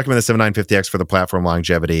overall recommend the 7950X for the platform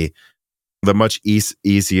longevity, the much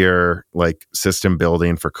easier like system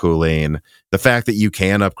building for cooling, the fact that you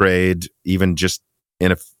can upgrade even just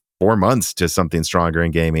in 4 months to something stronger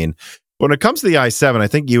in gaming. But when it comes to the i7, I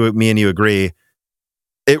think me and you agree,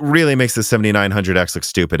 it really makes the 7900X look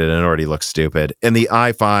stupid, and it already looks stupid. And the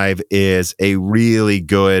i5 is a really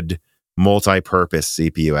good multi-purpose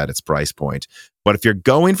CPU at its price point. But if you're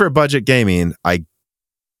going for budget gaming,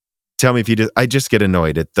 tell me if you do. I just get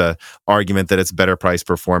annoyed at the argument that it's better price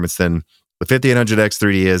performance than the 5800X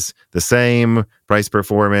 3D is the same price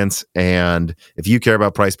performance. And if you care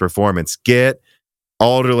about price performance, get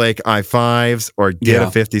Alder Lake i5s or get a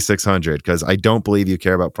 5600, because I don't believe you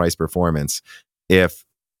care about price performance if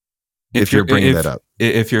you're bringing that up.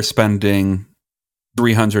 If you're spending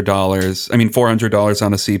 $300, I mean $400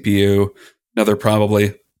 on a CPU, another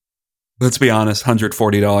probably, let's be honest,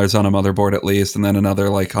 $140 on a motherboard at least, and then another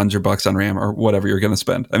like $100 on RAM or whatever you're going to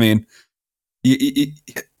spend. I mean,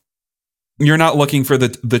 you're not looking for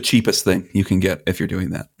the cheapest thing you can get if you're doing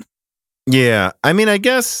that. Yeah, I mean, I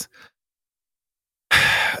guess.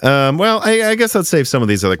 I guess let's save some of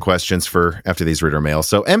these other questions for after these reader mail.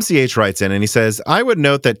 So MCH writes in and he says, I would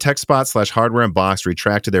note that TechSpot/Hardware Unboxed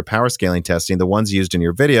retracted their power scaling testing, the ones used in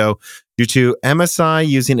your video, due to MSI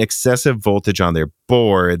using excessive voltage on their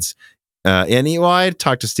boards. I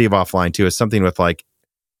talked to Steve offline too. It's something with like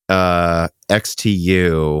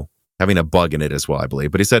XTU having a bug in it as well, I believe.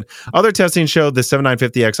 But he said other testing showed the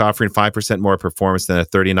 7950X offering 5% more performance than a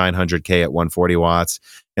 3900K at 140 watts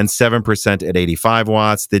and 7% at 85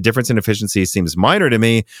 watts. The difference in efficiency seems minor to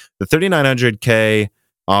me. The 3900K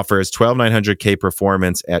offers 12900K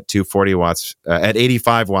performance at 240 watts, at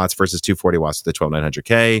 85 watts versus 240 watts with the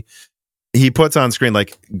 12900K. He puts on screen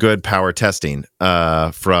like good power testing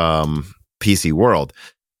from PC World.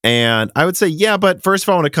 And I would say, yeah, but first of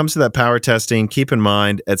all, when it comes to that power testing, keep in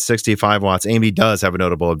mind at 65 watts, AMD does have a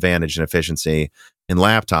notable advantage in efficiency in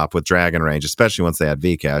laptop with Dragon Range, especially once they add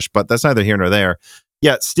Vcache. But that's neither here nor there.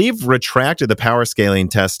 Yeah, Steve retracted the power scaling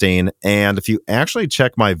testing. And if you actually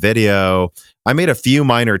check my video, I made a few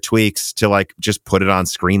minor tweaks to like just put it on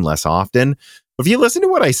screen less often. If you listen to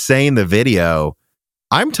what I say in the video,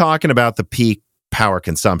 I'm talking about the peak power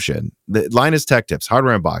consumption. The Linus Tech Tips,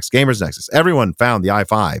 Hardware Unboxed, Gamers Nexus, everyone found the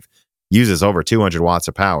i5 uses over 200 watts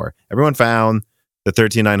of power. Everyone found the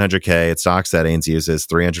 13900K at stock settings uses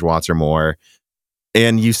 300 watts or more.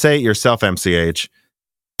 And you say it yourself, MCH,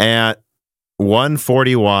 at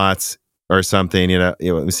 140 watts or something, let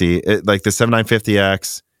me see, like the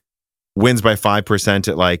 7950X wins by 5%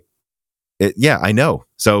 at like, yeah, I know.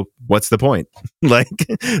 So what's the point? Like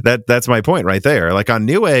that's my point right there. Like on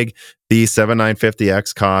Newegg, the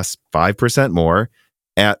 7950X costs 5% more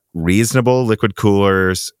at reasonable liquid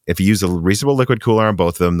coolers. If you use a reasonable liquid cooler on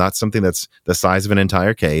both of them, not something that's the size of an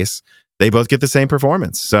entire case, they both get the same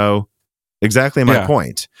performance. So exactly my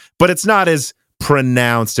point. But it's not as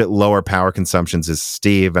pronounced at lower power consumptions as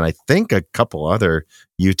Steve and I think a couple other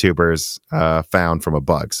YouTubers found from a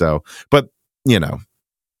bug. So, but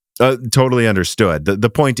totally understood. The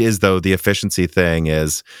point is, though, the efficiency thing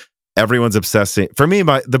is everyone's obsessing. For me,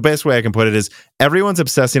 the best way I can put it is everyone's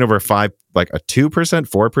obsessing over a 2%,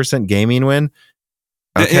 4% gaming win.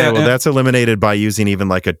 Okay, that's eliminated by using even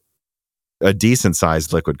like a decent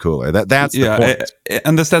sized liquid cooler. That's the point.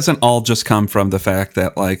 And this doesn't all just come from the fact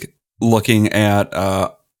that like looking at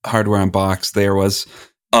Hardware Unboxed, there was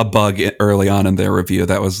a bug early on in their review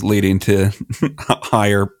that was leading to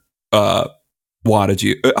higher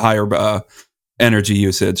wattage, higher energy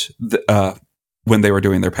usage when they were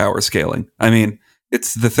doing their power scaling. I mean,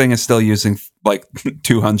 the thing is still using like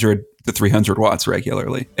 200 to 300 watts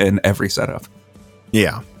regularly in every setup.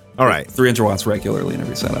 Yeah. All right. 300 watts regularly in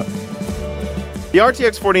every setup. The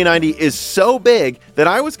RTX 4090 is so big that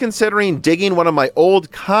I was considering digging one of my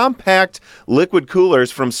old compact liquid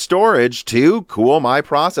coolers from storage to cool my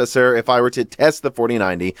processor if I were to test the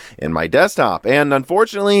 4090 in my desktop. And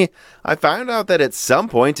unfortunately, I found out that at some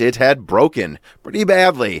point it had broken pretty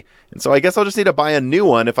badly. And so I guess I'll just need to buy a new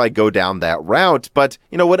one if I go down that route. But,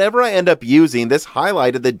 whatever I end up using, this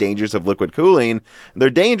highlighted the dangers of liquid cooling. They're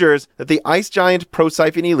dangers that the Ice Giant Pro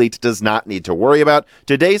Siphon Elite does not need to worry about.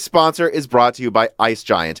 Today's sponsor is brought to you by by Ice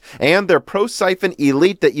Giant, and their ProSiphon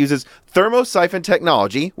Elite that uses thermosiphon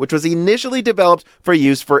technology, which was initially developed for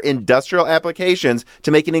use for industrial applications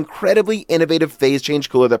to make an incredibly innovative phase change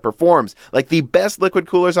cooler that performs like the best liquid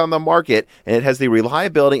coolers on the market, and it has the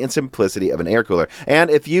reliability and simplicity of an air cooler. And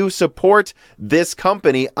if you support this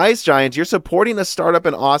company, Ice Giant, you're supporting a startup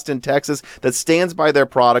in Austin, Texas that stands by their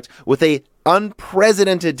product with a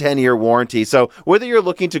unprecedented 10-year warranty. So whether you're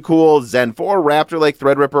looking to cool Zen 4, Raptor Lake,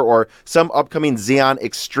 Threadripper, or some upcoming Xeon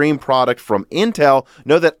Extreme product from Intel,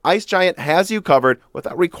 know that Ice Giant has you covered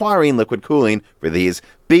without requiring liquid cooling for these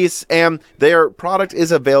beasts. And their product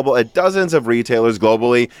is available at dozens of retailers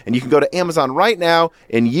globally, and you can go to Amazon right now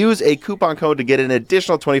and use a coupon code to get an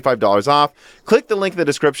additional $25 off. Click the link in the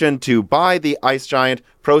description to buy the Ice Giant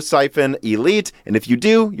ProSiphon Elite, and if you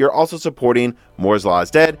do, you're also supporting Moore's Law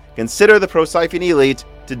is Dead. Consider the ProSiphon Elite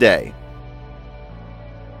today.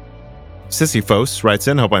 Sisyphos writes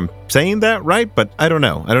in, hope I'm saying that right, but I don't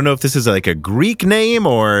know. I don't know if this is like a Greek name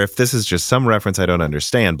or if this is just some reference I don't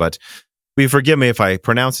understand, but will you forgive me if I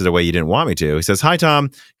pronounce it the way you didn't want me to? He says, hi,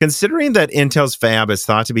 Tom. Considering that Intel's fab is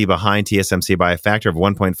thought to be behind TSMC by a factor of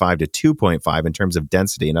 1.5 to 2.5 in terms of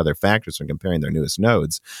density and other factors when comparing their newest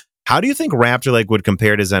nodes, how do you think Raptor Lake would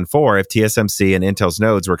compare to Zen 4 if TSMC and Intel's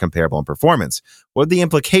nodes were comparable in performance? What would the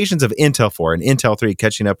implications of Intel 4 and Intel 3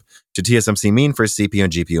 catching up to TSMC mean for CPU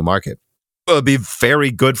and GPU market? Well, it'd be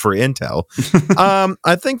very good for Intel.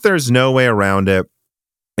 I think there's no way around it.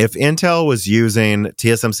 If Intel was using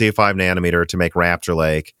TSMC 5 nanometer to make Raptor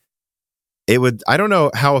Lake, it would, I don't know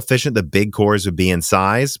how efficient the big cores would be in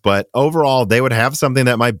size, but overall, they would have something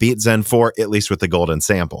that might beat Zen 4, at least with the golden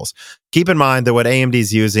samples. Keep in mind that what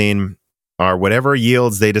AMD's using are whatever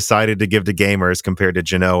yields they decided to give to gamers compared to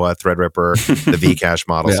Genoa, Threadripper, the Vcache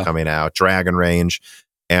models coming out, Dragon Range,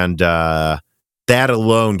 and that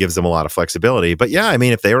alone gives them a lot of flexibility. But yeah, I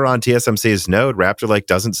mean, if they were on TSMC's node, Raptor Lake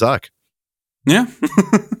doesn't suck. Yeah.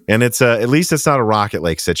 And it's at least it's not a Rocket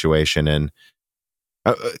Lake situation. And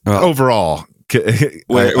overall,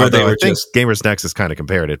 where they were I think Gamers Nexus kind of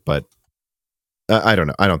compared it, but I don't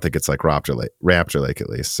know. I don't think it's like Raptor Lake at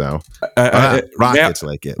least. So Rocket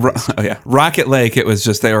Lake. Rocket Lake. It was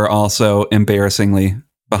just they were also embarrassingly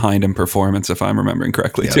behind in performance, if I'm remembering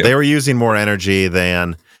correctly. Yeah, too. They were using more energy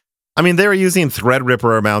than. I mean, they were using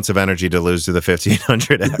Threadripper amounts of energy to lose to the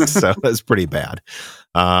 1500X, so that's pretty bad.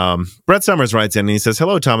 Brett Summers writes in and he says,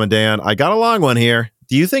 hello, Tom and Dan. I got a long one here.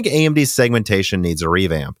 Do you think AMD's segmentation needs a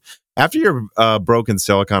revamp? After your broken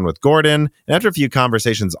silicon with Gordon, and after a few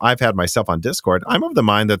conversations I've had myself on Discord, I'm of the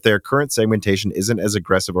mind that their current segmentation isn't as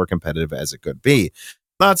aggressive or competitive as it could be.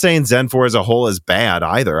 Not saying Zen 4 as a whole is bad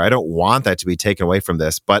either. I don't want that to be taken away from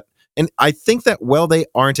this, but and I think that while they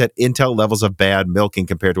aren't at Intel levels of bad milking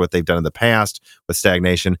compared to what they've done in the past with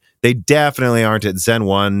stagnation, they definitely aren't at Zen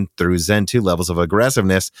 1 through Zen 2 levels of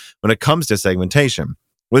aggressiveness when it comes to segmentation.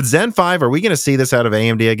 With Zen 5, are we going to see this out of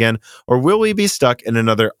AMD again, or will we be stuck in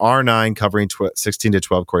another R9 covering 16 to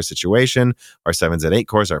 12 core situation, R7's at 8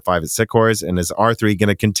 cores, R5 at 6 cores, and is R3 going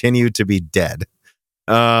to continue to be dead?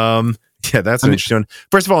 Yeah, that's an interesting one.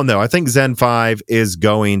 First of all, no, I think Zen 5 is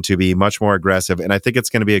going to be much more aggressive, and I think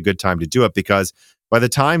it's going to be a good time to do it because by the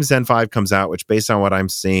time Zen 5 comes out, which based on what I'm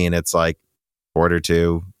seeing, it's like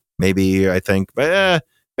Q2, maybe I think,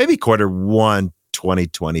 maybe Q1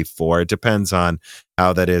 2024. It depends on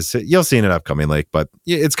how that is. You'll see in an upcoming leak, but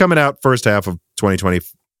it's coming out first half of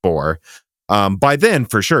 2024. By then,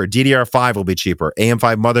 for sure, DDR5 will be cheaper.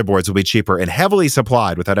 AM5 motherboards will be cheaper and heavily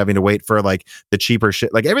supplied without having to wait for like the cheaper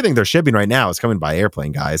shit. Like everything they're shipping right now is coming by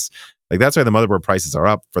airplane, guys. Like that's why the motherboard prices are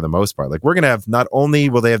up for the most part. Like we're going to have, not only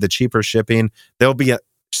will they have the cheaper shipping, they'll be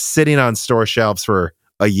sitting on store shelves for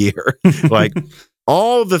a year. Like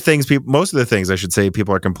all of the things most of the things I should say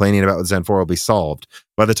people are complaining about with Zen 4 will be solved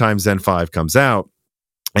by the time Zen 5 comes out.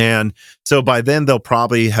 And so by then they'll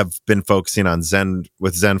probably have been focusing on Zen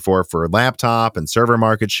 4 for laptop and server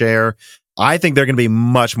market share. I think they're going to be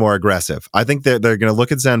much more aggressive. I think they're going to look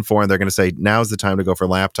at Zen 4 and they're going to say, now's the time to go for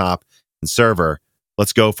laptop and server.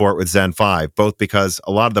 Let's go for it with Zen 5, both because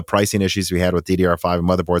a lot of the pricing issues we had with DDR5 and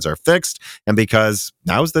motherboards are fixed, and because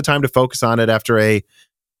now's the time to focus on it after a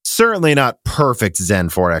certainly not perfect Zen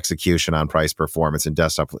 4 execution on price performance and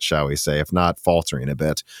desktop, shall we say, if not faltering a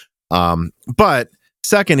bit. But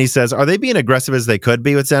second, he says, are they being aggressive as they could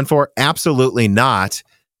be with Zen 4? Absolutely not.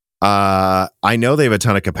 I know they have a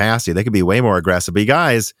ton of capacity. They could be way more aggressive. But you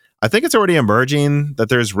guys, I think it's already emerging that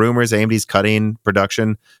there's rumors AMD's cutting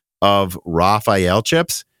production of Raphael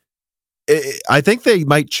chips. I think they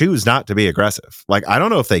might choose not to be aggressive. Like, I don't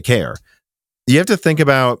know if they care. You have to think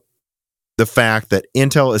about the fact that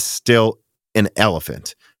Intel is still an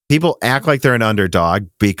elephant. people act like they're an underdog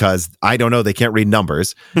because I don't know, they can't read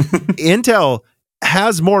numbers. Intel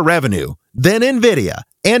has more revenue than NVIDIA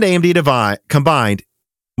and AMD combined,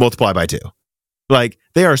 multiply by 2. Like,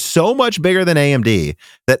 they are so much bigger than AMD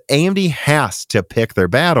that AMD has to pick their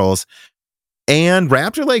battles. And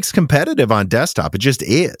Raptor Lake's competitive on desktop. It just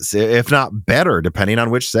is, if not better, depending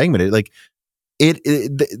on which segment.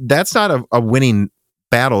 That's not a winning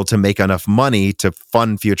battle to make enough money to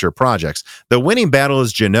fund future projects. The winning battle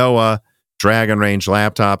is Genoa, Dragon Range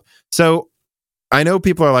laptop. So I know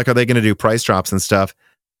people are like, are they going to do price drops and stuff?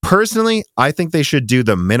 Personally, I think they should do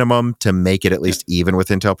the minimum to make it at least even with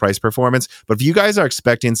Intel price performance. But if you guys are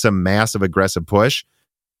expecting some massive aggressive push,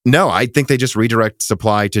 no, I think they just redirect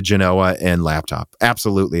supply to Genoa and laptop.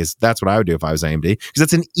 Absolutely. That's what I would do if I was AMD, because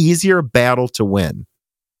it's an easier battle to win.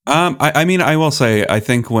 I mean, I will say, I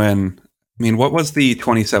think what was the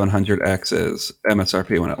 2700X's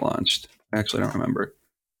MSRP when it launched? I actually don't remember.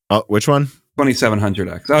 Oh, which one?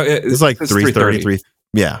 2700X. Oh, it's like 333.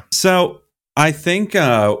 Yeah. So I think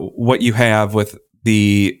what you have with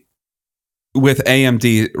AMD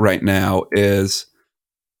right now is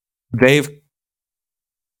they've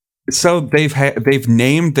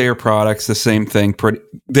named their products the same thing.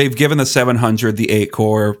 They've given the 700 the 8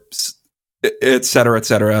 core, et cetera,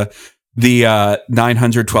 the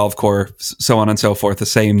 912 core, so on and so forth, the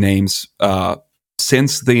same names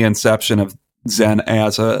since the inception of Zen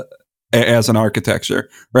as an architecture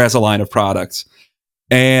or as a line of products.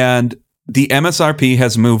 And the MSRP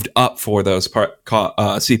has moved up for those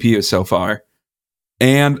CPUs so far.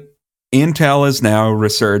 And Intel is now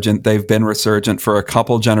resurgent. They've been resurgent for a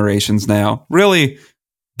couple generations now. Really,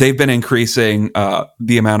 they've been increasing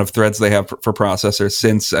the amount of threads they have for processors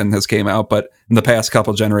since Zen has came out. But in the past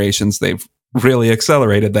couple generations, they've really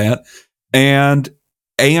accelerated that. And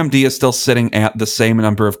AMD is still sitting at the same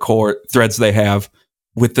number of core threads they have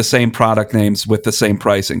with the same product names, with the same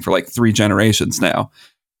pricing for like 3 generations now.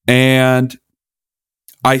 And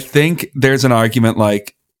I think there's an argument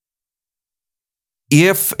like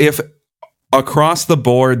if across the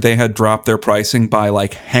board they had dropped their pricing by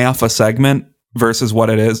like half a segment versus what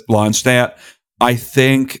it is launched at, I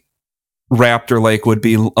think Raptor Lake would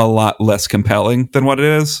be a lot less compelling than what it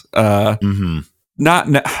is. I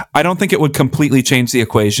don't think it would completely change the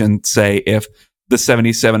equation, say, if the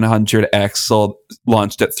 7700X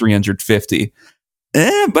launched at 350.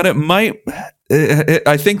 But it might.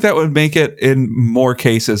 I think that would make it, in more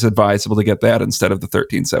cases, advisable to get that instead of the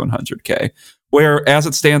 13700K. Where, as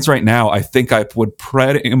it stands right now, I think I would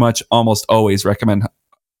pretty much almost always recommend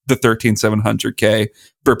the 13700K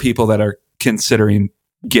for people that are considering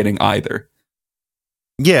getting either.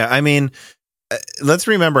 Yeah, I mean, let's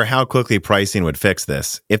remember how quickly pricing would fix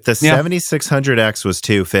this. If the 7600X was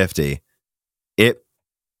 $250,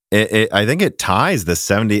 I think it ties the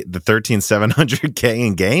 13700K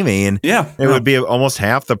in gaming. Yeah, it would be almost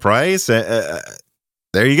half the price.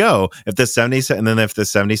 There you go. If the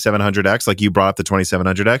 7700X, like you brought up the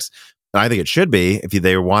 2700X, I think it should be if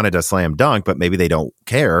they wanted a slam dunk, but maybe they don't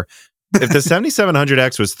care. If the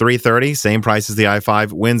 7700X was $330, same price as the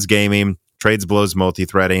i5, wins gaming, trades blows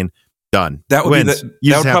multi-threading, done. That would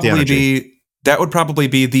probably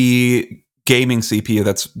be the gaming CPU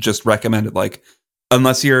that's just recommended. Like,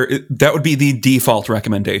 that would be the default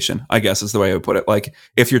recommendation, I guess is the way I would put it. Like,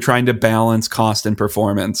 if you're trying to balance cost and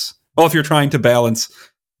performance, if you're trying to balance,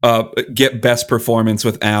 get best performance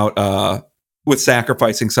without, with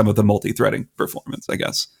sacrificing some of the multi-threading performance, I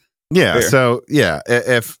guess. Yeah. Fair. So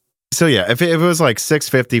yeah, if it was like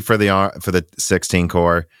 $650 for the 16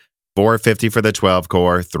 core, $450 for the 12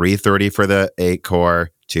 core, $330 for the 8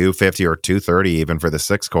 core, $250 or $230 even for the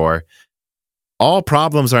 6 core, all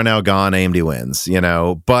problems are now gone. AMD wins,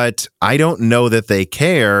 but I don't know that they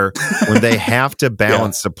care when they have to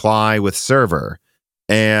balance supply with server.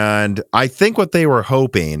 And I think what they were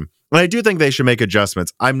hoping, and I do think they should make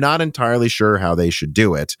adjustments. I'm not entirely sure how they should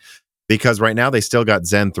do it, because right now they still got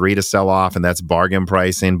Zen 3 to sell off, and that's bargain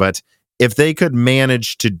pricing. But if they could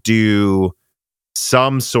manage to do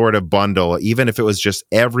some sort of bundle, even if it was just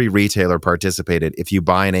every retailer participated, if you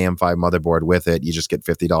buy an AM5 motherboard with it, you just get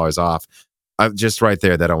 $50 off. Just right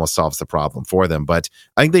there, that almost solves the problem for them. But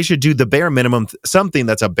I think they should do the bare minimum, something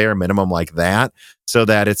that's a bare minimum like that, so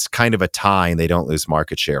that it's kind of a tie and they don't lose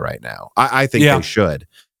market share right now. I think they should.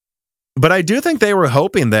 But I do think they were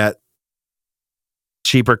hoping that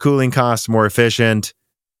cheaper cooling costs, more efficient,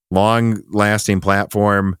 long-lasting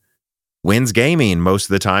platform wins gaming most of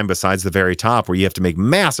the time, besides the very top where you have to make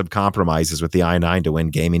massive compromises with the i9 to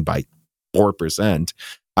win gaming by 4%.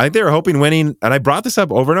 I think they were hoping winning, and I brought this up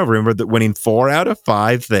over and over, remember that winning 4 out of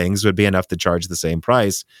 5 things would be enough to charge the same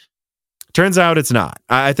price. Turns out it's not.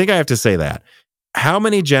 I think I have to say that. How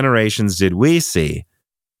many generations did we see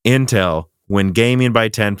Intel win gaming by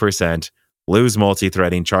 10%, lose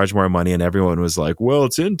multi-threading, charge more money, and everyone was like, well,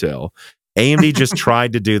 it's Intel. AMD just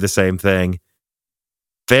tried to do the same thing.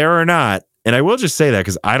 Fair or not, and I will just say that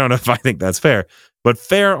because I don't know if I think that's fair, but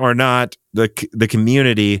fair or not, the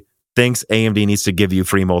community thinks AMD needs to give you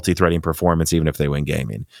free multi-threading performance even if they win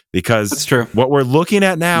gaming. Because That's true. What we're looking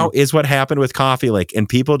at now is what happened with Coffee Lake, and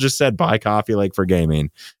people just said buy Coffee Lake for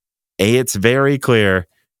gaming. It's very clear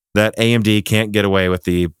that AMD can't get away with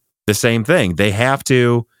the same thing. They have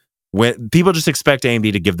to. When people just expect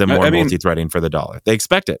AMD to give them more multi-threading for the dollar, they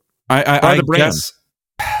expect it. I guess.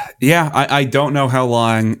 Yeah, I don't know how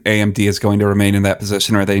long AMD is going to remain in that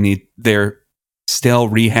position, or they're still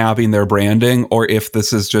rehabbing their branding, or if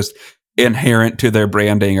this is just inherent to their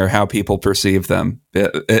branding or how people perceive them.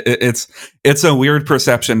 It's a weird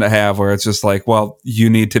perception to have, where it's just like, well, you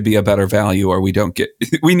need to be a better value, or we don't get.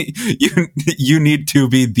 You need to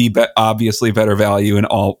be the obviously better value in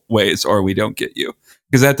all ways, or we don't get you.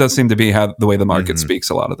 Because that does seem to be the way the market speaks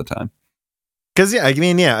a lot of the time. Because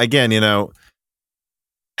again, I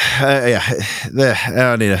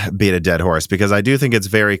don't need to beat a dead horse, because I do think it's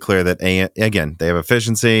very clear that again, they have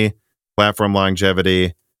efficiency, platform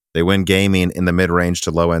longevity, they win gaming in the mid-range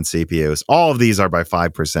to low-end CPUs. All of these are by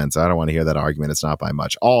 5%, so I don't want to hear that argument. It's not by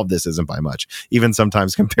much. All of this isn't by much, even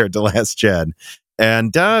sometimes compared to last gen.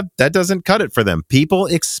 And that doesn't cut it for them. People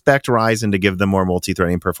expect Ryzen to give them more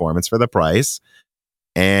multi-threading performance for the price.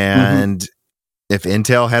 And if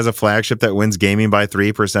Intel has a flagship that wins gaming by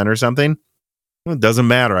 3% or something, it doesn't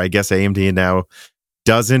matter. I guess AMD now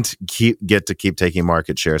doesn't get to keep taking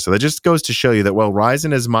market share. So that just goes to show you that, well,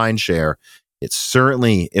 Ryzen is mind share. It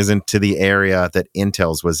certainly isn't to the area that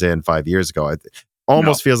Intel's was in 5 years ago. It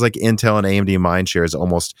almost feels like Intel and AMD mind share is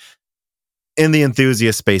almost in the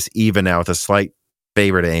enthusiast space even now, with a slight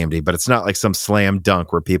favor to AMD, but it's not like some slam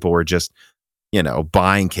dunk where people were just,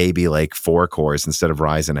 buying KB Lake 4 cores instead of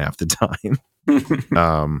Ryzen half the time.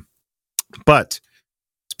 But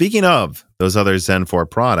speaking of those other Zen 4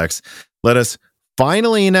 products, let us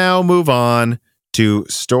finally now move on to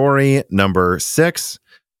story number 6.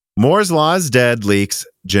 Moore's Law is Dead leaks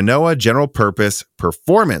Genoa general purpose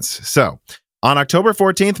performance. So on October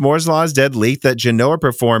 14th, Moore's Law is Dead leaked that Genoa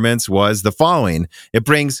performance was the following. It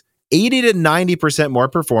brings 80 to 90% more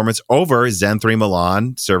performance over Zen 3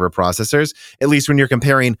 Milan server processors, at least when you're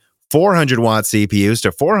comparing 400-watt CPUs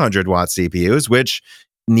to 400-watt CPUs, which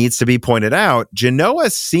needs to be pointed out. Genoa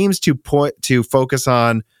seems to focus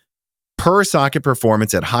on per-socket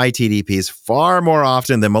performance at high TDPs far more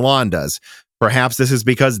often than Milan does. Perhaps this is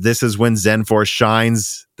because this is when Zen 4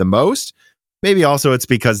 shines the most. Maybe also it's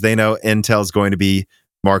because they know Intel's going to be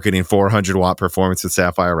marketing 400-watt performance with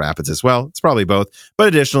Sapphire Rapids as well. It's probably both. But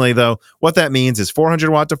additionally, though, what that means is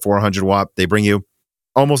 400-watt to 400-watt, they bring you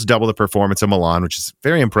almost double the performance of Milan, which is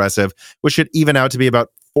very impressive, which should even out to be about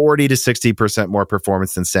 40 to 60% more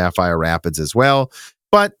performance than Sapphire Rapids as well.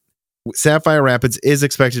 But Sapphire Rapids is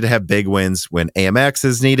expected to have big wins when AMX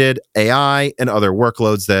is needed, AI, and other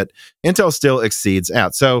workloads that Intel still exceeds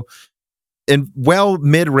at. So,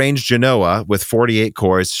 mid-range Genoa with 48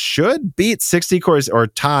 cores should beat 60 cores or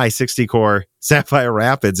tie 60-core Sapphire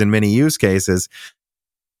Rapids in many use cases.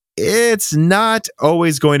 It's not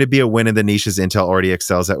always going to be a win in the niches Intel already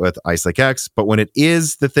excels at with Ice Lake X, but when it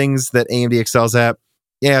is the things that AMD excels at,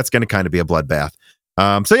 it's going to kind of be a bloodbath.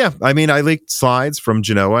 I leaked slides from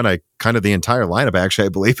Genoa and the entire lineup, actually, I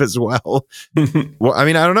believe as well. Well,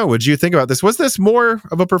 I don't know. What did you think about this? Was this more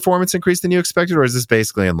of a performance increase than you expected, or is this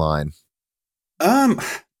basically in line?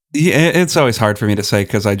 It's always hard for me to say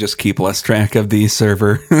because I just keep less track of the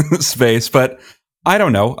server space, but I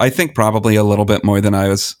don't know. I think probably a little bit more than I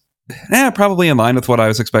was, probably in line with what I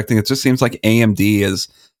was expecting. It just seems like AMD is,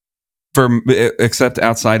 except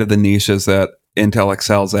outside of the niches that Intel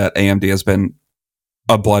excels at, AMD has been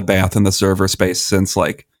a bloodbath in the server space since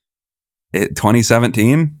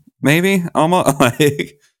 2017, maybe almost.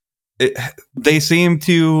 They seem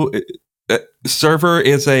to. Server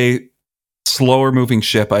is a slower moving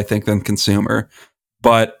ship, I think, than consumer,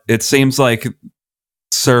 but it seems like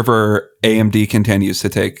server AMD continues to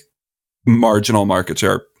take marginal market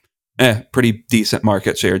share, pretty decent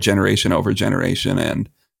market share generation over generation, and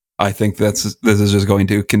I think this is just going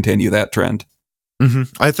to continue that trend.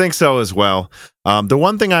 I think so as well. The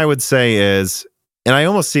one thing I would say is, and I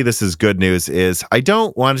almost see this as good news, is I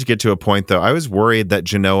don't want to get to a point, though. I was worried that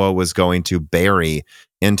Genoa was going to bury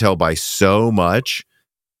Intel by so much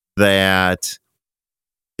that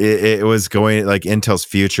it was going, Intel's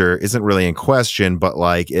future isn't really in question, but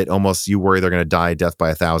you worry they're going to die a death by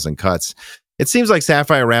 1,000 cuts. it seems like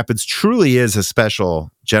Sapphire Rapids truly is a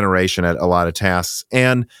special generation at a lot of tasks.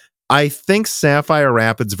 And I think Sapphire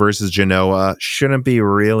Rapids versus Genoa shouldn't be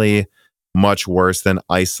really much worse than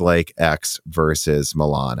Ice Lake X versus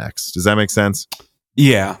Milan X. Does that make sense?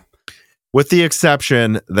 Yeah. With the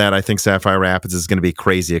exception that I think Sapphire Rapids is going to be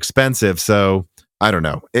crazy expensive. So I don't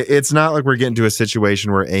know. It's not like we're getting to a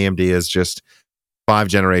situation where AMD is just 5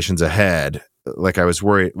 generations ahead. Like I was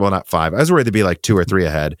worried. Well, not 5. I was worried to be like 2 or 3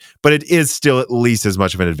 ahead. But it is still at least as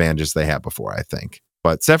much of an advantage as they had before, I think.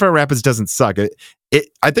 But Sapphire Rapids doesn't suck.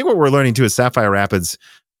 I think what we're learning too is Sapphire Rapids,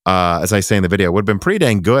 as I say in the video, would have been pretty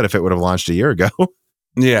dang good if it would have launched a year ago.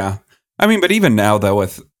 Yeah. I mean, but even now, though,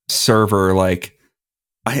 with server, like,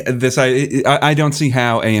 I don't see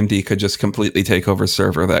how AMD could just completely take over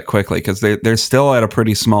server that quickly, because they're still at a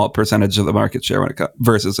pretty small percentage of the market share when it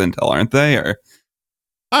versus Intel, aren't they? Or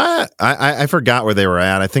I forgot where they were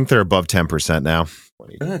at. I think they're above 10% now.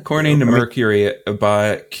 According to Mercury,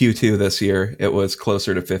 by Q2 this year, it was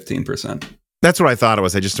closer to 15%. That's what I thought it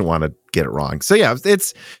was. I just didn't want to get it wrong. So yeah,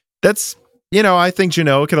 that's I think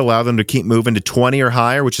Genoa could allow them to keep moving to 20 or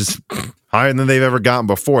higher, which is higher than they've ever gotten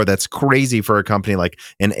before. That's crazy for a company like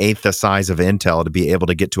an eighth the size of Intel to be able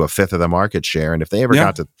to get to a fifth of the market share. And if they ever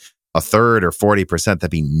got to a third or 40%, that'd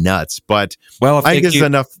be nuts. But well, if I think this is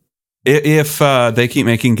enough. If they keep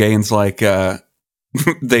making gains like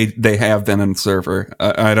they have been in server,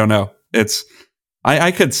 I don't know.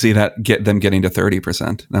 I could see that them getting to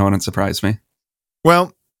 30%. That wouldn't surprise me.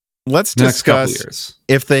 Well, let's discuss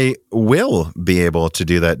if they will be able to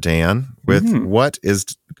do that, Dan, with what is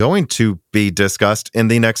going to be discussed in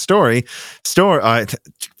the next story.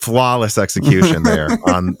 Flawless execution there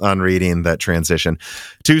on reading that transition.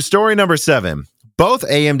 To story number 7. Both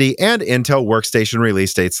AMD and Intel workstation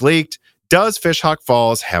release dates leaked. Does Fishhawk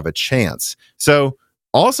Falls have a chance? So,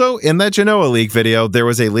 also in that Genoa leak video, there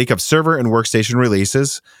was a leak of server and workstation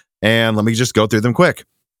releases. And let me just go through them quick.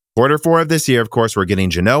 Q4 of this year, of course, we're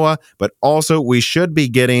getting Genoa, but also we should be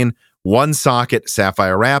getting 1-socket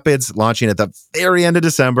Sapphire Rapids launching at the very end of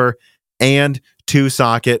December, and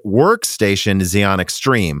 2-socket workstation Xeon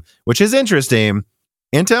Extreme, which is interesting.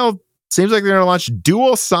 Intel seems like they're going to launch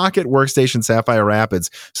dual-socket workstation Sapphire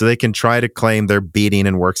Rapids so they can try to claim they're beating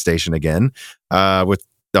in workstation again.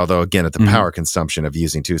 Although, again, at the power consumption of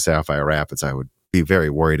using 2 Sapphire Rapids, I would be very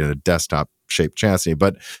worried in a desktop-shaped chassis.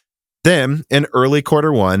 But then, in early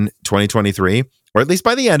Q1 2023, or at least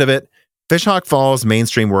by the end of it, Fishhawk Falls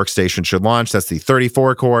mainstream workstation should launch. That's the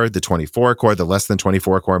 34-core, the 24-core, the less than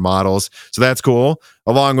 24-core models. So that's cool.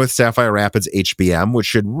 Along with Sapphire Rapids HBM, which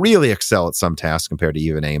should really excel at some tasks compared to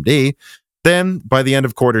even AMD. Then, by the end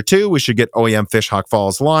of Q2, we should get OEM Fishhawk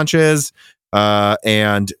Falls launches,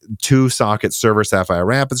 and 2-socket server Sapphire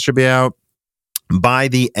Rapids should be out. By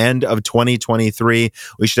the end of 2023,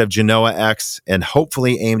 we should have Genoa X and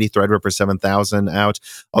hopefully AMD Threadripper 7000 out.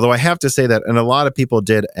 Although I have to say that, and a lot of people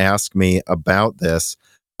did ask me about this,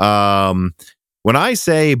 when I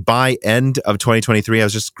say by end of 2023, I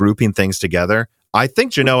was just grouping things together. I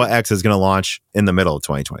think Genoa X is going to launch in the middle of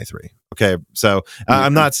 2023. Okay, so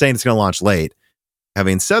I'm not saying it's going to launch late.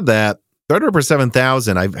 Having said that, Threadripper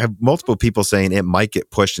 7000, I have multiple people saying it might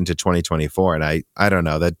get pushed into 2024, and I don't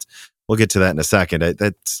know. That we'll get to that in a second.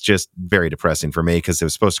 That's just very depressing for me because it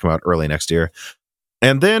was supposed to come out early next year.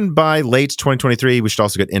 And then by late 2023, we should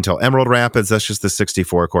also get Intel Emerald Rapids. That's just the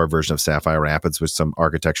 64-core version of Sapphire Rapids with some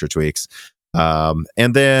architecture tweaks. And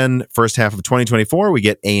then first half of 2024, we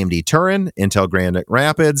get AMD Turin, Intel Granite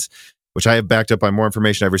Rapids, which I have backed up by more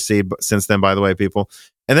information I've received since then, by the way, people.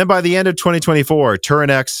 And then by the end of 2024, Turin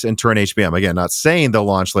X and Turin HBM. Again, not saying they'll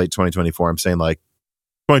launch late 2024. I'm saying like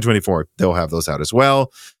 2024, they'll have those out as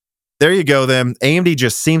well. There you go, then. AMD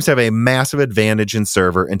just seems to have a massive advantage in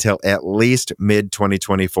server until at least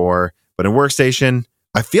mid-2024. But in workstation,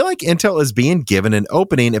 I feel like Intel is being given an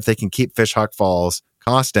opening if they can keep Fishhawk Falls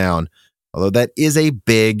cost down. Although that is a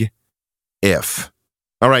big if.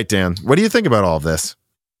 All right, Dan, what do you think about all of this?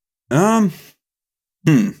 I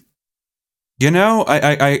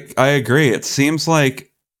agree. It seems like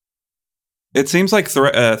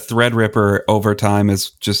Threadripper over time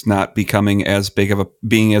is just not becoming as big of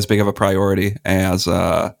a priority as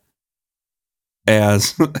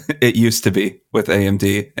it used to be with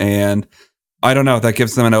AMD, and I don't know. That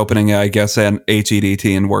gives them an opening, I guess, and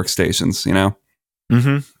HEDT and workstations.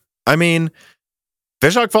 I mean,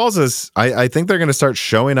 Fishhawk Falls is. I think they're going to start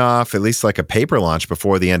showing off at least like a paper launch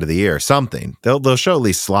before the end of the year. Something they'll show at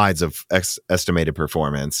least slides of estimated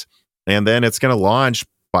performance, and then it's going to launch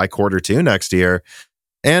by Q2 next year.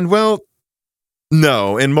 And well,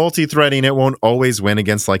 No, in multi-threading, it won't always win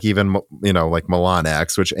against like even, like Milan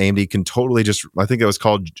X, which AMD can totally just, I think it was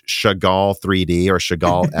called Chagall 3D or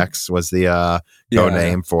Chagall X was the code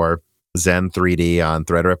name for Zen 3D on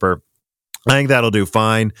Threadripper. I think that'll do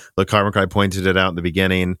fine. Look, Carbon Cry pointed it out in the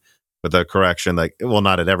beginning with the correction, like, well,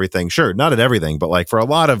 not at everything. Sure, not at everything, but like for a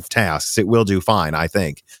lot of tasks, it will do fine, I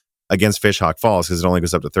think, against Fishhawk Falls because it only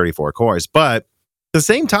goes up to 34 cores. But at the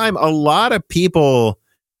same time, a lot of people...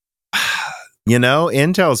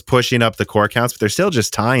 Intel's pushing up the core counts, but they're still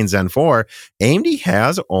just tying Zen 4. AMD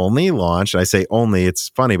has only launched, I say only, it's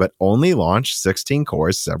funny, but only launched 16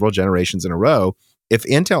 cores several generations in a row. If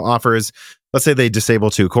Intel offers, let's say they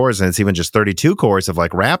disable 2 cores and it's even just 32 cores of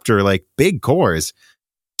like Raptor, like big cores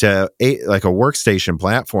to like a workstation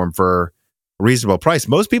platform for a reasonable price.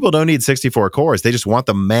 Most people don't need 64 cores. They just want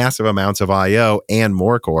the massive amounts of IO and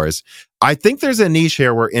more cores. I think there's a niche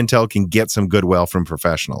here where Intel can get some goodwill from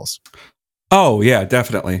professionals. Oh yeah,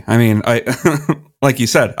 definitely. I mean, I like you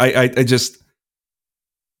said, I just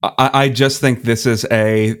think this is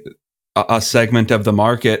a segment of the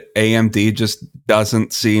market AMD just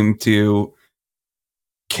doesn't seem to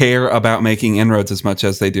care about making inroads as much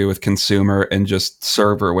as they do with consumer and just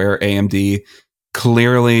server, where AMD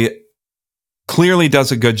clearly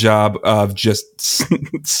does a good job of just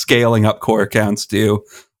scaling up core counts to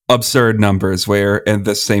absurd numbers, where at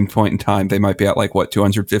the same point in time they might be at like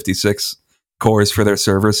 256 cores for their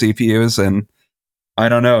server CPUs, and I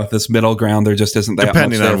don't know, this middle ground there just isn't that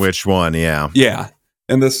depending much on which one. Yeah,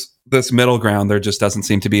 and this middle ground there just doesn't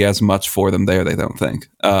seem to be as much for them there, they don't think,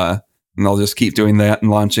 and they'll just keep doing that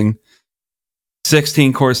and launching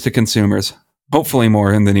 16 cores to consumers, hopefully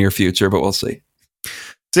more in the near future, but we'll see.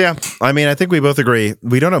 So yeah, I mean, I think we both agree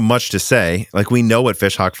we don't have much to say. Like, we know what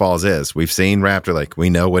Fishhawk Falls is, we've seen Raptor Lake,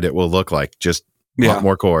 we know what it will look like, just a lot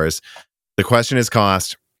more cores. The question is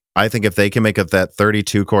cost. I think if they can make up that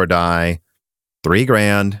 32 core die,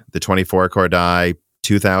 $3,000, the 24 core die,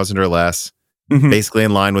 2,000 or less, basically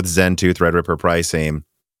in line with Zen 2 Threadripper pricing.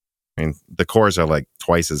 I mean, the cores are like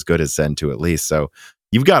twice as good as Zen 2 at least. So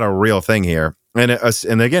you've got a real thing here. And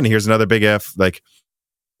again, here's another big F. Like,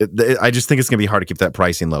 I just think it's going to be hard to keep that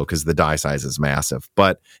pricing low because the die size is massive.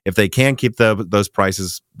 But if they can keep those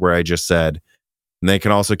prices where I just said, and they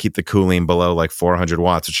can also keep the cooling below like 400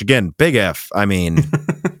 watts, which again, big F. I mean,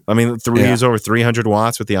 use over 300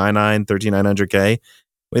 watts with the i9 13900K.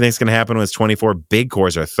 What do you think is going to happen when it's 24 big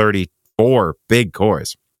cores or 34 big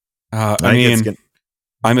cores?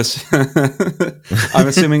 I'm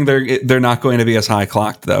assuming they're not going to be as high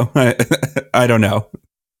clocked though. I don't know.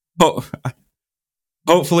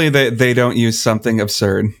 Hopefully they don't use something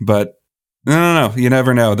absurd, but no. You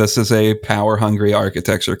never know. This is a power hungry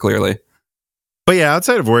architecture, clearly. But yeah,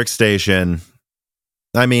 outside of workstation,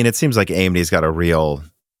 I mean, it seems like AMD's got a real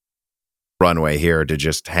runway here to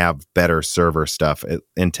just have better server stuff at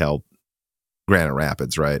Intel Granite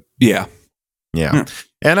Rapids, right? Yeah.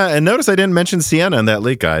 And notice I didn't mention Sienna in that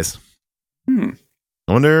leak, guys. I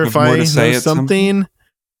wonder if I know something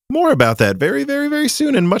more about that very, very, very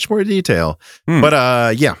soon in much more detail.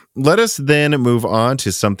 But yeah, let us then move on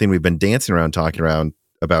to something we've been dancing around, talking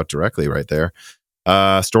about directly right there.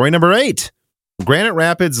 Story number 8. Granite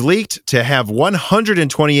Rapids leaked to have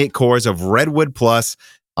 128 cores of Redwood Plus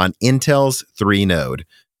on Intel's 3 node.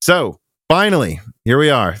 So finally, here we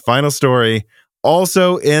are. Final story.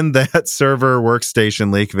 Also in that server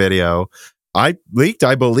workstation leak video, I leaked,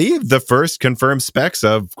 I believe, the first confirmed specs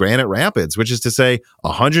of Granite Rapids, which is to say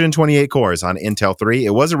 128 cores on Intel 3.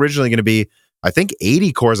 It was originally going to be, I think,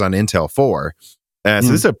 80 cores on Intel 4. So this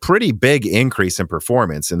is a pretty big increase in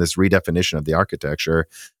performance in this redefinition of the architecture.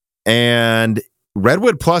 And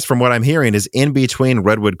Redwood Plus, from what I'm hearing, is in between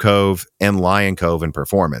Redwood Cove and Lion Cove in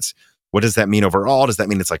performance. What does that mean overall? Does that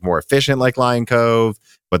mean it's like more efficient like Lion Cove?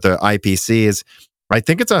 But the IPC is, I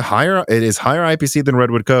think it is higher IPC than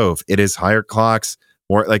Redwood Cove. It is higher clocks,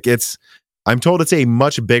 more like I'm told it's a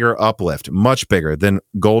much bigger uplift, much bigger than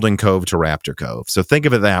Golden Cove to Raptor Cove. So think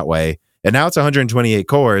of it that way. And now it's 128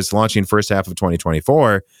 cores launching first half of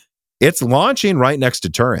 2024. It's launching right next to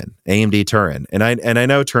Turin, AMD Turin. And I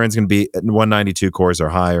know Turin's going to be 192 cores or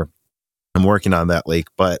higher. I'm working on that leak,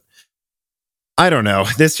 but I don't know.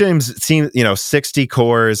 This seems 60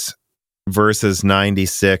 cores versus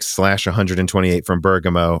 96/128 from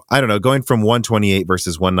Bergamo. I don't know, going from 128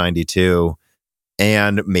 versus 192,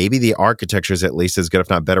 and maybe the architecture is at least as good, if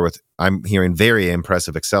not better, with, I'm hearing, very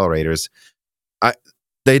impressive accelerators.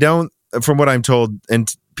 They don't, from what I'm told,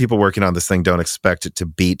 and people working on this thing don't expect it to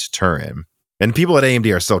beat Turin. And people at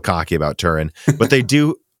AMD are still cocky about Turin, but they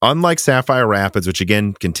do, unlike Sapphire Rapids, which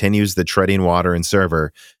again continues the treading water in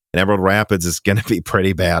server, and Emerald Rapids is going to be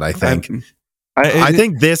pretty bad, I think. I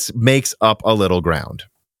think this makes up a little ground.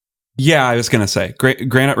 Yeah, I was going to say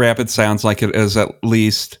Granite Rapids sounds like it is at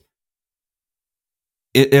least,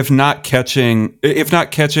 if not catching,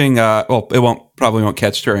 well, it probably won't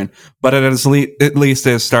catch terrain, but it is at least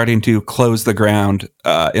is starting to close the ground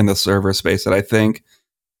in the server space that I think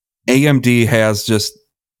AMD has just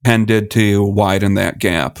tended to widen that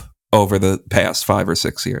gap over the past 5 or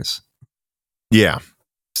 6 years. Yeah.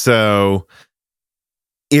 So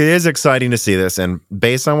it is exciting to see this. And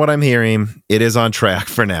based on what I'm hearing, it is on track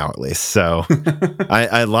for now, at least. So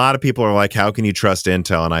a lot of people are like, how can you trust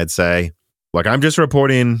Intel? And I'd say, look, I'm just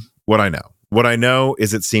reporting what I know. What I know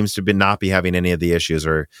is it seems to not be having any of the issues,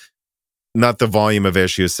 or not the volume of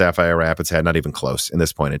issues Sapphire Rapids had, not even close in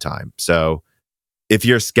this point in time. So if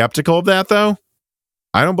you're skeptical of that, though,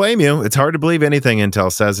 I don't blame you. It's hard to believe anything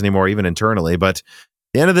Intel says anymore, even internally. But at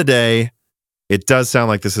the end of the day, it does sound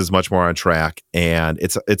like this is much more on track. And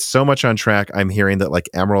it's so much on track, I'm hearing that like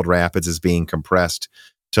Emerald Rapids is being compressed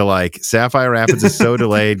to like Sapphire Rapids is so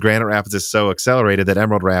delayed, Granite Rapids is so accelerated that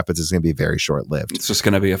Emerald Rapids is going to be very short-lived. It's just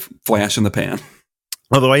going to be a flash in the pan.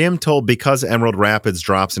 Although I am told because Emerald Rapids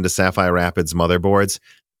drops into Sapphire Rapids motherboards,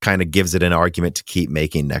 kind of gives it an argument to keep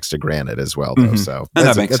making next to Granite as well, though. Mm-hmm. So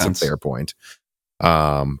that's a fair point.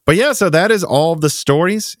 But yeah, so that is all of the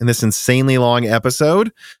stories in this insanely long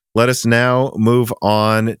episode. Let us now move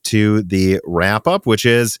on to the wrap up, which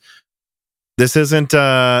is this isn't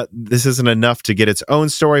enough to get its own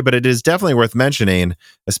story, but it is definitely worth mentioning,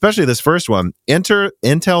 especially this first one.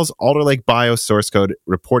 Intel's Alder Lake BIOS source code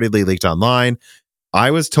reportedly leaked online.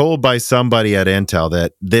 I was told by somebody at Intel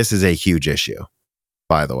that this is a huge issue,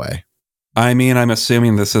 by the way. I mean, I'm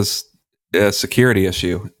assuming this is a security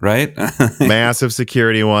issue, right? Massive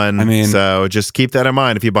security one. I mean, so just keep that in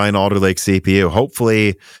mind if you buy an Alder Lake CPU.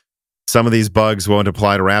 Hopefully some of these bugs won't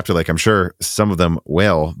apply to Raptor Lake. I'm sure some of them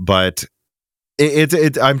will, but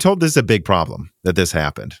I'm told this is a big problem that this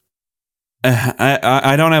happened.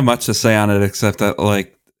 I don't have much to say on it except that,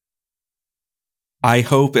 like, I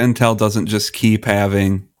hope Intel doesn't just keep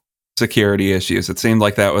having security issues. It seemed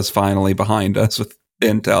like that was finally behind us with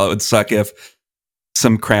Intel. It would suck if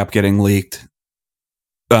some crap getting leaked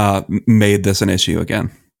made this an issue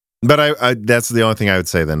again. But I that's the only thing I would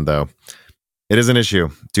say then, though. It is an issue.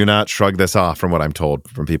 Do not shrug this off from what I'm told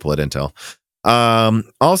from people at Intel.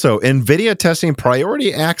 Also, NVIDIA testing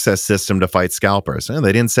priority access system to fight scalpers.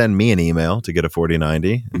 They didn't send me an email to get a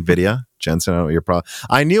 4090. NVIDIA, Jensen, I don't know what your problem.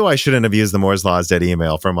 I knew I shouldn't have used the Moore's Law's dead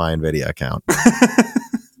email for my NVIDIA account.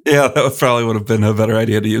 Yeah, that probably would have been a better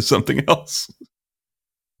idea to use something else.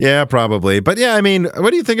 Yeah, probably. But yeah, I mean,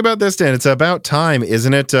 what do you think about this, Dan? It's about time,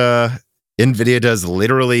 isn't it? NVIDIA does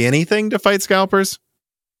literally anything to fight scalpers.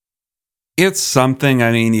 It's something.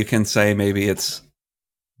 I mean, you can say maybe it's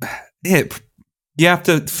it. You have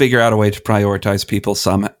to figure out a way to prioritize people.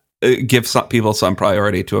 Give some people some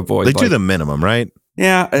priority to avoid. They do the minimum, right?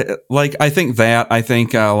 Yeah, like I think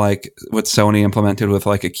like what Sony implemented with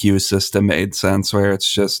like a queue system made sense, where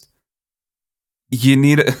it's just you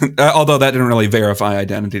need. Although that didn't really verify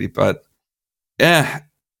identity, but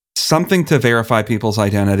something to verify people's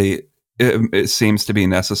identity. It seems to be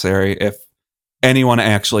necessary if anyone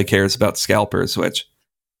actually cares about scalpers, which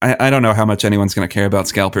I don't know how much anyone's going to care about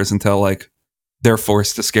scalpers until like they're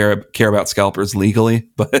forced to care about scalpers legally,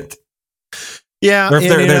 but yeah, or if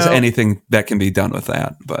there's anything that can be done with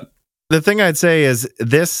that. But the thing I'd say is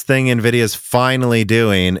this thing NVIDIA's finally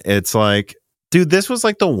doing, it's like, dude, this was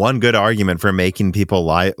like the one good argument for making people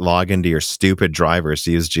log into your stupid drivers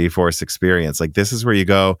to use GeForce Experience. Like, this is where you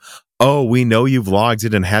go, oh, we know you've logged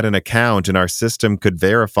in and had an account, and our system could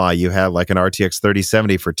verify you had like an RTX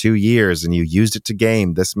 3070 for 2 years and you used it to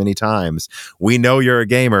game this many times. We know you're a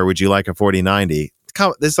gamer. Would you like a 4090?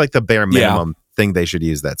 This is like the bare minimum thing they should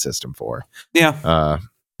use that system for. Yeah.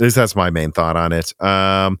 That's my main thought on it.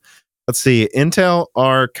 Let's see. Intel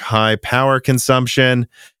Arc high power consumption.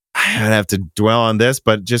 I don't have to dwell on this,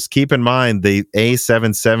 but just keep in mind the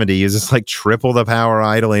A770 uses like triple the power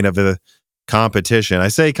idling of the competition. I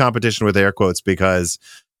say competition with air quotes because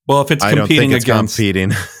if it's competing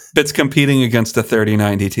against a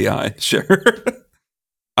 3090 Ti, sure.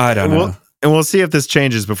 I don't know. And we'll see if this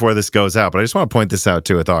changes before this goes out, but I just want to point this out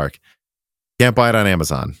too with Arc. Can't buy it on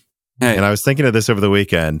Amazon. Hey. And I was thinking of this over the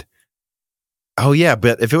weekend. Oh yeah,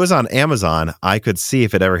 but if it was on Amazon, I could see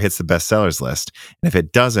if it ever hits the bestsellers list. And if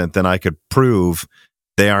it doesn't, then I could prove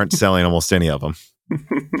they aren't selling almost any of them.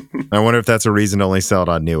 I wonder if that's a reason to only sell it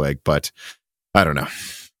on Newegg, but I don't know.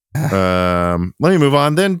 Let me move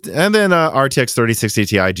on then. And then RTX 3060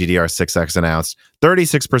 Ti GDDR6X announced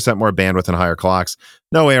 36% more bandwidth and higher clocks.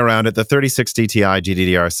 No way around it. The 3060 Ti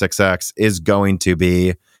GDDR6X is going to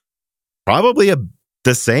be probably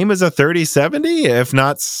the same as a 3070, if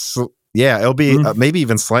not. It'll be maybe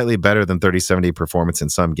even slightly better than 3070 performance in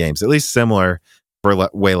some games, at least similar for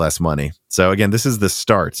way less money. So again, this is the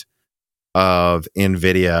start of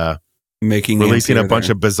NVIDIA releasing a bunch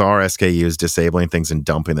of bizarre SKUs, disabling things and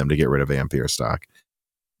dumping them to get rid of Ampere stock.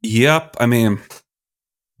 Yep. I mean,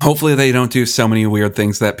 hopefully they don't do so many weird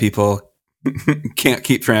things that people can't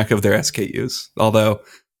keep track of their SKUs, although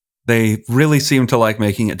they really seem to like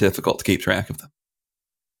making it difficult to keep track of them.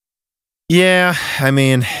 Yeah, I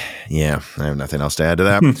mean, I have nothing else to add to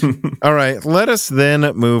that. All right, let us then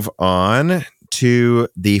move on to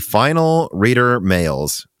the final reader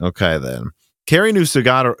mails. Okay, then. Kerry No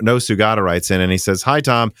Sugata writes in and he says, "Hi,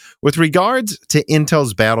 Tom. With regards to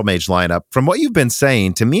Intel's Battlemage lineup, from what you've been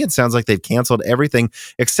saying, to me it sounds like they've canceled everything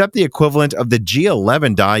except the equivalent of the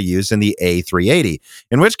G11 die used in the A380,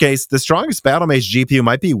 in which case the strongest Battlemage GPU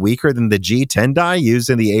might be weaker than the G10 die used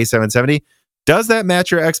in the A770. Does that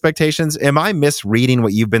match your expectations? Am I misreading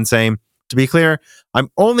what you've been saying? To be clear, I'm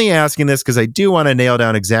only asking this because I do want to nail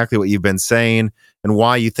down exactly what you've been saying and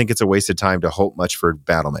why you think it's a waste of time to hope much for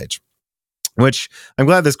Battlemage." Which I'm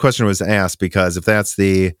glad this question was asked, because if that's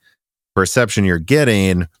the perception you're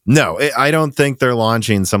getting, no, I don't think they're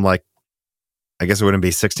launching some, like, I guess it wouldn't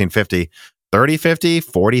be 1650, 3050,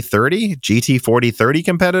 4030, GT 4030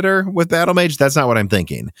 competitor with Battlemage. That's not what I'm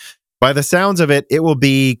thinking. By the sounds of it, it will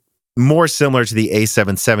be more similar to the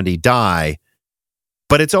A770 die,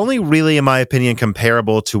 but it's only really, in my opinion,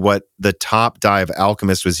 comparable to what the top die of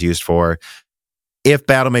Alchemist was used for if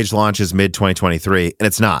Battlemage launches mid-2023, and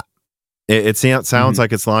it's not. It sounds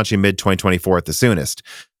like it's launching mid-2024 at the soonest.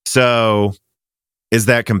 So is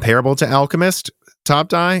that comparable to Alchemist top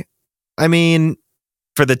die? I mean,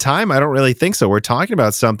 for the time, I don't really think so. We're talking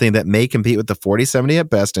about something that may compete with the 4070 at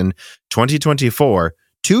best in 2024,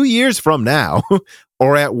 2 years from now,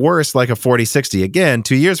 or at worst, like a 4060 again,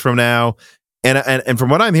 2 years from now. And from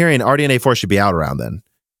what I'm hearing, RDNA 4 should be out around then.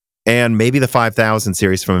 And maybe the 5000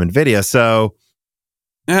 series from NVIDIA. So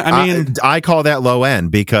I mean, I call that low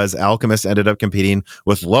end because Alchemist ended up competing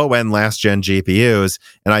with low end last gen GPUs.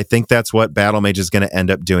 And I think that's what Battlemage is going to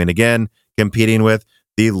end up doing again, competing with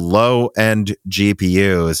the low end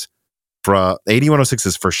GPUs. 8106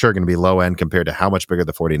 is for sure going to be low end compared to how much bigger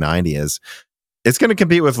the 4090 is. It's going to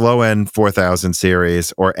compete with low end 4000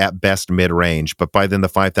 series or at best mid range, but by then the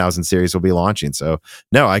 5000 series will be launching. So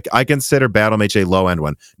no, I consider Battlemage a low end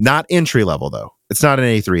one, not entry level though. It's not an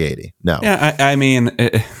A380. No. Yeah, I mean,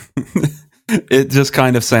 it just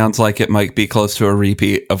kind of sounds like it might be close to a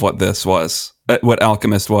repeat of what this was, what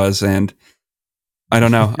Alchemist was, and I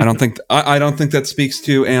don't know. I don't think that speaks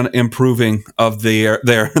to an improving of their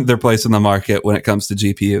place in the market when it comes to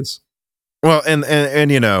GPUs. Well,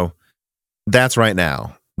 and you know, that's right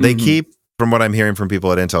now. They keep, from what I'm hearing from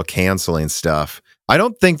people at Intel, canceling stuff. I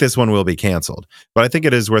don't think this one will be canceled, but I think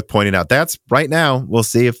it is worth pointing out. That's right now. We'll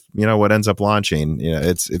see if, you know, what ends up launching. You know,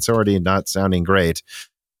 it's already not sounding great.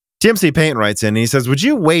 TMC Paint writes in and he says, "Would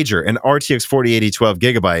you wager an RTX 4080 12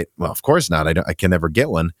 gigabyte? Well, of course not. I can never get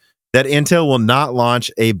one. That Intel will not launch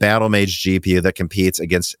a Battlemage GPU that competes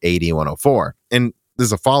against 8104. And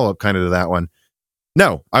there's a follow-up kind of to that one.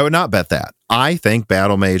 No, I would not bet that. I think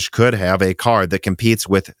Battlemage could have a card that competes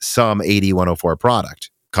with some 8104 product,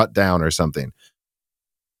 cut down or something.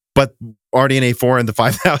 But RDNA 4 and the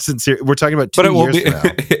 5000 series, we're talking about 2 years from now.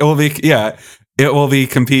 It will be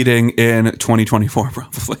competing in 2024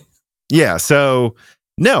 probably. Yeah, so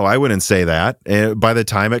no, I wouldn't say that. By the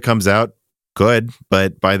time it comes out, good,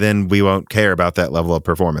 but by then we won't care about that level of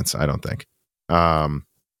performance, I don't think.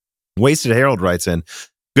 Wasted Harold writes in,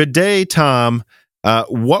 "Good day, Tom.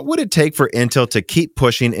 What would it take for Intel to keep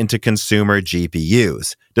pushing into consumer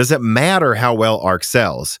GPUs? Does it matter how well Arc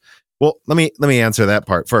sells?" Well, let me answer that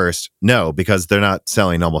part first. No, because they're not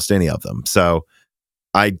selling almost any of them. So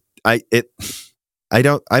it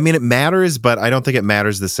matters, but I don't think it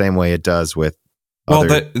matters the same way it does with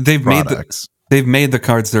other products. They've made the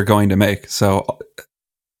cards they're going to make. So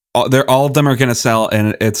all of them are going to sell,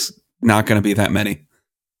 and it's not going to be that many.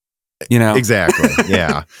 You know? Exactly.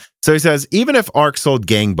 Yeah. So he says, even if Arc sold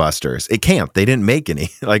gangbusters, it can't. They didn't make any,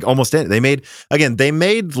 like almost any. They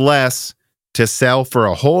made less to sell for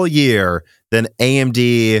a whole year than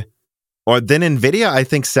AMD or than NVIDIA, I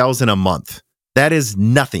think, sells in a month. That is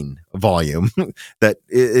nothing volume.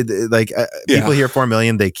 People hear 4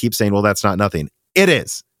 million, they keep saying, well, that's not nothing. It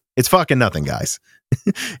is. It's fucking nothing, guys.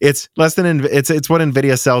 It's less than, it's what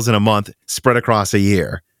NVIDIA sells in a month spread across a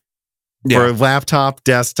year. Yeah. For laptop,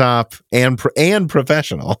 desktop, and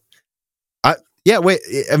professional. If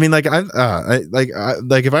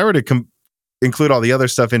I were to include all the other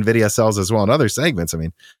stuff NVIDIA sells as well in other segments, I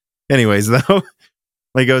mean, Anyways, though,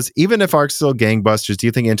 he goes, even if ARC's still gangbusters, do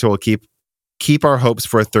you think Intel will keep our hopes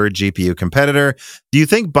for a third GPU competitor? Do you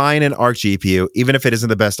think buying an ARC GPU, even if it isn't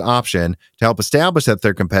the best option, to help establish that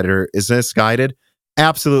third competitor is misguided?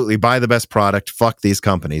 Absolutely. Buy the best product. Fuck these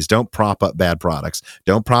companies. Don't prop up bad products.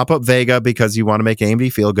 Don't prop up Vega because you want to make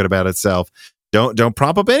AMD feel good about itself. Don't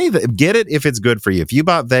prop up anything. Get it if it's good for you. If you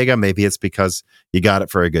bought Vega, maybe it's because you got it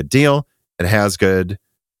for a good deal. It has good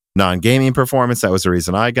non-gaming performance. That was the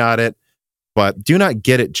reason I got it. But do not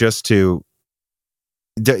get it just to,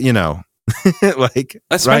 like,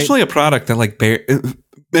 especially a product that, like,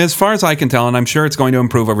 as far as I can tell, and I'm sure it's going to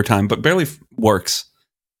improve over time, but barely works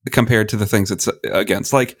compared to the things it's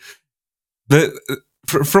against. Like,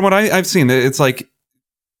 from what I've seen, it's like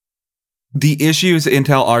the issues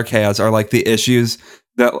Intel Arc has are like the issues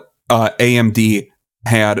that AMD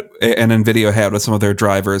had and NVIDIA had with some of their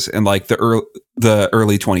drivers in like the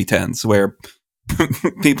early 2010s, where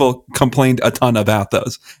people complained a ton about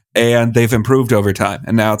those, and they've improved over time.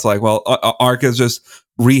 And now it's like, well, Arc is just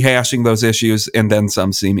rehashing those issues and then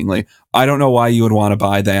some, seemingly. I don't know why you would want to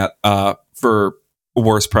buy that for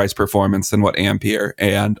worse price performance than what Ampere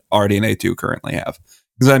and RDNA 2 currently have.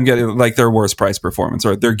 Because I'm getting like their worst price performance,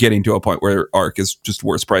 or they're getting to a point where Arc is just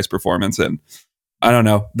worse price performance. And I don't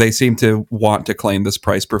know, they seem to want to claim this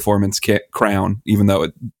price performance crown, even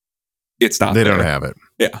though it's not. They don't have it.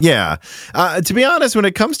 Yeah. To be honest, when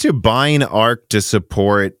it comes to buying Arc to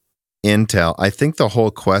support Intel, I think the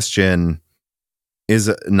whole question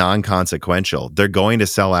is non-consequential. They're going to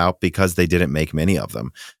sell out because they didn't make many of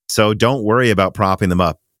them. So don't worry about propping them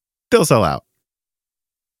up. They'll sell out.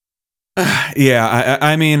 Yeah,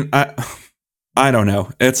 I mean, I don't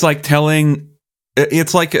know. It's like telling me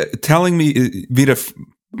to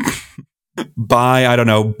buy, I don't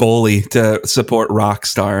know, Bully to support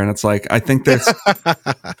Rockstar, and it's like, I think that's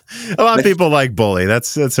a lot of people like Bully.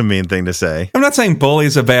 That's a mean thing to say. I'm not saying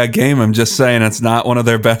Bully's a bad game. I'm just saying it's not one of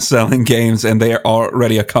their best-selling games, and they are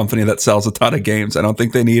already a company that sells a ton of games. I don't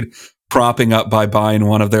think they need propping up by buying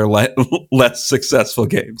one of their less successful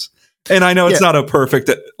games. And I know it's not a perfect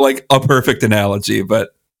analogy, but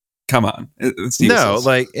come on. It's no,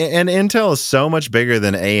 like, and Intel is so much bigger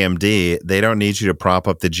than AMD. They don't need you to prop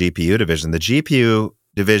up the GPU division. The GPU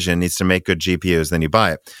division needs to make good GPUs, then you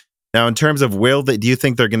buy it. Now, in terms of do you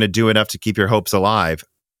think they're going to do enough to keep your hopes alive?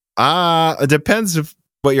 It depends of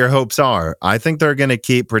what your hopes are. I think they're going to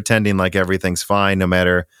keep pretending like everything's fine, no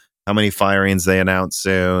matter how many firings they announce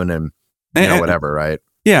soon, and whatever, right?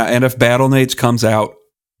 Yeah, and if Battle.Nage comes out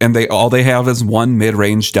and all they have is one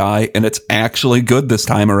mid-range die, and it's actually good this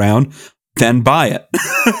time around, then buy it.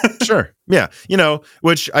 Sure. Yeah.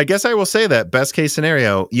 Which I guess I will say that best case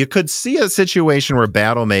scenario, you could see a situation where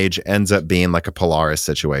Battle.Mage ends up being like a Polaris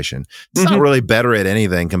situation. It's not really better at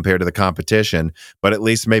anything compared to the competition, but at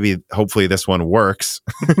least hopefully this one works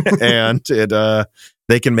and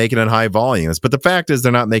they can make it in high volumes. But the fact is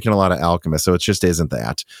they're not making a lot of Alchemist, so it just isn't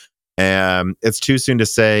that. It's too soon to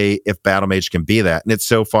say if Battle.Mage can be that, and it's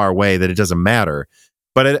so far away that it doesn't matter.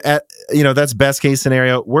 But that's best case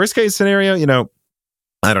scenario. Worst case scenario,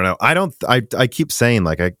 I don't know. I keep saying,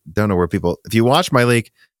 like, I don't know where people. If you watch my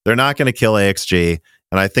leak, they're not going to kill AXG,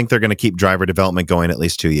 and I think they're going to keep driver development going at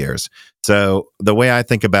least 2 years. So the way I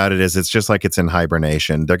think about it is, it's just like it's in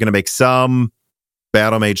hibernation. They're going to make some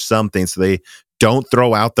Battle.Mage something, so they don't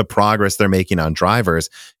throw out the progress they're making on drivers.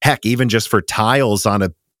 Heck, even just for tiles on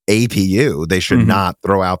a APU, they should not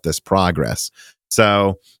throw out this progress.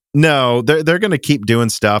 So no, they're going to keep doing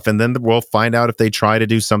stuff, and then we'll find out if they try to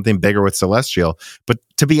do something bigger with Celestial. But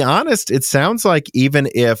to be honest, it sounds like even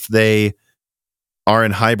if they are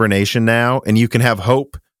in hibernation now, and you can have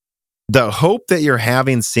hope, the hope that you're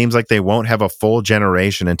having seems like they won't have a full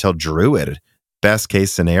generation until Druid, best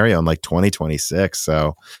case scenario, in like 2026.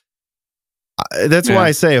 So that's why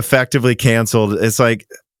I say effectively canceled. It's like,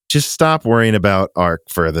 just stop worrying about Arc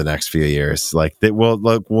for the next few years. Like, we'll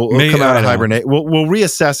come out of hibernate. We'll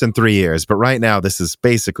reassess in 3 years, but right now this is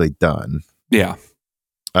basically done. Yeah.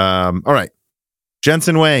 All right.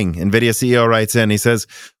 Jensen Wang, NVIDIA CEO, writes in. He says,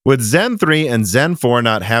 with Zen 3 and Zen 4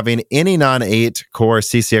 not having any non-8 core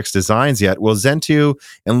CCX designs yet, will Zen 2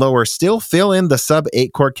 and lower still fill in the sub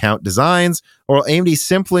 8 core count designs, or will AMD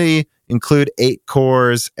simply include 8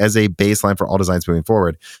 cores as a baseline for all designs moving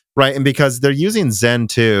forward? Right. And because they're using Zen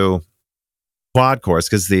 2 quad cores,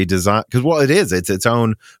 it's its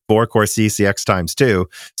own 4-core CCX times 2.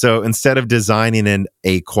 So instead of designing in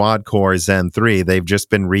a quad core Zen 3, they've just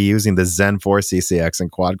been reusing the Zen 4 CCX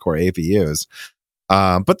and quad core APUs.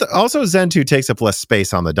 But also Zen 2 takes up less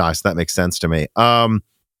space on the die, so that makes sense to me.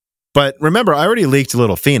 But remember, I already leaked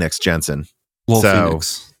Little Phoenix, Jensen.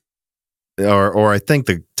 Phoenix. or I think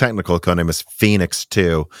the technical code name is Phoenix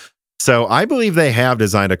 2. So I believe they have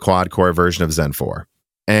designed a quad-core version of Zen 4.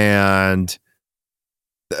 And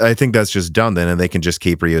I think that's just done then, and they can just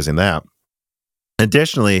keep reusing that.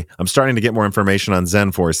 Additionally, I'm starting to get more information on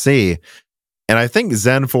Zen 4C, and I think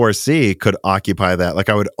Zen 4C could occupy that. Like,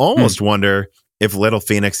 I would almost wonder if Little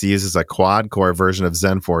Phoenix uses a quad-core version of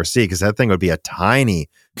Zen 4C, because that thing would be a tiny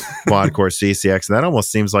quad-core CCX, and that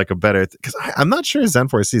almost seems like a better... Because I'm not sure Zen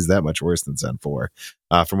 4C is that much worse than Zen 4,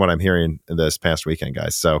 from what I'm hearing this past weekend,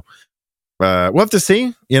 guys. So we'll have to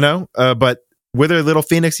see, but whether Little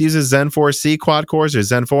Phoenix uses Zen 4C quad cores or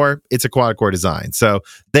Zen 4, it's a quad core design. So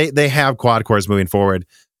they have quad cores moving forward.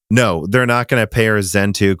 No, they're not going to pair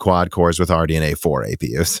Zen 2 quad cores with RDNA 4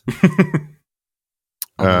 APUs.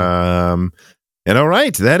 And all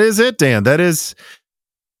right, that is it, Dan. That is...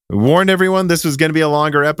 Warned everyone this was going to be a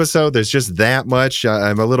longer episode. There's just that much.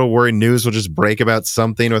 I'm a little worried news will just break about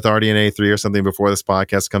something with RDNA 3 or something before this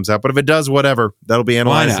podcast comes out. But if it does, whatever. That'll be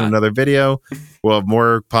analyzed in another video. We'll have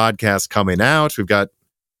more podcasts coming out. We've got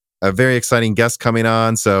a very exciting guest coming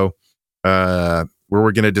on. So where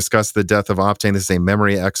we're going to discuss the death of Optane. This is a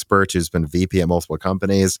memory expert who's been VP at multiple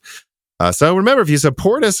companies. So remember, if you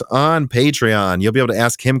support us on Patreon, you'll be able to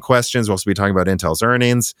ask him questions. We'll also be talking about Intel's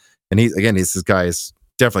earnings. And he's this guy is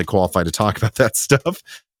definitely qualified to talk about that stuff.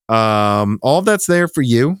 All of that's there for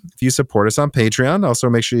you if you support us on Patreon.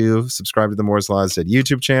 Also, make sure you subscribe to the Moore's Law Is Dead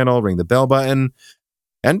YouTube channel, ring the bell button,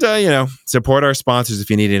 and support our sponsors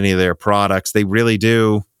if you need any of their products. They really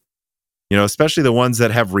do, especially the ones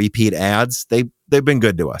that have repeat ads. They've been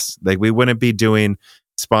good to us. We wouldn't be doing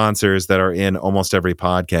sponsors that are in almost every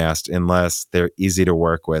podcast unless they're easy to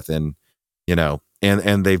work with, and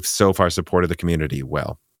and they've so far supported the community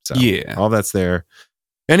well. So yeah, all that's there.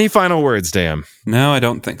 Any final words, Dan? No, I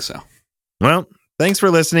don't think so. Well, thanks for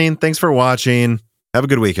listening. Thanks for watching. Have a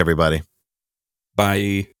good week, everybody.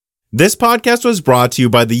 Bye. This podcast was brought to you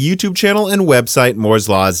by the YouTube channel and website Moore's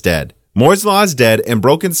Law Is Dead. Moore's Law Is Dead and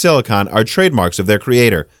Broken Silicon are trademarks of their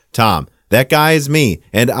creator, Tom. That guy is me,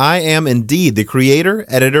 and I am indeed the creator,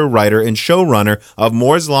 editor, writer, and showrunner of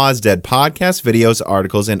Moore's Law Is Dead podcasts, videos,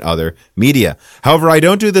 articles, and other media. However, I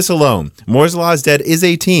don't do this alone. Moore's Law Is Dead is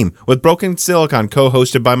a team with Broken Silicon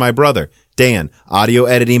co-hosted by my brother, Dan, audio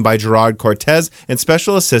editing by Gerard Cortez, and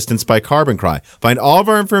special assistance by Carbon Cry. Find all of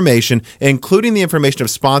our information, including the information of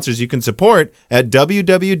sponsors you can support, at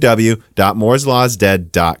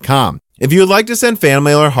www.mooreslawsdead.com. If you would like to send fan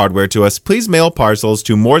mail or hardware to us, please mail parcels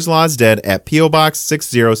to Moore's Law Is Dead at P.O. Box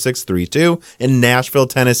 60632 in Nashville,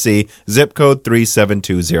 Tennessee, zip code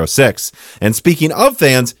 37206. And speaking of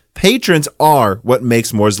fans, patrons are what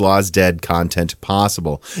makes Moore's Law Is Dead content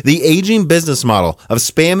possible. The aging business model of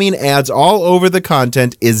spamming ads all over the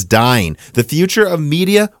content is dying. The future of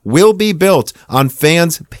media will be built on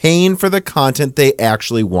fans paying for the content they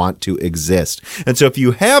actually want to exist. And so if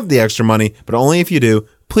you have the extra money, but only if you do,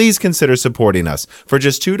 please consider supporting us. For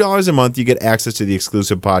just $2 a month, you get access to the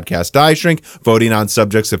exclusive podcast Die Shrink, voting on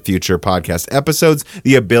subjects of future podcast episodes,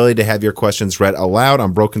 the ability to have your questions read aloud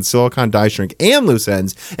on Broken Silicon, Die Shrink, and Loose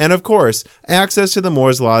Ends, and of course, access to the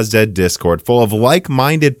Moore's Law Is Dead Discord full of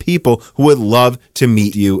like-minded people who would love to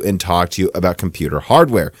meet you and talk to you about computer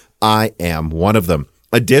hardware. I am one of them.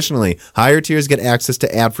 Additionally, higher tiers get access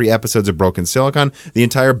to ad-free episodes of Broken Silicon, the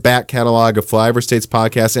entire back catalog of Flyover States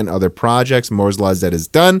podcasts and other projects Moore's Law Is Dead has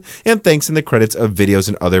done, and thanks in the credits of videos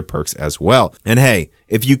and other perks as well. And hey,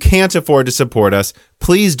 if you can't afford to support us,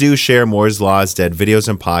 please do share Moore's Law Is Dead videos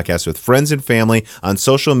and podcasts with friends and family on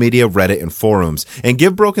social media, Reddit, and forums. And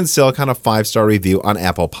give Broken Silicon a 5-star review on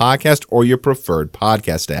Apple Podcast or your preferred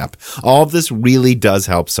podcast app. All of this really does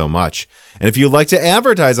help so much. And if you'd like to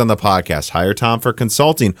advertise on the podcast, hire Tom for consulting,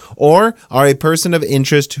 or are a person of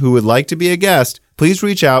interest who would like to be a guest, please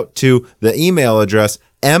reach out to the email address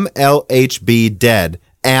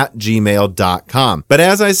mlhbdead@gmail.com. But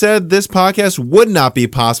as I said, this podcast would not be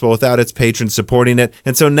possible without its patrons supporting it,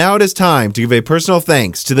 and so now it is time to give a personal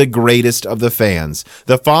thanks to the greatest of the fans.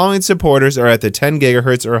 The following supporters are at the 10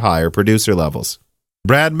 gigahertz or higher producer levels: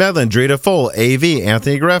 Brad Medlin, Drita Full, AV,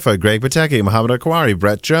 Anthony Greffa, Greg Pateki, Muhammad Akwari,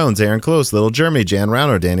 Brett Jones, Aaron Close, Little Germany, Jan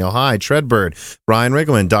Rauner, Daniel Hyde, Treadbird, Brian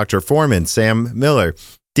Riggleman, Dr. Foreman, Sam Miller,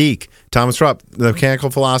 Deke, Thomas Rupp, The Mechanical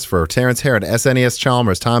Philosopher, Terrence Herod, SNES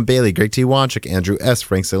Chalmers, Tom Bailey, Greg T. Wanchik, Andrew S.,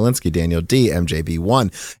 Frank Zielinski, Daniel D.,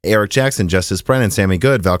 MJB1, Eric Jackson, Justice Brennan, Sammy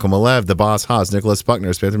Good, Valco Malev, The Boss Haas, Nicholas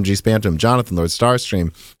Buckner, Spectrum G. Spantum, Jonathan, Lord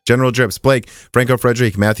Starstream, General Drips, Blake, Franco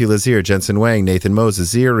Frederick, Matthew Lazier, Jensen Wang, Nathan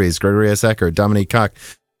Moses, Zia Rees, Gregory S. Ecker, Dominique Koch,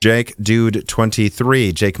 Jake Dude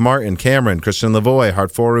 23, Jake Martin, Cameron, Christian Lavoie,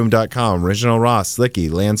 Heart4Room.com, Original Ross, Slicky,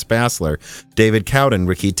 Lance Bassler, David Cowden,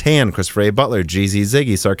 Ricky Tan, Christopher A. Butler, GZ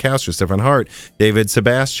Ziggy, Sarcastra, Stefan Hart, David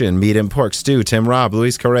Sebastian, Meat and Pork, Stu, Tim Robb,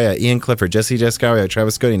 Luis Correa, Ian Clifford, Jesse Descario,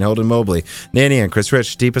 Travis Gooding, Holden Mobley, Nanny and Chris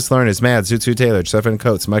Rich, Deepest Learners, Mad, Zutsu Taylor, Stephen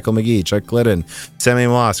Coates, Michael McGee, Chuck Glidden, Sammy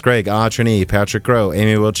Moss, Greg, Trini, Patrick Rowe,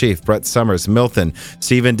 Amy Will Chief, Brett Summers, Milton,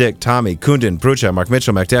 Stephen Dick, Tommy, Kunden, Brucha, Mark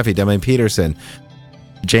Mitchell, McDaffie, Demi Peterson,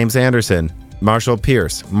 James Anderson, Marshall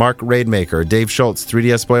Pierce, Mark Raidmaker, Dave Schultz,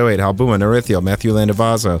 3DS Boy 08, Halbuma, Norithio, Matthew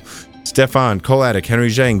Landavazo, Stefan, Colatic, Henry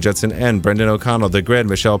Zhang, Judson N, Brendan O'Connell, The Grid,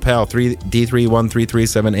 Michelle Powell,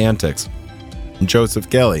 D31337 Antics, Joseph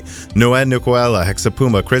Kelly, Noed Nukuela,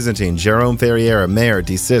 Hexapuma, Chrysantine, Jerome Ferriera, Mayor,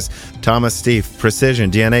 Desis, Thomas Steve, Precision,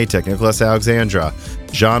 DNA Tech, Nicholas Alexandra,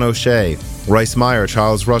 John O'Shea, Rice Meyer,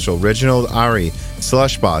 Charles Russell, Reginald Ari,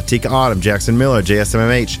 Slushbot, Tika Autumn, Jackson Miller,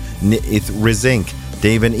 JSMMH, Rizink,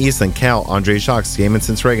 David Eastland, Cal, Andre Shocks, Gaiman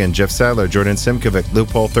Since Reagan, Jeff Sadler, Jordan Simkovic,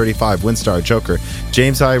 Loophole 35, Windstar, Joker,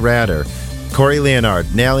 James I. Rader, Corey Leonard,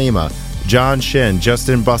 Nalima, John Shin,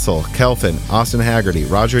 Justin Bussell, Kelfin, Austin Haggerty,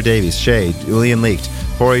 Roger Davies, Shay, Julian Leaked,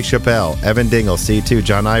 Corey Chappelle, Evan Dingle, C2,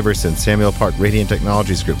 John Iverson, Samuel Park, Radiant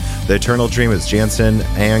Technologies Group, The Eternal Dreamers, Jansen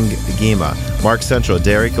Ang Gima, Mark Central,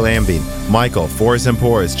 Derek Lambine, Michael, Fours and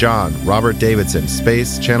Pores, John, Robert Davidson,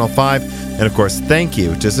 Space, Channel 5, and of course, thank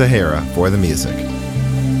you to Sahara for the music.